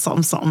little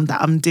something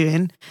that I'm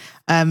doing,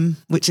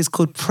 which is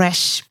called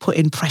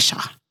Putting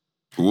Pressure.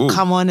 Ooh.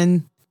 Come on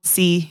and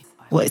see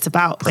what it's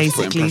about,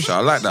 basically. Putting Pressure. I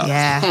like that.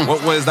 Yeah.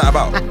 What is that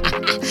about?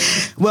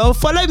 Well,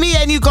 follow me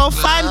and you go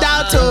find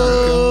out.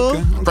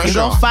 Okay. You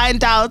go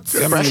find out.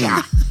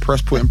 Pressure.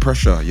 Putting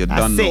Pressure. You're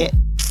done. That's it.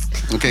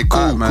 Okay,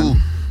 cool, man. Cool.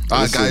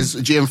 All right, guys.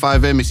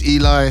 GM5M, it's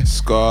Eli.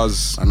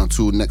 Scars. And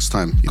until next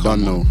time, you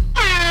don't know.